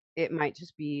say it might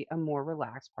just be a more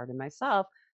relaxed part of myself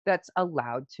that's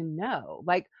allowed to know.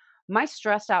 Like my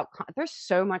stressed out there's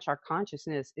so much our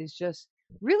consciousness is just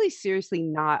really seriously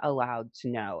not allowed to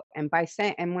know. And by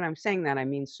saying, and when I'm saying that, I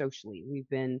mean socially,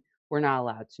 we're not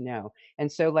allowed to know. And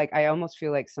so like I almost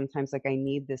feel like sometimes like I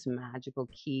need this magical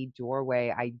key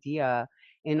doorway idea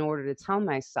in order to tell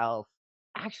myself,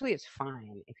 actually it's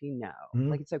fine if you know. Mhm.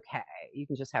 Like it's okay. You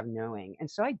can just have knowing.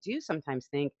 And so I do sometimes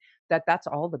think that that's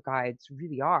all the guides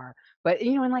really are. But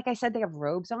and like I said, they have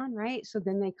robes on, right? So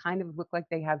then they kind of look like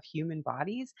they have human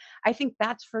bodies. I think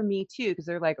that's for me too, because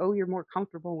they're like, oh, you're more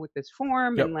comfortable with this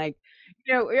form, and Yep. like,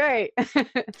 right.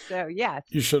 So yes.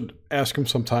 You should ask them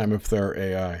sometime if they're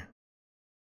AI.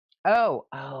 Oh,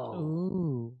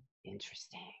 Ooh.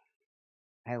 interesting.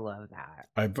 I love that.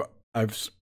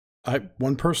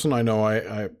 One person I know,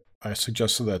 I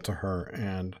suggested that to her,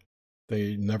 and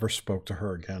they never spoke to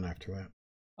her again after that.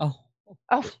 Oh.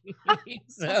 Oh,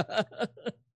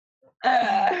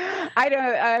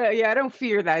 I don't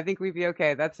fear that. I think we'd be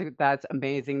okay. That's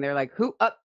amazing. They're like, who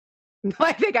up?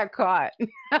 Like they got caught.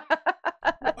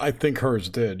 I think hers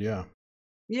did, yeah.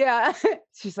 Yeah.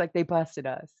 She's like, they busted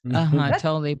us.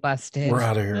 Totally busted. We're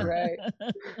out of here. Right.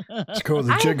 Let's go.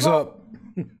 The jig's up.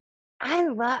 I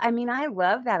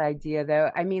love that idea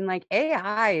though. I mean, like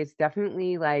AI is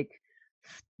definitely like,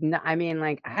 I mean,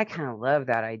 like I kind of love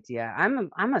that idea.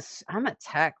 I'm a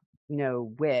tech,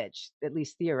 witch, at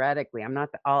least theoretically. I'm not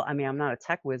I'm not a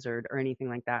tech wizard or anything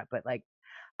like that, but like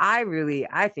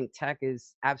I think tech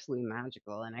is absolutely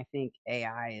magical, and I think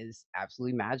AI is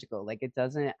absolutely magical. Like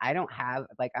I don't have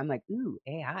like I'm like, ooh,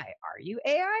 AI, are you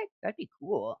AI? That'd be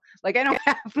cool. Like I don't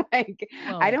have like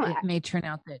Well, I don't it may turn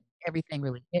out that everything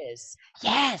really is.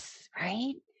 Yes,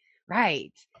 right?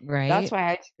 Right. Right? That's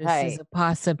why This is a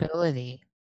possibility.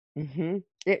 Mm-hmm.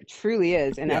 It truly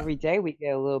is. And Yeah. every day we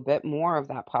get a little bit more of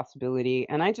that possibility.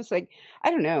 And I just like, I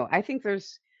don't know. I think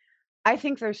there's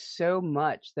so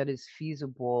much that is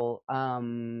feasible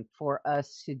for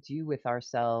us to do with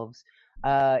ourselves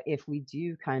if we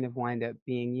do kind of wind up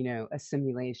being, a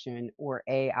simulation or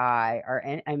AI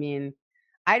I mean,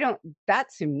 that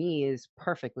to me is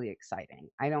perfectly exciting.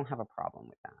 I don't have a problem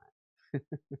with that.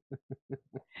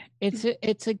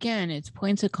 It's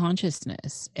points of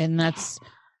consciousness. And that's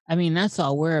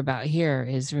all we're about here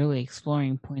is really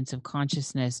exploring points of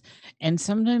consciousness. And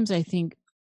sometimes I think,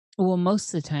 well,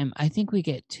 most of the time, I think we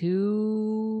get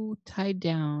too tied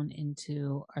down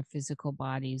into our physical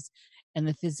bodies and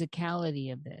the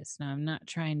physicality of this. Now, I'm not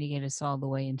trying to get us all the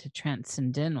way into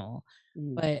transcendental,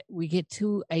 but we get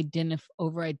too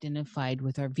over-identified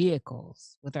with our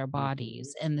vehicles, with our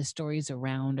bodies, and the stories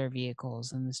around our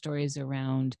vehicles and the stories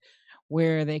around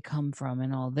where they come from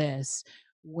and all this,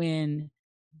 when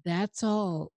that's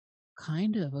all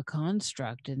kind of a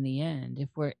construct in the end if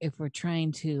we're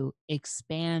trying to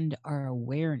expand our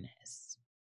awareness.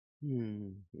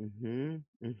 I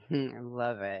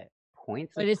love it.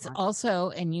 Points But of it's con- also,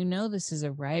 and this as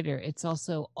a writer, it's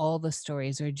also all the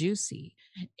stories are juicy,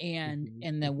 and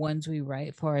the ones we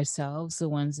write for ourselves, the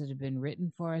ones that have been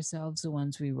written for ourselves, the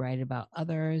ones we write about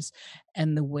others,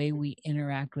 and the way we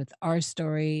interact with our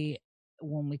story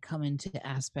when we come into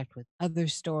aspect with other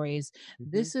stories.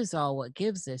 This is all what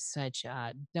gives us such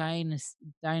a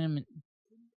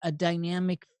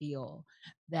dynamic feel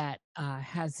that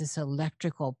has this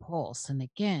electrical pulse. And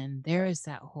again, there is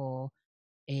that whole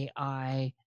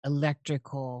AI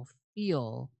electrical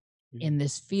feel in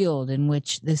this field, in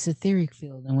which this etheric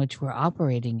field in which we're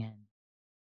operating in.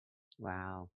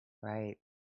 Wow. Right.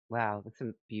 Wow. That's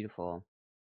beautiful.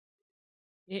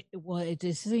 It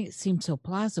just seems so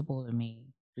plausible to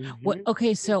me.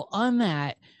 Okay, so on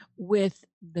that, with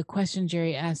the question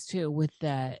Jerry asked too, with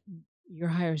your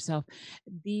higher self,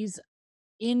 these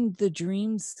in the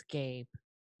dreamscape,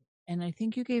 and I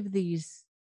think you gave these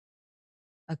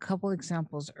a couple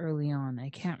examples early on. I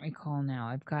can't recall now.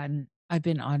 I've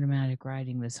been automatic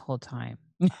writing this whole time.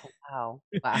 Wow.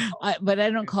 But I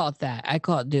don't call it that. I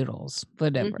call it doodles.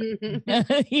 Whatever.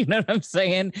 You know what I'm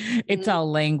saying? It's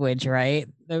all language, right?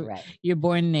 Right. You're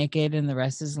born naked and the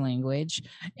rest is language.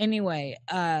 Anyway,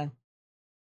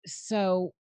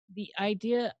 so the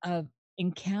idea of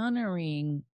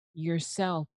encountering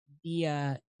yourself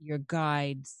via your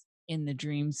guides in the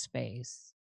dream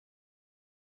space,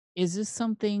 is this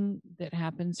something that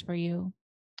happens for you?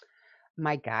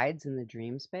 My guides in the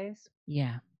dream space?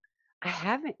 Yeah. I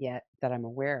haven't yet that I'm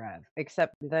aware of,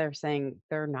 except they're saying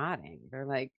they're nodding. They're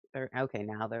okay,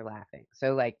 now they're laughing.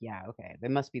 So like, yeah, okay. They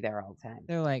must be there all the time.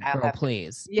 They're like, I'll girl, have to-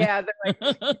 please. Yeah, they're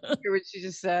like, hear what she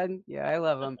just said. Yeah, I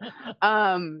love them.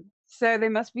 So they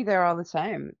must be there all the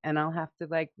time, and I'll have to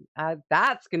like,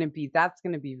 that's gonna be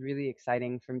really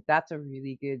exciting. That's a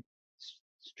really good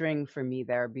string for me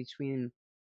there between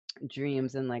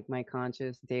dreams and like my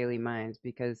conscious daily minds,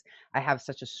 because I have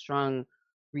such a strong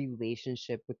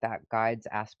relationship with that guides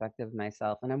aspect of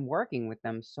myself, and I'm working with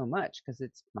them so much because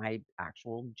it's my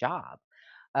actual job.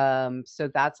 So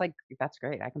that's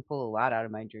great. I can pull a lot out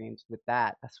of my dreams with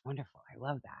that. That's wonderful. I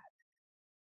love that.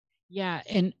 Yeah,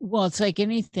 and well, it's like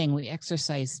anything we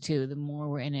exercise too, the more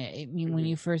we're in it. I mean, when Hmm.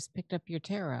 you first picked up your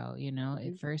tarot, at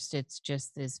Hmm. first it's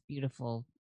just this beautiful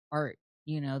art,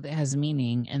 that has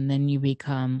meaning, and then you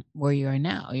become where you are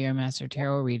now. You're a master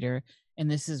tarot reader, and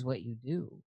this is what you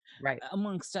do, Right.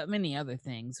 amongst many other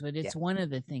things, but Yeah. it's one of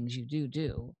the things you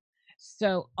do.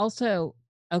 So also,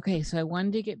 okay, so I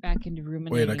wanted to get back into Wait, I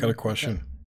ruminating got a with the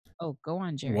question. Oh, go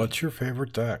on, Jerry. What's your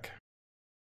favorite deck?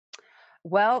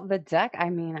 Well, the deck,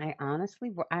 I mean,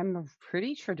 I'm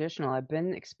pretty traditional. I've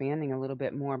been expanding a little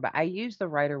bit more, but I use the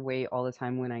Rider Waite all the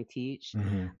time when I teach.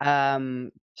 Hmm.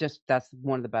 Just that's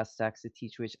one of the best decks to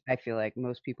teach, which I feel like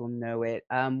most people know it.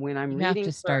 When I'm You have reading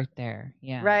to for start there.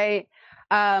 Yeah. Right.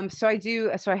 So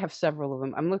I have several of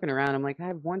them. I'm looking around. I'm like, I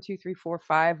have 1, 2, 3, 4,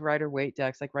 5 Rider Waite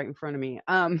decks like right in front of me.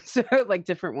 So like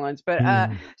different ones. But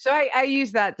so I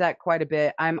use that deck quite a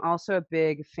bit. I'm also a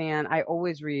big fan. I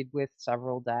always read with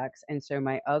several decks. And so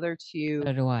my other two,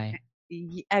 So do I.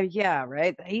 yeah,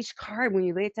 right. Each card, when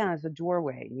you lay it down, is a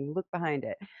doorway and you look behind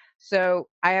it. So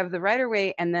I have the Rider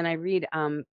Waite, and then I read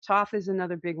Toth is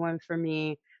another big one for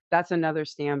me. That's another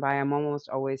standby. I'm almost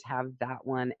always have that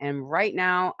one. And right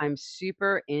now I'm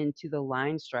super into the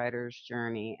Line Strider's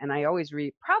Journey. And I always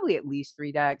read probably at least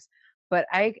 3 decks, but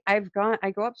I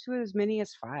go up to as many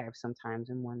as 5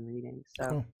 sometimes in one reading.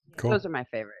 So Cool. those are my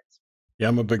favorites. Yeah,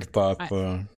 I'm a big Thoth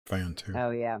I- fan too. Oh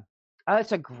yeah. Oh,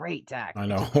 it's a great deck. I It's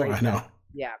know. a great I know. deck.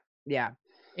 Yeah. Yeah.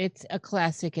 It's a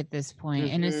classic at this point,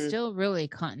 and it's Mhm. still really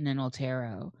continental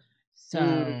tarot. So,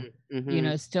 Mhm.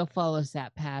 it still follows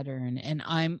that pattern. And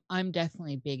I'm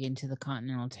definitely big into the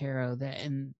continental tarot, that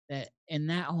in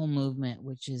that whole movement,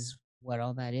 which is what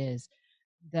all that is.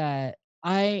 That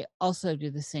I also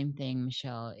do the same thing,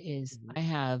 Michelle, is Mhm. I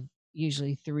have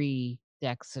usually 3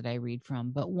 decks that I read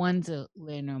from, but one's a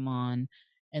Lenormand,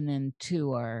 and then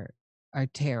 2 are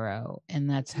tarot, and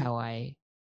that's Mhm. how I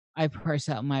parse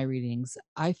out my readings.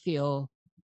 I feel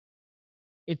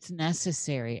it's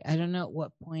necessary. I don't know at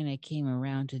what point I came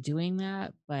around to doing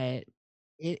that, but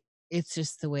it it's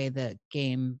just the way the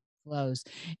game flows,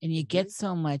 and you get Mhm.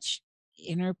 so much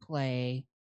interplay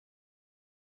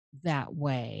that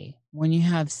way. When you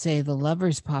have, say, the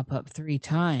lovers pop up 3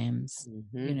 times,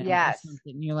 Mhm. or Yes.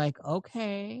 something, you're like,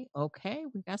 okay,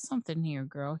 we got something here,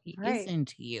 girl. He is Right.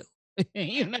 into you.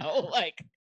 Like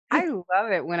I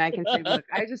love it when I can say, "Look,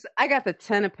 I got the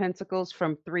 10 of Pentacles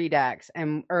from 3 decks,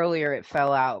 and earlier it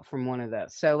fell out from one of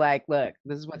those. So, like, look,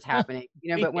 this is what's happening."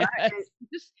 But when yes.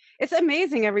 it's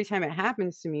amazing every time it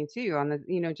happens to me too on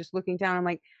the just looking down, I'm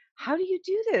like, "How do you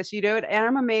do this?" And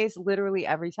I'm amazed literally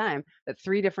every time that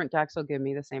 3 different decks will give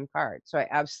me the same card. So I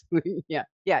absolutely yeah.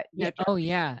 Yeah. Yeah. No, Oh, trust me.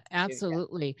 yeah. Yeah.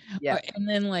 Absolutely. Yeah. And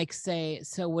then, like, say,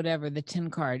 so whatever the 10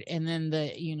 card, and then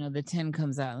the 10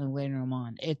 comes out and later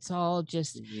on. It's all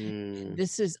just. Mhm.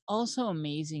 This is also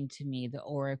amazing to me, the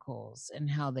oracles and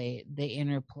how they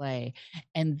interplay.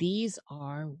 And these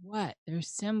are what? They're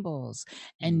symbols.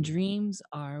 And Mm. dreams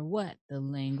are what? The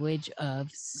language of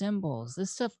symbols.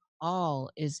 This stuff all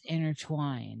is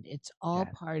intertwined. It's all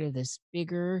Yes. part of this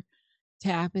bigger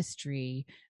tapestry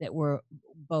that we're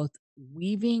both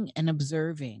weaving and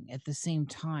observing at the same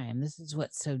time. This is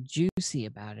what's so juicy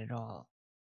about it all.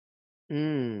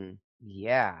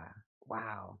 Yeah.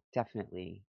 Wow.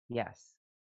 Definitely. Yes.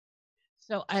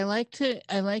 So I like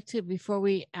to before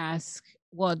we ask,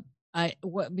 well,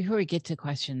 before we get to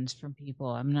questions from people,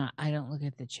 I don't look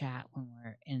at the chat when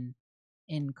we're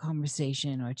in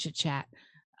conversation or chit chat.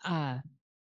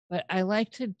 But I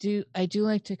do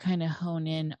like to kind of hone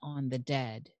in on the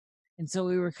dead. And so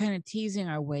we were kind of teasing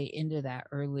our way into that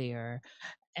earlier.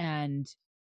 And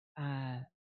I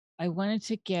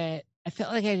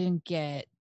felt like I didn't get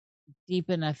deep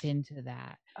enough into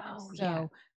that. Oh, yeah.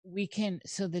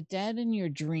 So the dead in your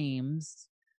dreams,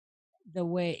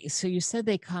 so you said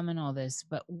they come in all this,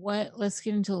 but let's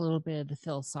get into a little bit of the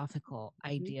philosophical Mhm.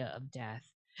 idea of death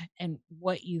and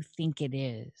what you think it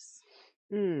is.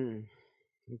 Mm.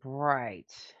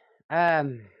 Right.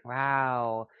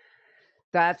 Wow.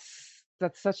 That's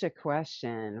such a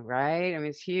question, right? I mean,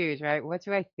 it's huge, right? What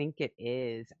do I think it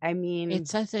is? I mean,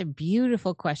 It's such a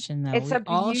beautiful question, though. it's We a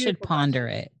all should beautiful ponder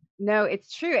question. it. No,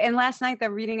 it's true. And last night,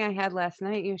 the reading I had last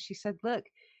night, she said, "Look,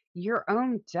 your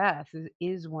own death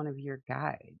is one of your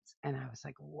guides." And I was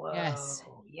like, Yes.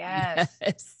 "Whoa, yes."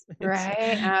 Yes. Right?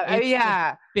 It's the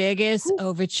Yeah. biggest Whew.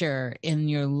 overture in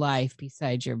your life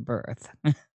besides your birth.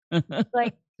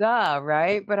 Like duh,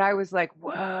 right? But I was like,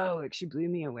 whoa, like she blew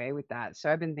me away with that.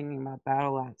 So I've been thinking about that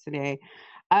a lot today.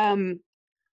 Um,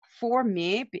 for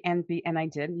me, and I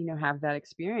did, have that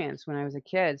experience when I was a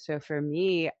kid. So for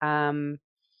me,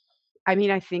 I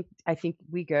mean, I think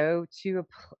we go to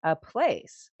a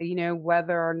place,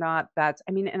 whether or not that's,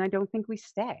 I mean, and I don't think we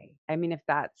stay. I mean, if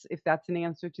that's an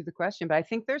answer to the question, but I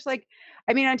think there's like,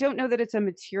 I mean, I don't know that it's a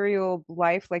material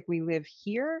life like we live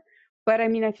here, but I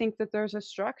mean, I think that there's a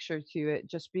structure to it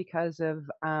just because of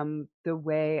the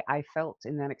way I felt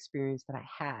in that experience that I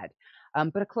had.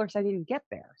 But of course, I didn't get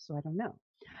there, so I don't know.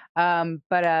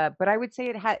 But I would say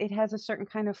it has a certain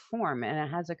kind of form and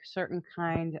it has a certain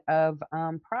kind of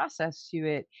process to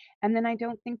it. And then I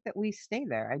don't think that we stay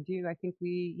there. I do. I think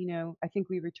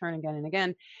we return again and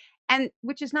again, and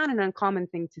which is not an uncommon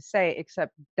thing to say,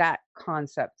 except that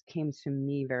concept came to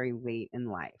me very late in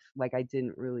life. Like I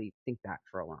didn't really think that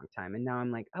for a long time, and now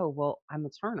I'm like, oh well, I'm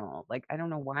eternal. Like I don't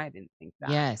know why I didn't think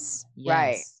that. Yes,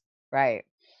 Right. yes. Right.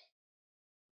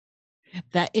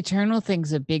 That eternal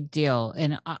thing's a big deal,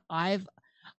 and I've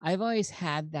always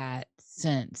had that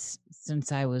since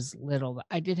I was little. But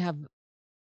I did have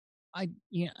I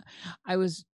you know I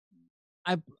was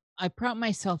I I brought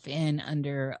myself in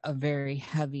under a very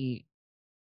heavy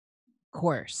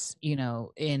course,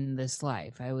 in this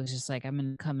life. I was just like, I'm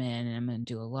gonna come in and I'm gonna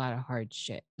do a lot of hard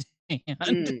shit. and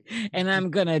Mm. and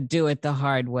I'm gonna do it the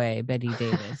hard way, Betty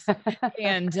Davis.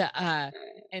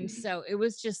 And so it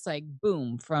was just like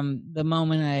boom from the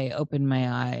moment I opened my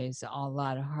eyes, a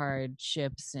lot of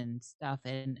hardships and stuff,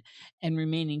 and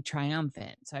remaining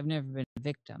triumphant. So I've never been a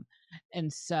victim.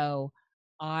 And so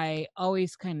I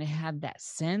always kind of had that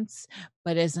sense,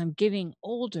 but as I'm getting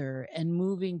older and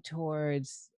moving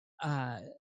towards uh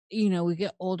we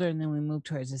get older and then we move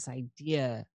towards this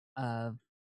idea of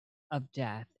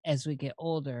death as we get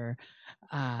older,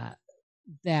 uh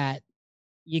that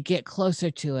you get closer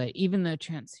to it, even though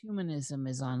transhumanism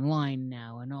is online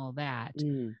now and all that.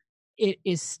 Mm. It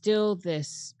is still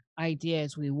this idea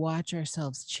as we watch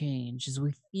ourselves change, as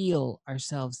we feel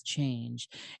ourselves change,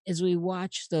 as we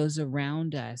watch those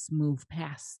around us move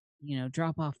past,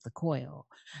 drop off the coil.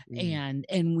 Mm.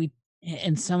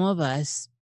 And some of us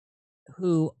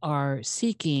who are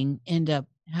seeking end up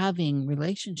having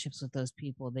relationships with those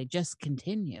people. They just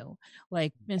continue,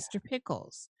 like Mr.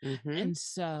 Pickles. Mhm. And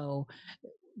so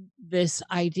this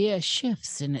idea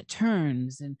shifts and it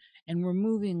turns, and we're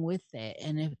moving with it.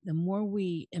 And if the more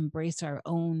we embrace the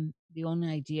own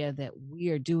idea that we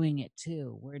are doing it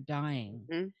too, we're dying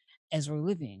Mhm. as we're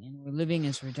living and we're living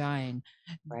as we're dying,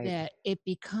 Right. that it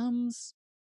becomes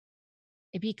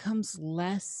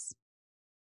less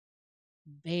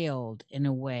veiled in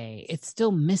a way. It's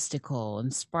still mystical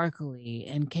and sparkly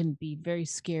and can be very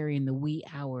scary in the wee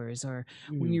hours, or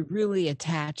when Mm. you're really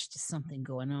attached to something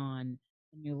going on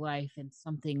in your life, and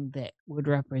something that would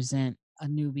represent a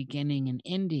new beginning and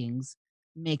endings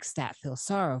makes that feel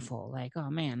sorrowful. Like, oh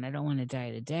man, I don't want to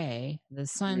die today. The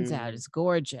sun's out, Mm. it's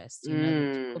gorgeous. The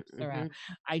Mm. tulips are out. Mhm.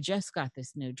 I just got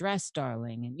this new dress,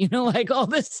 darling. And like all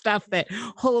this stuff that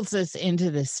holds us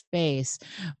into this space.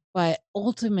 But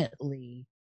ultimately,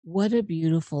 what a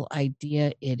beautiful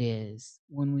idea it is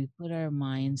when we put our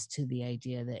minds to the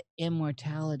idea that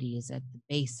immortality is at the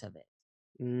base of it,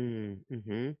 Mm.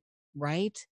 Mhm.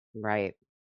 right? Right.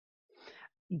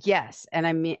 Yes, and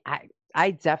I mean,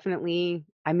 I definitely,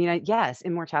 I mean, yes,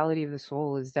 immortality of the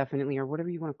soul is definitely, or whatever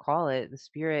you want to call it, the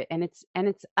spirit, and it's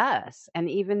us. And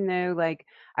even though, like,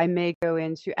 I may go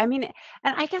into, I mean, and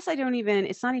I guess I don't even,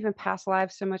 it's not even past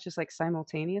lives so much as like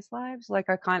simultaneous lives. Like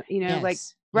I can't, like,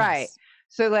 Yes, right. yes.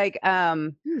 So like,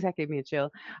 ooh, that gave me a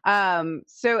chill.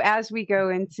 So as we go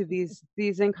into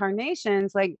these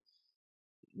incarnations, like,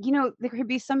 there could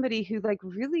be somebody who like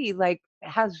really like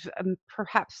has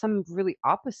perhaps some really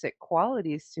opposite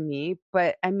qualities to me,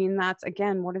 but I mean that's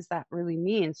again, what does that really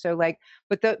mean? So like,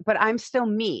 but I'm still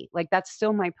me. Like that's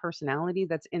still my personality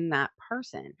that's in that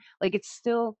person. Like it's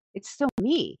still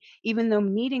me, even though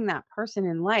meeting that person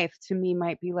in life to me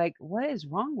might be like, what is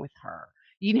wrong with her?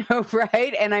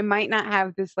 Right? And I might not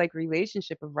have this like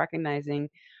relationship of recognizing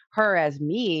her as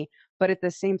me, but at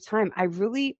the same time, I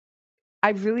really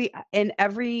in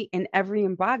every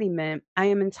embodiment, I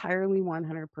am entirely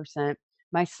 100%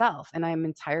 myself, and I am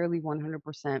entirely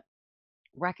 100%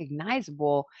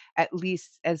 recognizable, at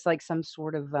least as like some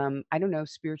sort of I don't know,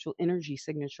 spiritual energy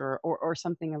signature or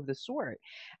something of the sort.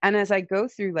 And as I go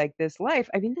through like this life,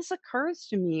 I mean, this occurs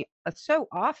to me so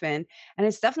often, and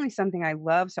it's definitely something I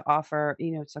love to offer,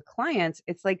 to clients.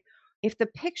 It's like if the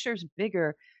picture's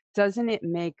bigger, doesn't it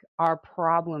make our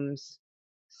problems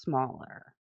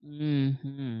smaller?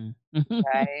 Mm-hmm.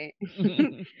 Right?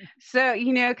 So,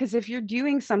 because if you're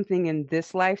doing something in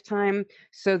this lifetime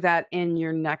so that in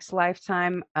your next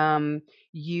lifetime,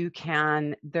 you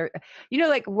can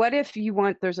like, what if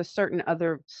there's a certain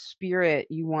other spirit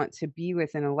you want to be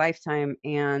with in a lifetime,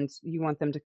 and you want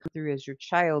them to come through as your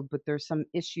child, but there's some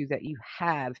issue that you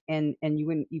have, and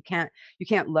you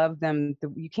can't love them,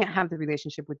 you can't have the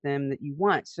relationship with them that you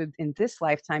want. So in this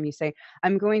lifetime, you say,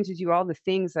 I'm going to do all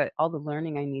the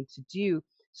learning I need to do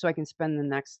so I can spend the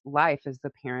next life as the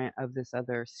parent of this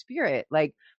other spirit.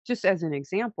 Like, just as an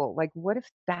example, like, what if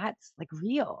that's like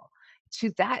real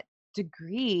to that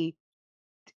degree?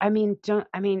 I mean, don't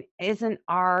I mean, isn't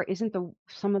the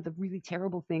some of the really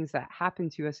terrible things that happen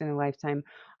to us in a lifetime,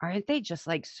 aren't they just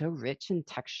like so rich and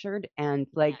textured and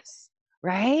like, Yes.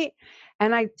 right?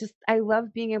 And I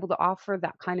love being able to offer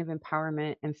that kind of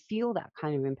empowerment and feel that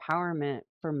kind of empowerment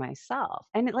for myself.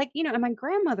 And and my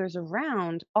grandmother's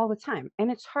around all the time,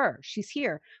 and it's her. She's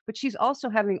here, but she's also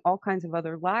having all kinds of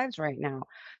other lives right now.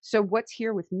 So what's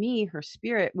here with me, her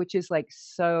spirit, which is like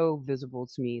so visible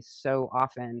to me so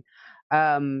often.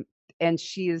 Um and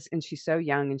she's so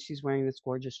young, and she's wearing this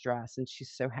gorgeous dress, and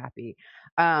she's so happy.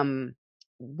 Um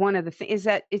one of the things is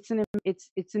that it's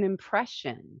an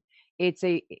impression. It's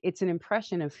an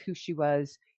impression of who she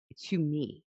was to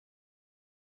me.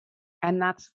 And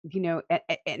that's,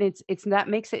 and it's that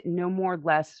makes it no more or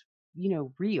less,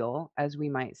 real, as we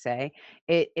might say.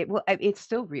 It's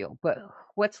still real, but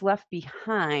what's left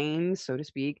behind, so to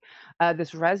speak,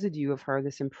 this residue of her,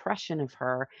 this impression of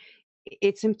her,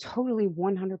 totally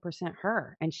 100%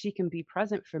 her, and she can be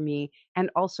present for me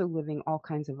and also living all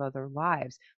kinds of other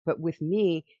lives. But with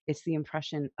me, it's the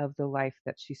impression of the life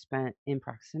that she spent in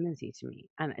proximity to me,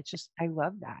 and it's just, I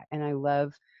love that, and I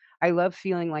love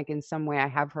feeling like in some way I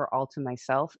have her all to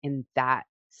myself in that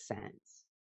sense.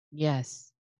 Yes.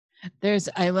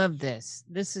 I love this.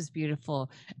 This is beautiful.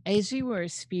 As you were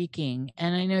speaking,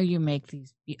 and I know you make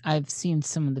I've seen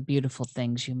some of the beautiful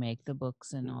things you make, the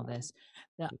books and all this,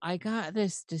 that I got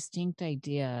this distinct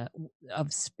idea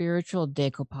of spiritual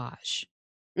decoupage,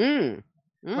 Mm.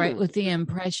 right? Mm. With the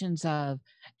impressions of,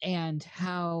 and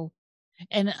how,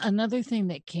 and another thing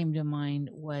that came to mind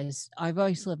was I've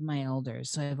always loved my elders.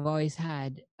 So I've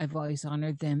always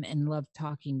honored them and loved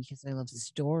talking because I love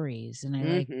stories and I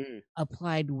like Mhm.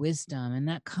 applied wisdom. And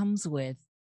that comes with,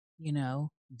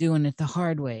 doing it the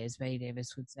hard way, as Betty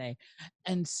Davis would say.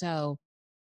 And so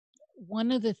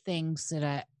one of the things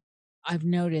that I've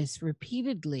noticed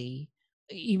repeatedly,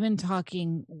 even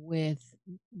talking with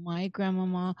my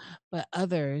grandmama, but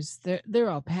others, they're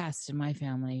all passed in my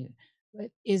family,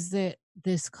 but is that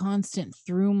this constant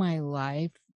through my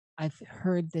life, I've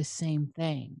heard the same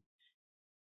thing.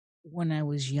 When I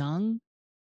was young,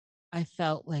 I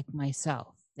felt like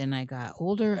myself. Then I got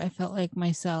older, I felt like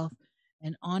myself,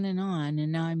 and on and on.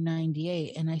 And now I'm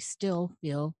 98 and I still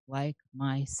feel like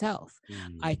myself.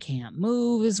 I Mm. can't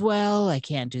move as well. I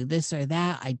can't do this or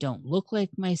that. I don't look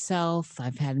like myself.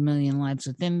 I've had a million lives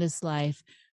within this life,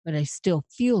 but I still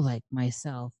feel like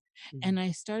myself. Mhm. And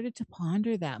I started to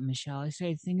ponder that, Michelle. I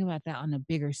started thinking about that on a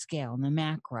bigger scale, in the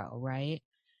macro, right?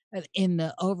 In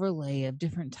the overlay of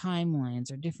different timelines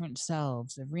or different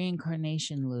selves, of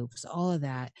reincarnation loops, all of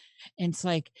that. And it's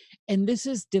like, and this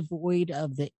is devoid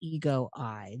of the ego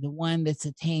I, the one that's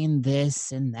attained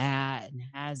this and that and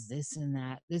has this and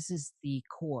that. This is the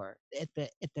core at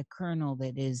the kernel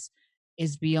that is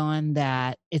beyond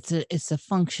that. It's a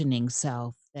functioning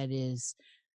self that is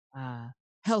uh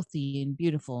healthy and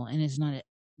beautiful and is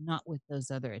not with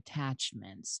those other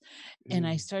attachments. And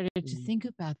I Mm. started to Mm. think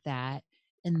about that,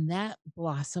 and that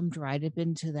blossomed right up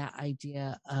into that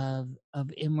idea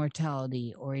of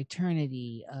immortality or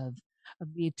eternity, of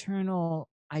the eternal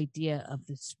idea of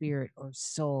the spirit or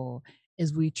soul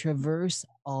as we traverse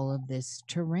all of this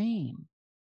terrain.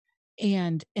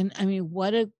 And I mean,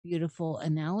 what a beautiful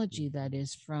analogy that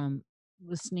is, from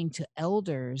listening to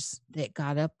elders that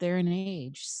got up there in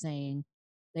age saying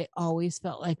they always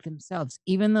felt like themselves,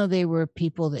 even though they were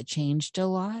people that changed a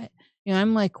lot.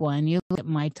 I'm like one. You look at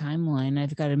my timeline,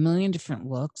 I've got a million different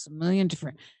looks, a million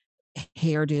different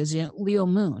hairdos. Leo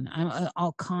Moon.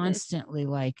 I'll constantly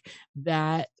like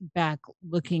that, back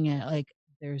looking at, like,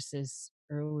 there's this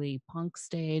early punk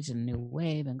stage and new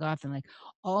wave and goth and like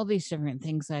all these different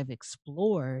things I've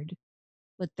explored,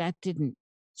 but that didn't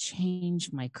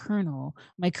change my kernel.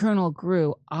 My kernel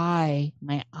grew. My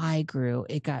eye grew.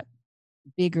 It got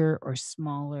bigger or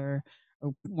smaller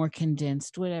or more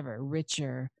condensed, whatever,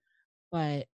 richer,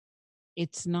 but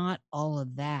it's not all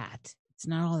of that. It's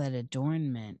not all that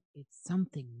adornment. It's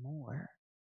something more.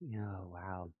 Oh,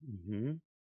 wow. Mhm.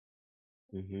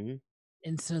 Mhm.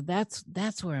 and so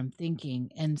that's where I'm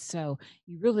thinking. And so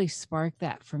you really sparked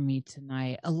that for me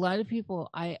tonight. A lot of people,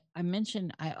 I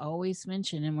always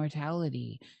mention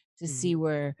immortality to see Mhm.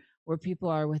 where people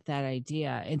are with that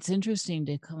idea. It's interesting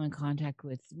to come in contact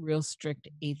with real strict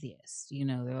atheists.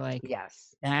 They're like,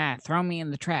 Yes. throw me in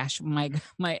the trash. My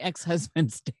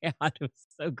ex-husband's dad was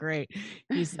so great.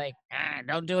 He's like,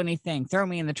 don't do anything. Throw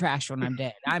me in the trash when I'm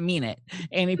dead. I mean it.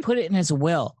 And he put it in his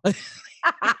will. Like,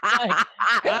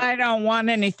 I don't want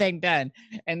anything done.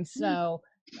 And so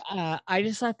I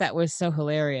just thought that was so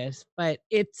hilarious. But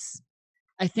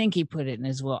I think he put it in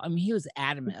his will. I mean, he was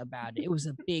adamant about it. It was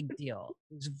a big deal.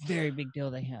 It was a very big deal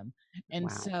to him. And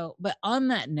Wow. so, but on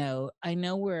that note, I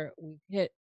know we've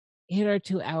hit our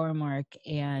 2-hour mark,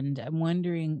 and I'm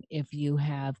wondering if you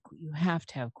have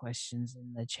to have questions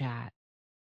in the chat.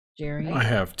 Jerry? I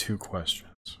have 2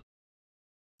 questions.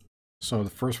 So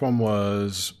the first one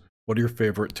was, what are your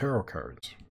favorite tarot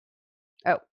cards?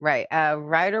 Oh, right.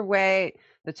 Rider-Waite,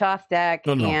 the Toth deck,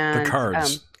 No, and the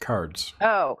cards. Cards.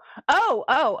 Oh.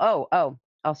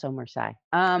 Also Marseille.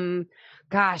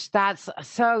 Gosh, that's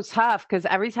so tough because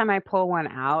every time I pull one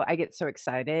out, I get so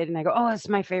excited and I go, "Oh, it's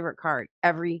my favorite card."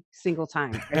 Every single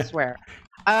time, I swear.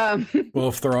 Well,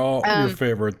 if they're all your Um,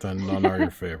 favorite, then none are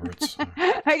your favorites. So.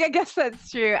 I guess that's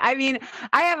true. I mean,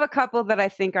 I have a couple that I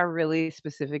think are really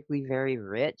specifically very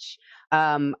rich.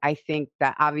 I think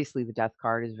that obviously the Death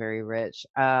card is very rich.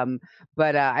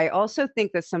 But I also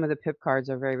think that some of the Pip cards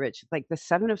are very rich. Like the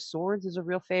Seven of Swords is a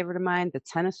real favorite of mine. The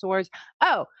Ten of Swords.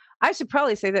 Oh, I should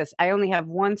probably say this. I only have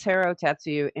one tarot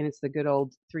tattoo, and it's the good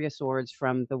old Three of Swords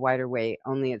from the Rider-Waite.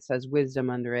 Only it says wisdom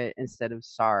under it instead of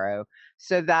sorrow.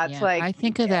 So that's Yeah, like, I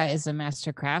think of that as a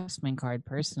Master Craftsman card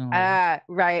personally.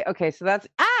 right. Okay. So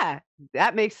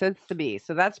that makes sense to me.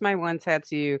 So that's my one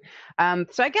tattoo.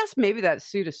 So I guess maybe that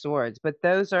Suit of Swords, but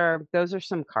those are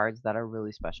some cards that are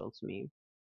really special to me.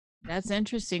 That's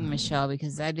interesting, Michelle,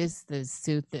 because that is the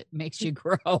suit that makes you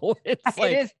grow. It's It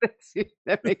like, is the suit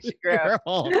that makes you grow.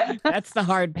 girl, that's the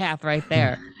hard path right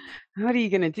there. What are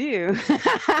you gonna do?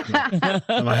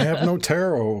 And I have no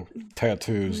tarot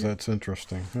tattoos. That's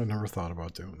interesting. I never thought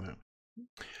about doing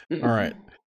that. All right.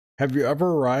 Have you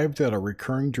ever arrived at a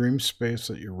recurring dream space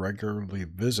that you regularly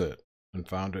visit and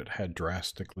found it had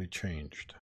drastically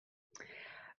changed?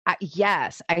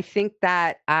 Yes, I think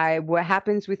that what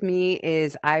happens with me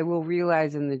is I will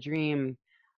realize in the dream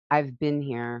I've been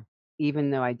here, even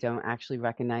though I don't actually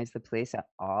recognize the place at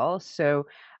all. So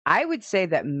I would say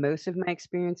that most of my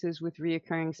experiences with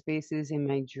reoccurring spaces in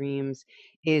my dreams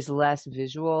is less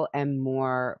visual and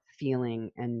more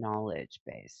feeling and knowledge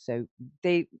based. So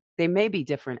they may be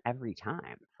different every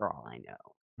time for all I know.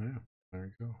 Yeah, there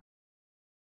you go.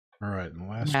 All right, and the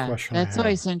last Yeah, question that's I have.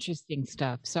 always interesting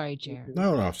stuff. Sorry, Jared.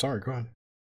 No, sorry, go ahead.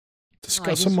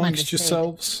 Discuss just wanted amongst to say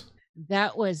yourselves.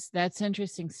 that's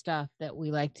interesting stuff that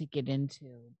we like to get into,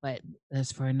 but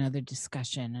that's for another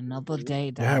discussion, another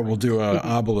day. Yeah, we'll darling. do an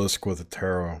obelisk with a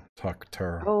tarot. Talk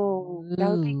tarot. Oh,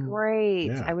 that would be Ooh. great.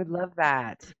 Yeah. I would love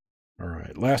that. All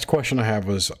right. Last question I have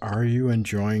was, are you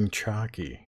enjoying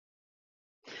Chalky?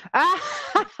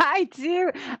 I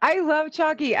do. I love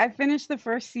Chalky. I finished the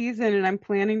first season and I'm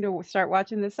planning to start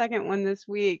watching the second one this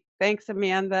week. Thanks,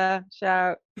 Amanda.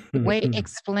 Shout. Wait,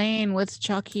 explain what's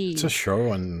Chucky. It's a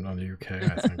show on the UK,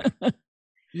 I think.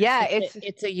 Yeah,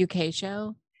 it's a UK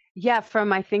show. Yeah,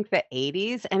 from I think the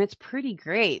 80s, and it's pretty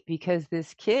great because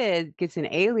this kid gets an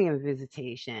alien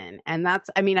visitation, and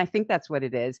I think that's what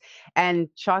it is. And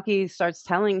Chalky starts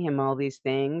telling him all these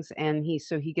things, and he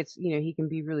gets, he can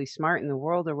be really smart in the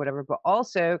world or whatever, but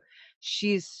also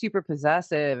she's super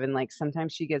possessive, and like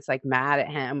sometimes she gets like mad at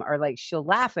him or like she'll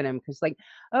laugh at him because like,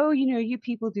 oh, you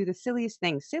people do the silliest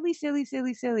things, silly, silly,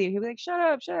 silly, silly, and he'll be like, shut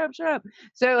up, shut up, shut up.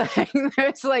 So like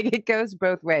there's like it goes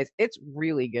both ways. It's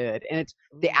really good, and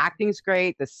the acting's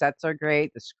great, the sets are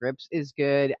great, the script is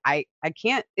good. I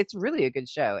can't. It's really a good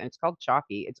show, and it's called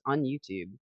Chalky. It's on YouTube.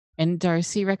 And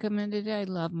Darcy recommended it. I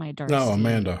love my Darcy. No,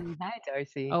 Amanda. Hi,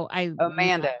 Darcy. Oh,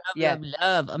 Amanda.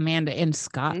 love Amanda in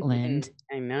Scotland.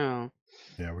 I know.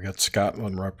 Yeah, we got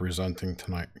Scotland representing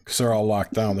tonight because they're all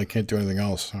locked down. They can't do anything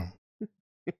else. So.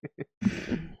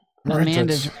 All right,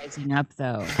 Amanda's rising up,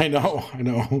 though. I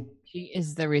know. She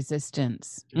is the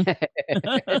resistance. All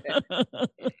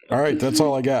right, that's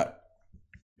all I got.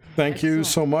 Thank you Excellent.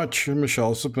 so much, Michelle.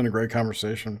 This has been a great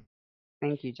conversation.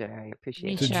 Thank you, Jerry. I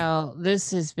appreciate it. Michelle, this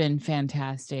has been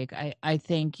fantastic. I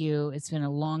thank you. It's been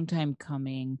a long time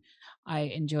coming. I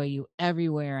enjoy you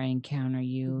everywhere I encounter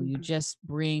you. You just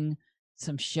bring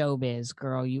some showbiz,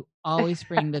 girl. You always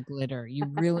bring the glitter. You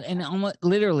really, and almost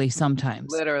literally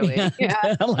sometimes. Literally,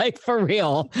 yeah. Like for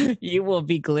real, you will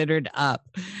be glittered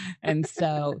up. And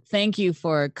so thank you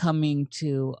for coming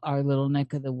to our little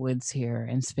neck of the woods here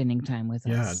and spending time with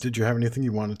Yeah. us. Did you have anything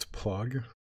you wanted to plug?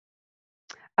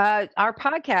 Our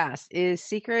podcast is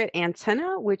Secret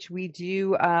Antenna, which we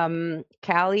do.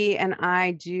 Callie and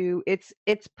I do. It's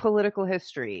political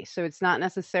history, so it's not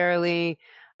necessarily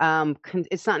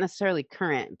it's not necessarily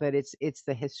current, but it's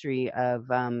the history of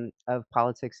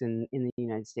politics in the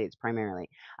United States primarily.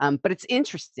 But it's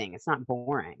interesting. It's not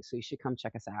boring, so you should come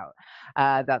check us out.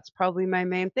 That's probably my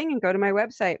main thing. And go to my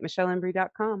website,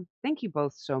 michelleembry.com. Thank you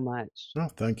both so much. No,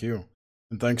 thank you.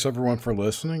 And thanks everyone for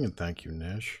listening. And thank you,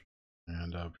 Nish.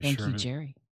 And be Thank sure you, to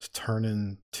Jerry. tune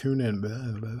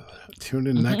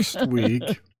in next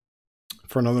week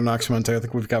for another Nox Mente. I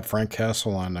think we've got Frank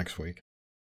Castle on next week.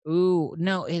 Ooh,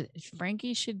 no,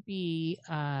 Frankie should be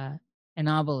an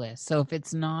obelisk. So if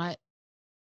it's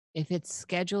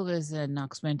scheduled as a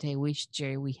Nox Mente,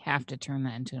 Jerry, we have to turn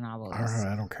that into an obelisk. All right,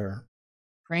 I don't care.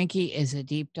 Frankie is a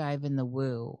deep dive in the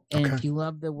woo. And Okay. if you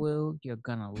love the woo, you're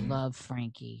gonna love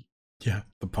Frankie. Yeah,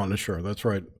 the Punisher. That's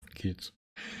right, Keats.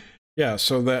 Yeah,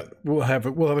 so that we'll have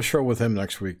a show with him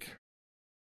next week.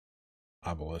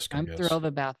 Obelisk, I'm I guess. thrilled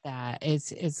about that.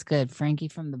 It's good. Frankie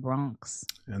from the Bronx.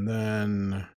 And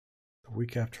then the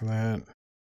week after that,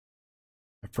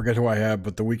 I forget who I have,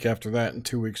 but the week after that, in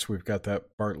 2 weeks, we've got that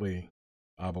Bartley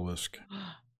obelisk.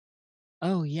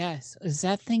 Oh yes. Is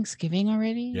that Thanksgiving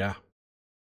already? Yeah.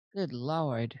 Good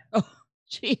Lord. Oh,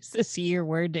 jeez, this year,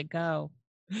 where'd it go?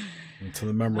 Into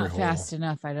the memory Not hole. fast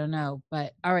enough, I don't know.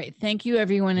 But all right, thank you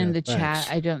everyone in the thanks.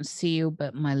 chat. I don't see you,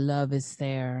 but my love is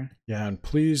there. Yeah, and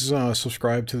please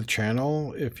subscribe to the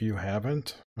channel if you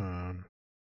haven't.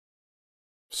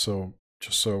 So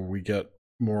just so we get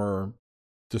more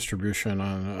distribution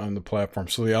on the platform,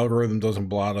 so the algorithm doesn't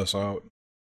blot us out.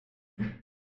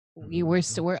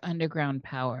 We're underground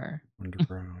power.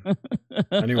 Underground.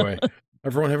 Anyway,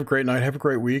 everyone have a great night. Have a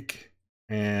great week.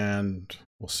 And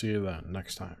we'll see you then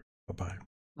next time. Bye-bye.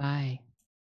 Bye.